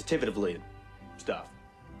sensitively stuff.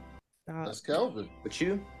 Stop. That's Calvin. But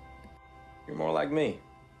you're more like me.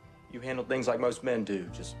 You handle things like most men do.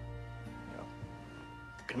 Just,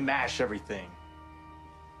 you can mash everything.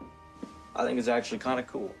 I think it's actually kind of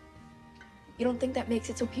cool. You don't think that makes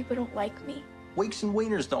it so people don't like me? Weeks and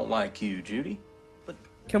Wieners don't like you, Judy.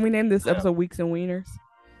 Can we name this episode Weeks and Wieners?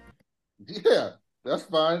 Yeah, that's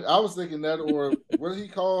fine. I was thinking that, or what did he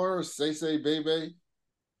call her? Say baby.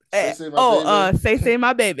 Say my baby. Say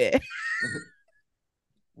my baby.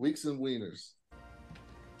 Weeks and Wieners.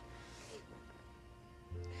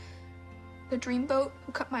 The dreamboat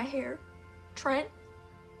who cut my hair, Trent,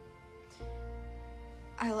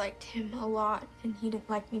 I liked him a lot and he didn't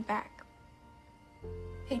like me back.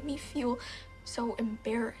 Made me feel so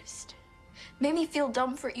embarrassed. Made me feel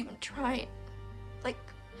dumb for even trying. Like,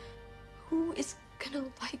 who is gonna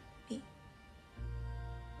like me?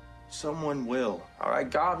 Someone will. All right,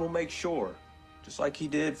 God will make sure. Just like he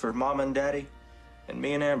did for Mama and Daddy and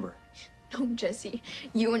me and Amber. No, Jesse,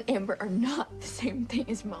 you and Amber are not the same thing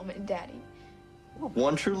as Mama and Daddy. We're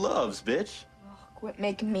one true loves, bitch. Quit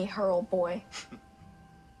making me hurl, boy.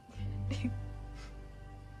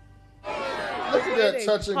 Look at that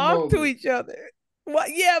touching talk moment. to each other. Well,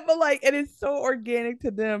 yeah, but like, and it's so organic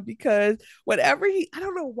to them because whatever I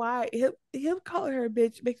don't know why him calling her a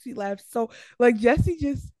bitch makes me laugh. So like Jesse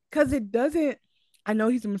just because it doesn't. I know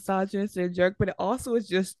he's a misogynist and a jerk, but it also is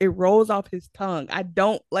just it rolls off his tongue. I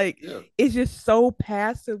don't like it's just so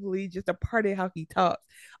passively just a part of how he talks.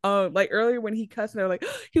 Like earlier when he cussed her, like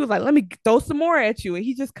he was like, "Let me throw some more at you," and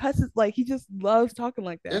he just cusses like he just loves talking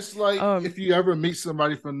like that. It's like if you ever meet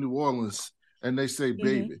somebody from New Orleans and they say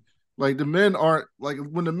baby. Like the men aren't like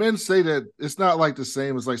when the men say that, it's not like the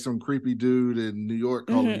same as like some creepy dude in New York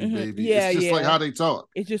calling you baby. Yeah, it's just like how they talk.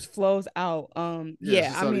 It just flows out.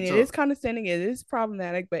 Yeah, I mean, it is condescending. It is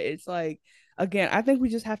problematic, but it's like, again, I think we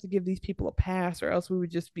just have to give these people a pass, or else we would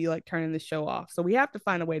just be like turning the show off. So we have to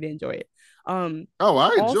find a way to enjoy it. Oh,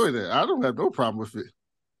 I enjoy that. I don't have no problem with it.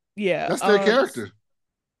 Yeah, that's their character.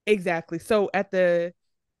 Exactly. So at the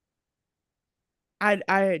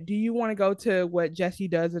do you want to go to what Jesse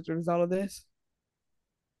does as a result of this?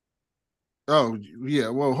 Oh, yeah.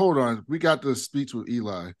 Well, hold on. We got the speech with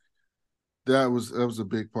Eli. That was a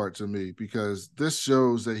big part to me because this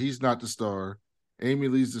shows that he's not the star. Amy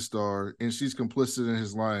Lee's the star, and she's complicit in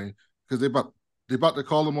his lying because they about to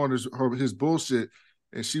call him on his bullshit,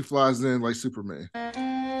 and she flies in like Superman.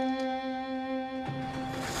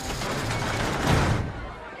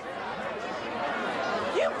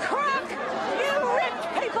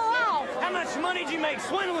 Did you make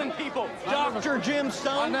swindling people, Dr.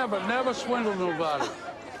 Gemstone? I never swindled nobody.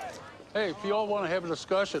 Hey, if you all want to have a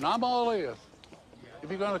discussion, I'm all in. If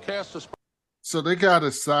you're going to cast a... So they got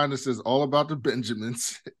a sign that says all about the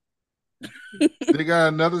Benjamins. They got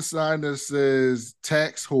another sign that says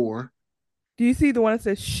tax whore. Do you see the one that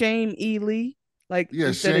says shame Ely? Like,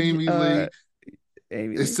 yeah, shame Ely.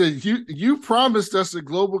 It said you promised us a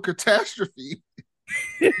global catastrophe.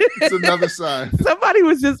 It's another sign. Somebody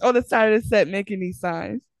was just on the side of the set making these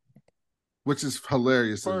signs, which is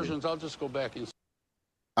hilarious. Versions, I'll just go back and.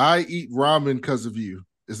 I eat ramen because of you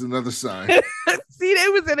is another sign. See, they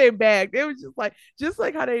was in their bag. They was just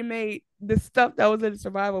like how they made the stuff that was in the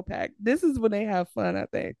survival pack. This is when they have fun, I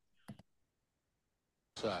think.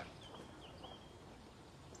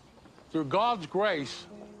 Through God's grace,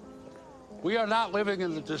 we are not living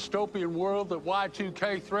in the dystopian world that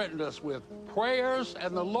Y2K threatened us with. Prayers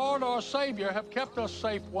and the Lord our Savior have kept us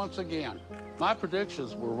safe once again. My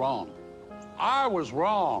predictions were wrong. I was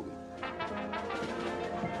wrong.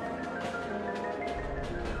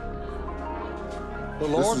 The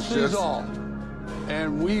Lord sees all,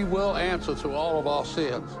 and we will answer to all of our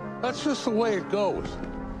sins. That's just the way it goes.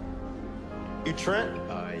 You Trent?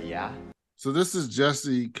 Yeah. So this is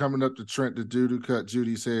Jesse coming up to Trent, the dude who cut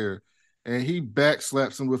Judy's hair, and he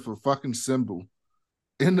backslaps him with a fucking cymbal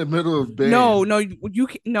in the middle of band. No,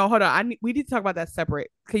 hold on. We need to talk about that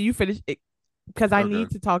separate. Can you finish it? Because I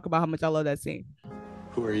need to talk about how much I love that scene.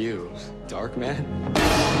 Who are you, Dark Man?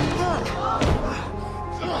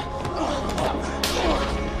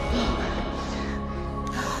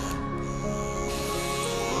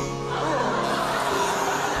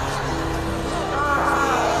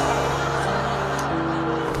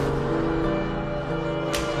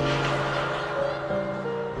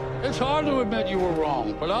 It's hard to admit you were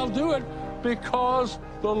wrong, but I'll do it because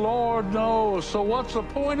the Lord knows. So what's the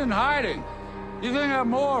point in hiding? You think I'm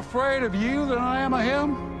more afraid of you than I am of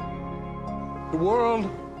him? The world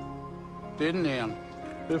didn't end.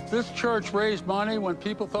 If this church raised money when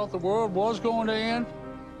people thought the world was going to end,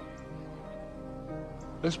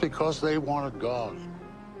 it's because they wanted God.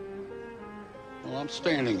 Well, I'm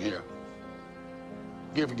standing here,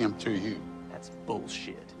 giving him to you. That's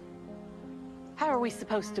bullshit. How are we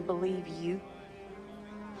supposed to believe you?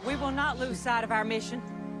 We will not lose sight of our mission.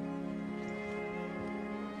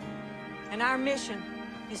 And our mission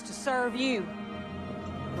is to serve you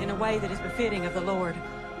in a way that is befitting of the Lord.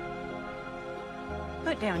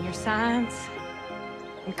 Put down your signs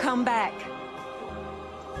and come back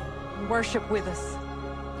and worship with us.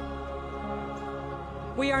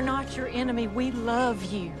 We are not your enemy. We love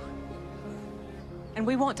you. And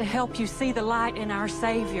we want to help you see the light in our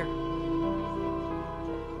Savior.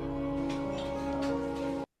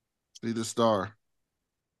 See the star.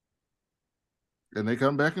 And they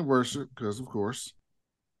come back and worship because, of course,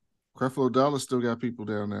 Creflo Dollar still got people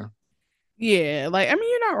down there. Yeah, like I mean,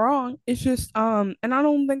 you're not wrong. It's just and I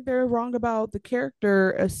don't think they're wrong about the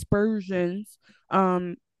character aspersions.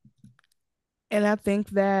 Um, and I think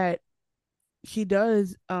that she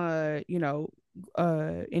does enable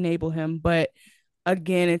him, but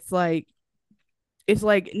again, it's like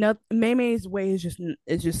no Maymay's way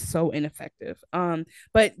is just so ineffective.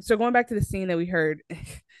 But so going back to the scene that we heard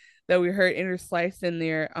that we heard interspliced in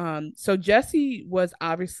there. So Jesse was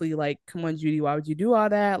obviously like, come on, Judy, why would you do all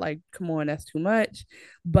that? Like, come on, that's too much.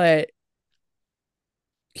 But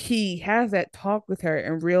he has that talk with her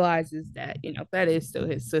and realizes that, that is still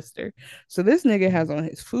his sister. So this nigga has on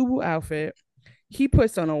his FUBU outfit. He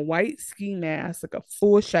puts on a white ski mask, like a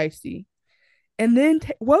full shiesty. And then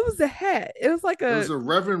what was the hat? It was like It was a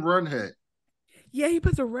Reverend Run hat. Yeah, he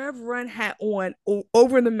puts a Rev Run hat on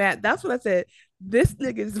over the mat. That's what I said. This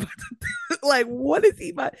nigga is about to, like, what is he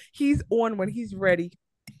about? He's on when he's ready.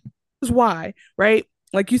 That's why, right?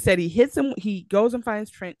 Like you said, he hits him. He goes and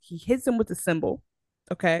finds Trent. He hits him with the symbol.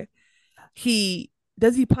 Okay. He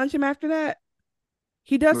punch him after that?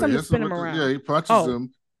 He does something to spin him around. Yeah, he punches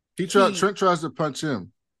him. Trent tries to punch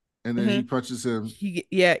him, and then he punches him. He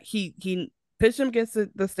pitched him against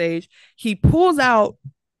the stage. He pulls out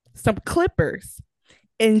some clippers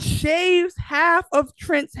and shaves half of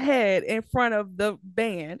Trent's head in front of the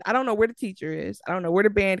band. I don't know where the teacher is. I don't know where the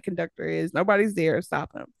band conductor is. Nobody's there to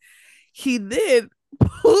stop him. He then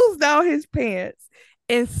pulls down his pants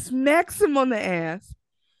and smacks him on the ass,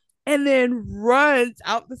 and then runs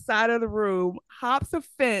out the side of the room, hops a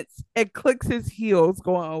fence, and clicks his heels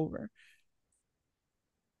going over.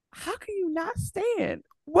 How can you not stand?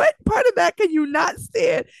 What part of that can you not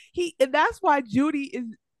stand? And that's why Judy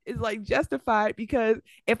is like justified, because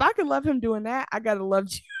if I can love him doing that, I gotta love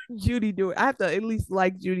Judy doing. I have to at least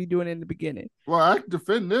like Judy doing it in the beginning. Well, I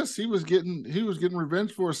defend this. He was getting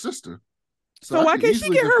revenge for his sister. So why can't she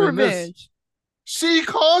get her revenge? This. She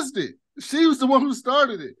caused it. She was the one who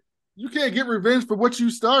started it. You can't get revenge for what you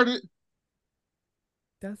started.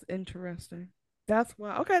 That's interesting. That's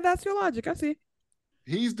why. Okay, that's your logic. I see.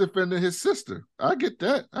 He's defending his sister. I get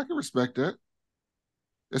that. I can respect that.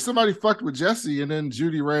 If somebody fucked with Jesse and then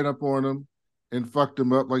Judy ran up on him and fucked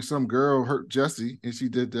him up, like some girl hurt Jesse and she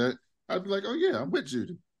did that, I'd be like, oh yeah, I'm with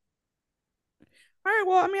Judy. All right,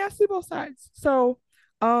 well, I mean, I see both sides. So,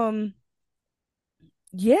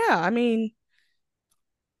 yeah, I mean,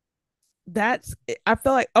 I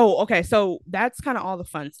feel like, oh, okay, so that's kind of all the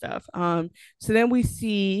fun stuff. So then we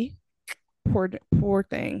see poor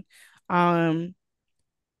thing.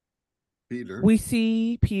 Peter. We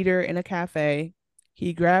see Peter in a cafe.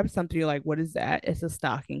 He grabs something. You're like, what is that? It's a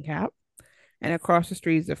stocking cap. And across the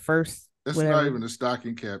street is the first. It's not even a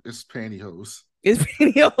stocking cap. It's pantyhose. It's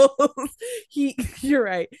pantyhose. You're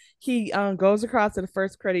right. He goes across to the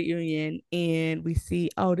First Credit Union, and we see,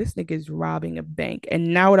 oh, this nigga is robbing a bank.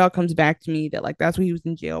 And now it all comes back to me that like that's what he was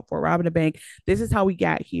in jail for, robbing a bank. This is how we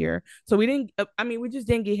got here. So we didn't. I mean, we just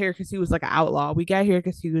didn't get here because he was like an outlaw. We got here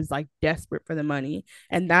because he was like desperate for the money,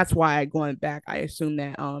 and that's why going back, I assume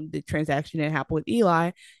that the transaction didn't happen with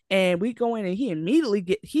Eli. And we go in and he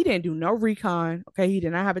immediately he didn't do no recon. Okay. He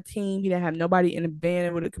did not have a team. He didn't have nobody in a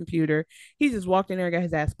van with a computer. He just walked in there and got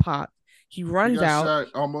his ass popped. He runs out. Shot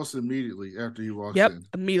almost immediately after he walks in.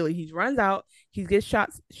 Immediately. He runs out. He gets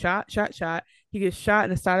shot. He gets shot in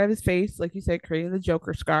the side of his face, like you said, creating the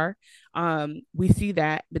Joker scar. We see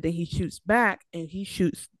that, but then he shoots back and he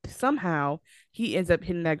shoots somehow. He ends up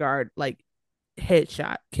hitting that guard like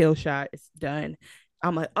headshot, kill shot. It's done.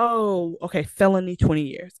 I'm like, oh, okay, felony, 20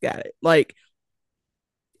 years. Got it. Like,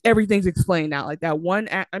 everything's explained now. Like that one,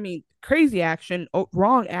 crazy action,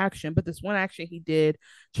 wrong action, but this one action he did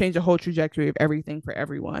change the whole trajectory of everything for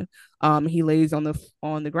everyone. He lays on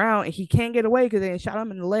the ground and he can't get away because they shot him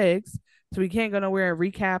in the legs. So he can't go nowhere and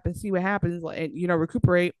recap and see what happens and,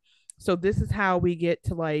 recuperate. So this is how we get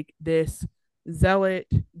to like this zealot,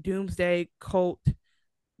 doomsday cult,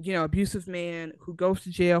 abusive man who goes to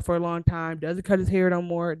jail for a long time, doesn't cut his hair no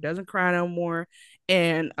more, doesn't cry no more,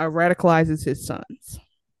 and radicalizes his sons.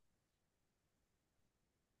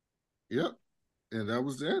 Yep. And that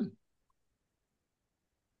was the end.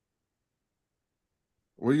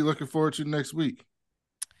 What are you looking forward to next week?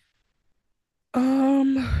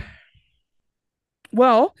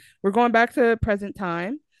 Well, we're going back to present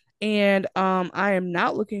time. And I am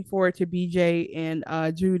not looking forward to BJ and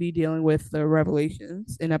Judy dealing with the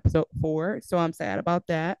revelations in episode 4. So I'm sad about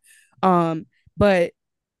that. But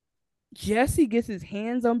Jesse gets his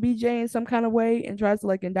hands on BJ in some kind of way and tries to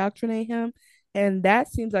like indoctrinate him. And that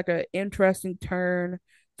seems like an interesting turn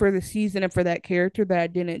for the season and for that character that I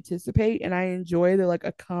didn't anticipate. And I enjoy that like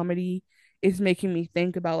a comedy is making me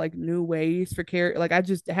think about like new ways for character. Like I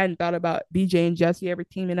just hadn't thought about BJ and Jesse ever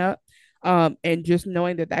teaming up. And just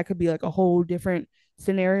knowing that that could be like a whole different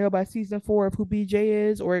scenario by season 4 of who BJ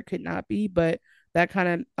is, or it could not be, but that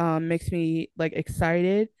kind of makes me like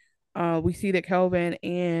excited. We see that Kelvin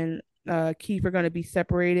and Keith are going to be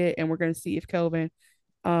separated, and we're going to see if Kelvin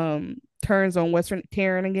turns on Western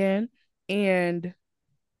Taryn again. And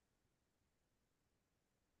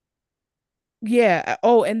yeah,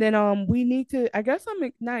 oh, and then we need to, I guess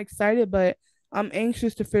I'm not excited, but I'm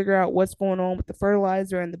anxious to figure out what's going on with the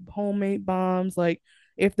fertilizer and the homemade bombs, like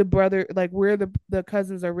if the brother, like where the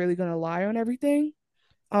cousins are really going to lie on everything.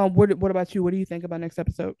 What about you? What do you think about next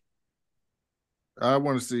episode? I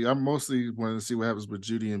want to see. I'm mostly wanting to see what happens with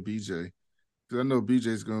Judy and BJ, because I know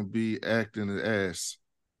BJ's going to be acting an ass,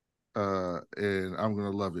 and I'm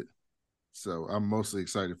going to love it. So I'm mostly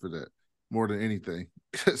excited for that more than anything,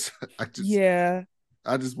 because Yeah,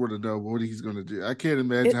 I just want to know what he's going to do. I can't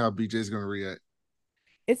imagine how BJ's going to react.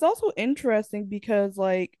 it's also interesting because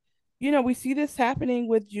like, we see this happening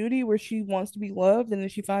with Judy where she wants to be loved, and then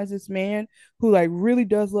she finds this man who like really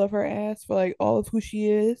does love her ass for like all of who she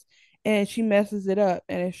is, and she messes it up.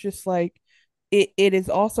 And it's just like it is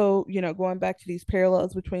also, going back to these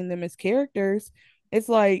parallels between them as characters. It's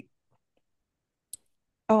like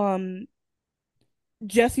um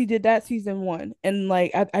Jesse did that season 1, and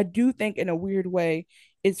like I do think in a weird way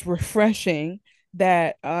it's refreshing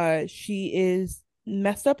that she is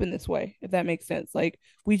messed up in this way, if that makes sense. Like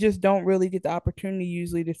we just don't really get the opportunity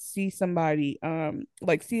usually to see somebody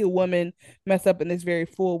like see a woman mess up in this very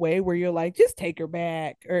full way where you're like, just take her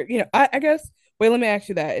back, or I guess. Wait, let me ask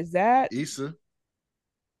you that. Is that Issa?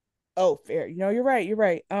 Oh, fair. You're right. You're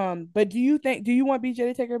right. But do you want BJ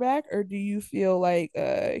to take her back, or do you feel like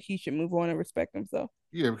he should move on and respect himself?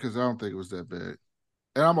 Yeah, because I don't think it was that bad.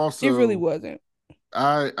 And I'm It really also wasn't.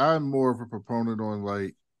 I'm more of a proponent on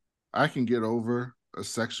like I can get over a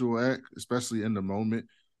sexual act, especially in the moment.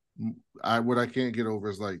 What I can't get over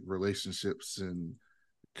is like relationships and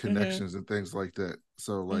Mm-hmm. connections and things like that.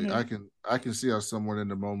 So like Mm-hmm. I can see how someone in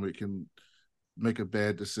the moment can make a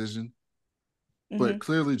bad decision, Mm-hmm. but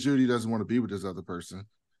clearly Judy doesn't want to be with this other person.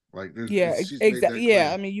 Like Yeah, she's made exactly. that Yeah,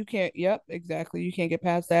 clear. I mean, you can't. Yep, exactly. You can't get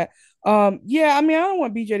past that. Yeah, I mean, I don't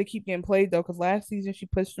want BJ to keep getting played though, because last season she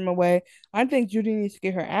pushed him away. I think Judy needs to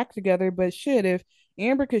get her act together. But shit, if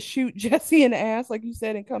Amber could shoot Jesse in the ass, like you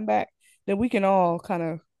said, and come back, then we can all kind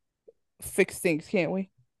of fix things, can't we?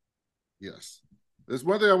 Yes. There's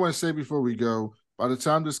one thing I want to say before we go. By the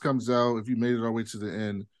time this comes out, if you made it all the way to the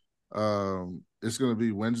end, it's going to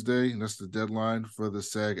be Wednesday, and that's the deadline for the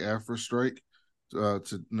SAG-AFTRA strike to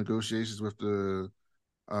negotiations with the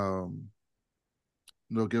um,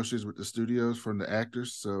 negotiations with the studios from the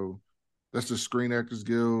actors. So that's the Screen Actors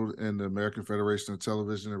Guild and the American Federation of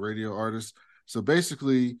Television and Radio Artists. So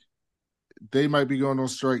basically, they might be going on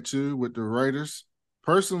strike too with the writers.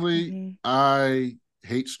 Personally, Mm-hmm. I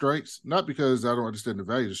hate strikes, not because I don't understand the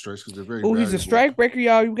value of strikes, because they're very Oh, he's a valuable. strike breaker,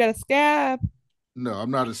 y'all. You got a scab. No,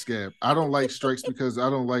 I'm not a scab. I don't like strikes because I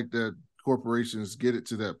don't like that corporations get it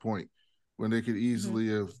to that point when they could easily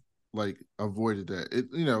have like avoided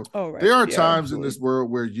that. Oh, right. There are Yeah, times in absolutely. this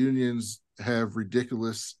world where unions have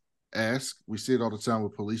ridiculous ask. We see it all the time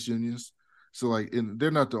with police unions. So like, and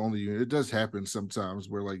they're not the only union. It does happen sometimes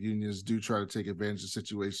where like unions do try to take advantage of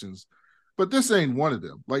situations, but this ain't one of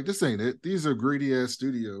them. Like this ain't it. These are greedy ass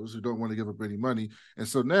studios who don't want to give up any money, and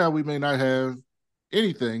so now we may not have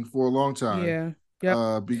anything for a long time Yeah. Yep.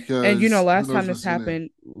 And because who last knows time what's this going to. happened,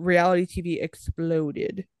 reality TV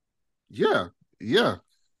exploded. Yeah, yeah.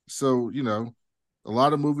 So a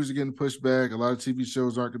lot of movies are getting pushed back. A lot of TV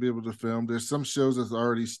shows aren't going to be able to film. There's some shows that's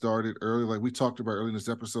already started early, like we talked about early in this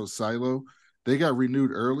episode. Silo, they got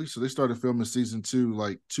renewed early, so they started filming season 2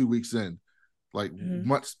 like 2 weeks in, like Mhm.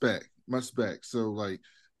 months back. So like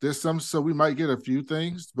so we might get a few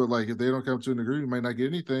things, but like if they don't come to an agreement, we might not get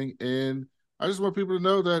anything. And I just want people to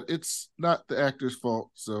know that it's not the actor's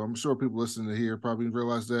fault. So I'm sure people listening to here probably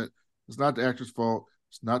realize that it's not the actor's fault.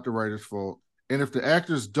 It's not the writer's fault. And if the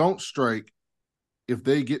actors don't strike, if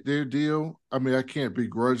they get their deal, I mean, I can't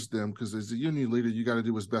begrudge them because as a union leader, you got to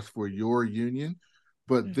do what's best for your union.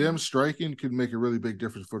 But them striking could make a really big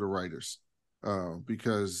difference for the writers,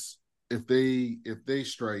 because if they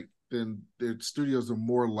strike, then the studios are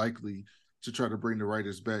more likely to try to bring the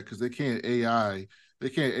writers back because they can't AI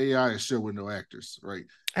a show with no actors, right?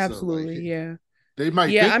 So like Absolutely. Yeah. they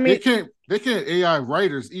might Yeah. I think they mean, can't AI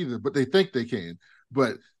writers either, but they think they can,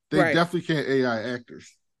 but they right. definitely can't AI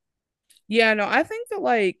actors. Yeah, no, I think that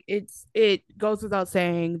like it goes without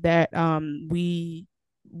saying that we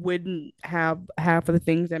wouldn't have half of the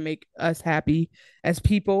things that make us happy as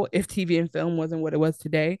people if TV and film wasn't what it was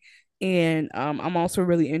today. And I'm also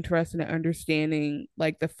really interested in understanding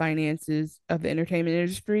like the finances of the entertainment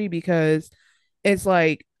industry, because it's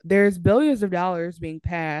like there's billions of dollars being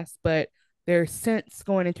passed, but there's cents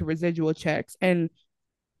going into residual checks. And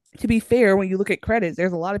to be fair, when you look at credits,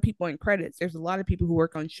 there's a lot of people in credits. There's a lot of people who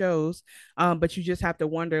work on shows, but you just have to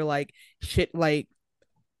wonder, like, shit, like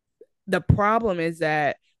the problem is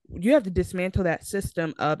that you have to dismantle that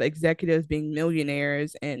system of executives being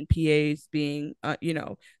millionaires and PAs being,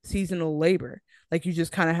 seasonal labor. Like you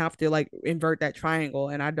just kind of have to like invert that triangle.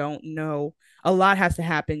 And I don't know. A lot has to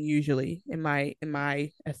happen usually in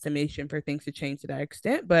my estimation for things to change to that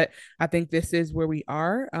extent. But I think this is where we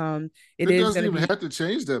are. It It is doesn't going to even be. have to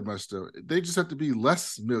change that much though. They just have to be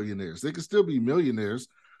less millionaires. They can still be millionaires.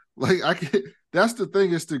 Like I can that's the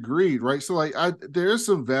thing, is the greed, right? So like there is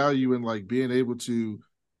some value in like being able to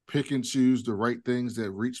pick and choose the right things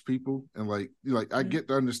that reach people. And like I get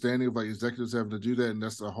the understanding of like executives having to do that, and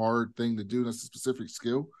that's a hard thing to do. That's a specific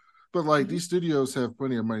skill. But like these studios have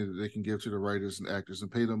plenty of money that they can give to the writers and actors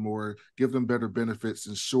and pay them more, give them better benefits,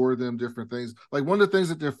 ensure them different things. Like one of the things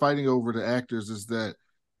that they're fighting over the actors is that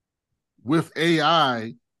with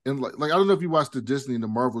AI, and like I don't know if you watch the Disney and the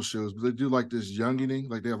Marvel shows, but they do like this youngining,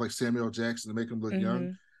 like they have like Samuel Jackson to make him look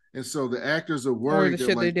young, and so the actors are Or worried the that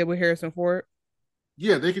shit they like did with Harrison Ford.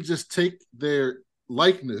 yeah, they could just take their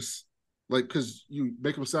likeness, like because you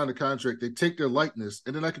make them sign a contract, they take their likeness,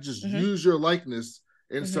 and then I could just use your likeness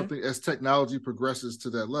in something as technology progresses to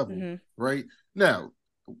that level, right? Now,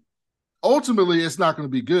 ultimately it's not going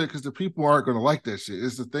to be good because the people aren't going to like that shit.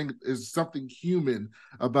 It's the thing, is something human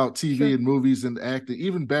about TV and movies and acting.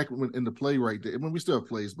 Even back when in the playwright day, when we still have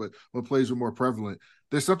plays, but when plays were more prevalent,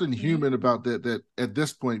 there's something human about that at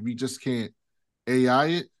this point we just can't AI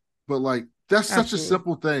it. But like that's such a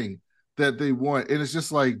simple thing that they want, and it's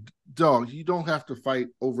just like, dog, you don't have to fight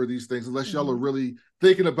over these things unless y'all are really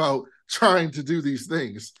thinking about trying to do these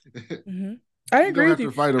things. I You agree don't with have you.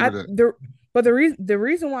 to fight over that. But the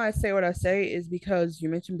reason why I say what I say is because you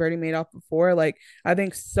mentioned Bernie Madoff before. Like I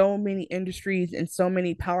think so many industries and so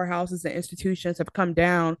many powerhouses and institutions have come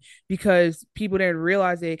down because people didn't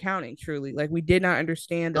realize the accounting truly. Like we did not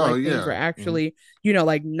understand that Oh like things yeah. were actually,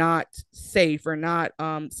 like not safe or not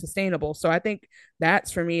sustainable. So I think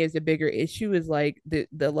that's for me is the bigger issue, is like the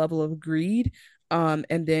level of greed, and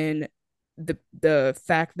then the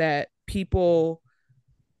fact that people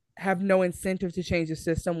have no incentive to change the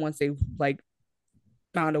system once they've like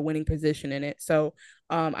found a winning position in it. So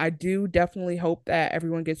I do definitely hope that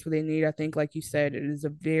everyone gets what they need. I think, like you said, it is a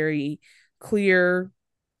very clear,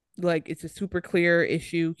 like it's a super clear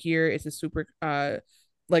issue here. It's a super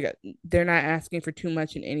like they're not asking for too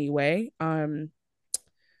much in any way.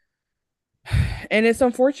 And it's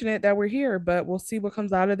unfortunate that we're here, but we'll see what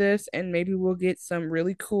comes out of this, and maybe we'll get some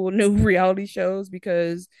really cool new reality shows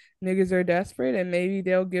because niggas are desperate, and maybe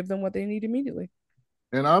they'll give them what they need immediately.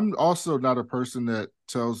 And I'm also not a person that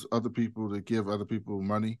tells other people to give other people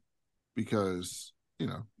money, because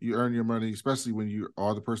you earn your money, especially when you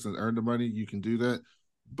are the person that earned the money, you can do that.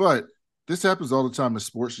 But this happens all the time in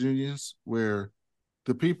sports unions, where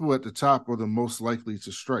the people at the top are the most likely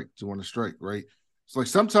to want to strike, right? It's like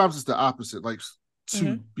sometimes it's the opposite, like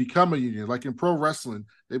to become a union. Like in pro wrestling,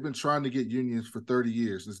 they've been trying to get unions for 30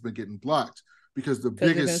 years and it's been getting blocked because the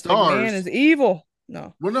biggest stars McMahon is evil.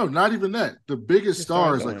 No. Well, no, not even that. The biggest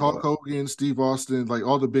stars like Hulk Hogan, Steve Austin, like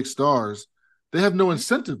all the big stars, they have no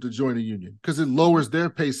incentive to join a union because it lowers their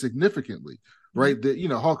pay significantly, right? That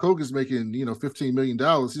Hulk Hogan's making $15 million.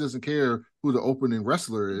 He doesn't care who the opening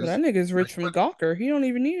wrestler is. But that nigga's rich from Gawker. He don't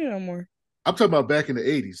even need it no more. I'm talking about back in the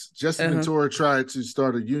 80s. Jesse Ventura tried to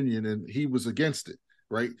start a union and he was against it,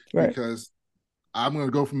 right? Because I'm going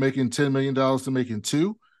to go from making $10 million to making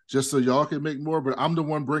 $2 just so y'all can make more, but I'm the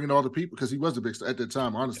one bringing all the people, because he was a big star at that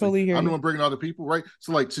time, honestly. Totally I'm the one bringing all the people, right?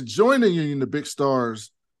 So like to join a union, the big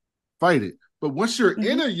stars fight it. But once you're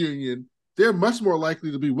in a union, they're much more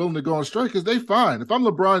likely to be willing to go on strike because they find, if I'm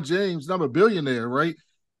LeBron James and I'm a billionaire, right?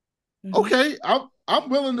 Okay, I'm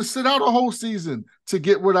willing to sit out a whole season to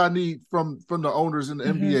get what I need from the owners in the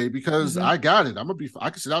NBA because I got it. I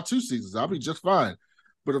can sit out 2 seasons. I'll be just fine.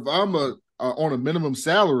 But if I'm on a minimum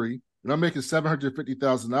salary and I'm making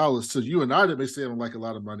 $750,000, to you and I that may seem like a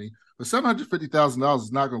lot of money, but $750,000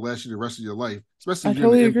 is not going to last you the rest of your life, especially if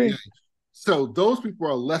you're in the NBA. So those people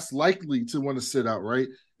are less likely to want to sit out, right?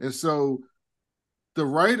 And so the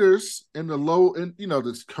writers and the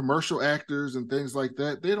the commercial actors and things like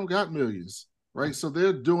that, they don't got millions, right? So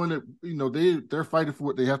they're doing it, they're fighting for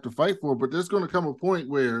what they have to fight for, but there's going to come a point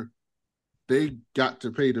where they got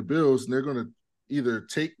to pay the bills and they're going to either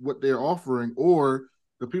take what they're offering, or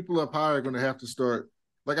the people up high are going to have to start.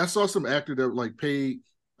 Like I saw some actor that like paid,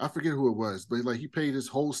 I forget who it was, but like he paid his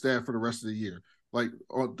whole staff for the rest of the year, like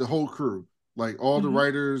the whole crew, like all the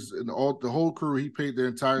writers and all the whole crew. He paid their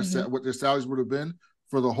entire what their salaries would have been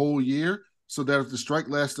for the whole year, so that if the strike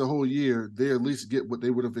lasts the whole year, they at least get what they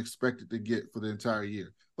would have expected to get for the entire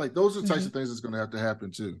year. Like those are the types of things that's going to have to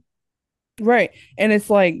happen too. Right. And it's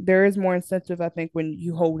like there is more incentive, I think, when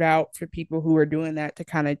you hold out for people who are doing that to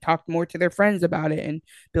kind of talk more to their friends about it and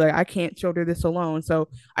be like, I can't shoulder this alone. So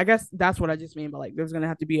I guess that's what I just mean by like there's gonna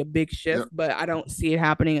have to be a big shift, but I don't see it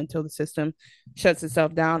happening until the system shuts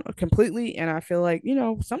itself down completely. And I feel like,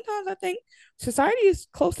 sometimes I think society is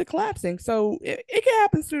close to collapsing. So it can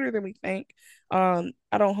happen sooner than we think. I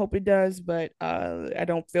don't hope it does, but I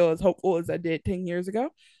don't feel as hopeful as I did 10 years ago.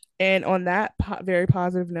 And on that very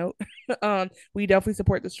positive note, we definitely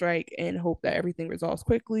support the strike and hope that everything resolves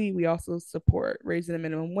quickly. We also support raising the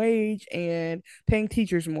minimum wage and paying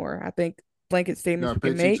teachers more. I think blanket statements No, we pay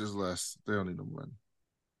can make. teachers less. They don't need no money.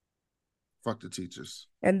 Fuck the teachers.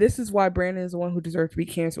 And this is why Brandon is the one who deserves to be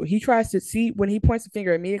canceled. He tries to see when he points the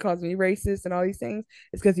finger at me and calls me racist and all these things,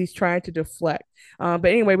 it's because he's trying to deflect. But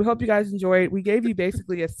anyway, we hope you guys enjoyed. We gave you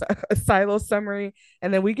basically a silo summary,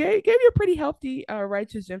 and then we gave you a pretty healthy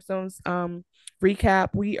Righteous Gemstones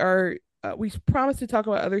recap. We promised to talk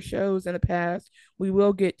about other shows in the past. We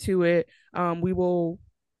will get to it.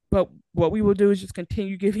 But what we will do is just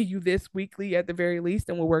continue giving you this weekly at the very least,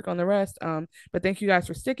 and we'll work on the rest. But thank you guys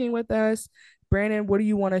for sticking with us. Brandon, what do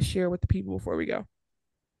you want to share with the people before we go?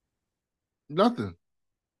 Nothing.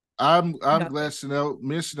 I'm glad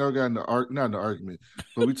me and Chanel got in the not in the argument,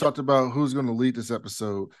 but we talked about who's going to lead this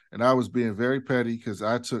episode, and I was being very petty because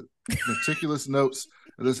I took meticulous notes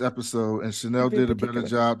of this episode, and Chanel did a better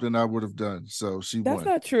job than I would have done. So she won. That's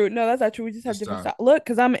not true. No, that's not true. We just have different styles. Look,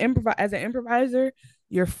 because as an improviser,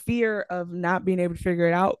 your fear of not being able to figure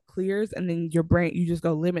it out clears, and then your brain, you just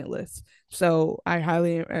go limitless. So I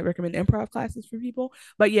highly recommend improv classes for people.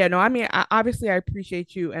 But yeah, no, I mean, obviously I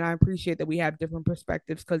appreciate you, and I appreciate that we have different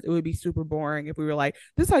perspectives, because it would be super boring if we were like,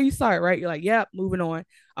 this is how you saw it, right? You're like, yep, moving on.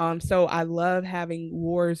 So I love having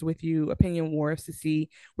wars with you, opinion wars, to see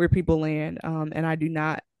where people land. And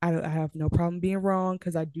I have no problem being wrong,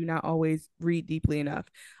 because I do not always read deeply enough.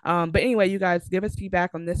 But anyway, you guys give us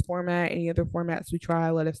feedback on this format, any other formats we try,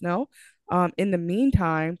 let us know. In the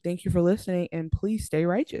meantime, thank you for listening, and please stay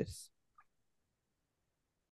righteous.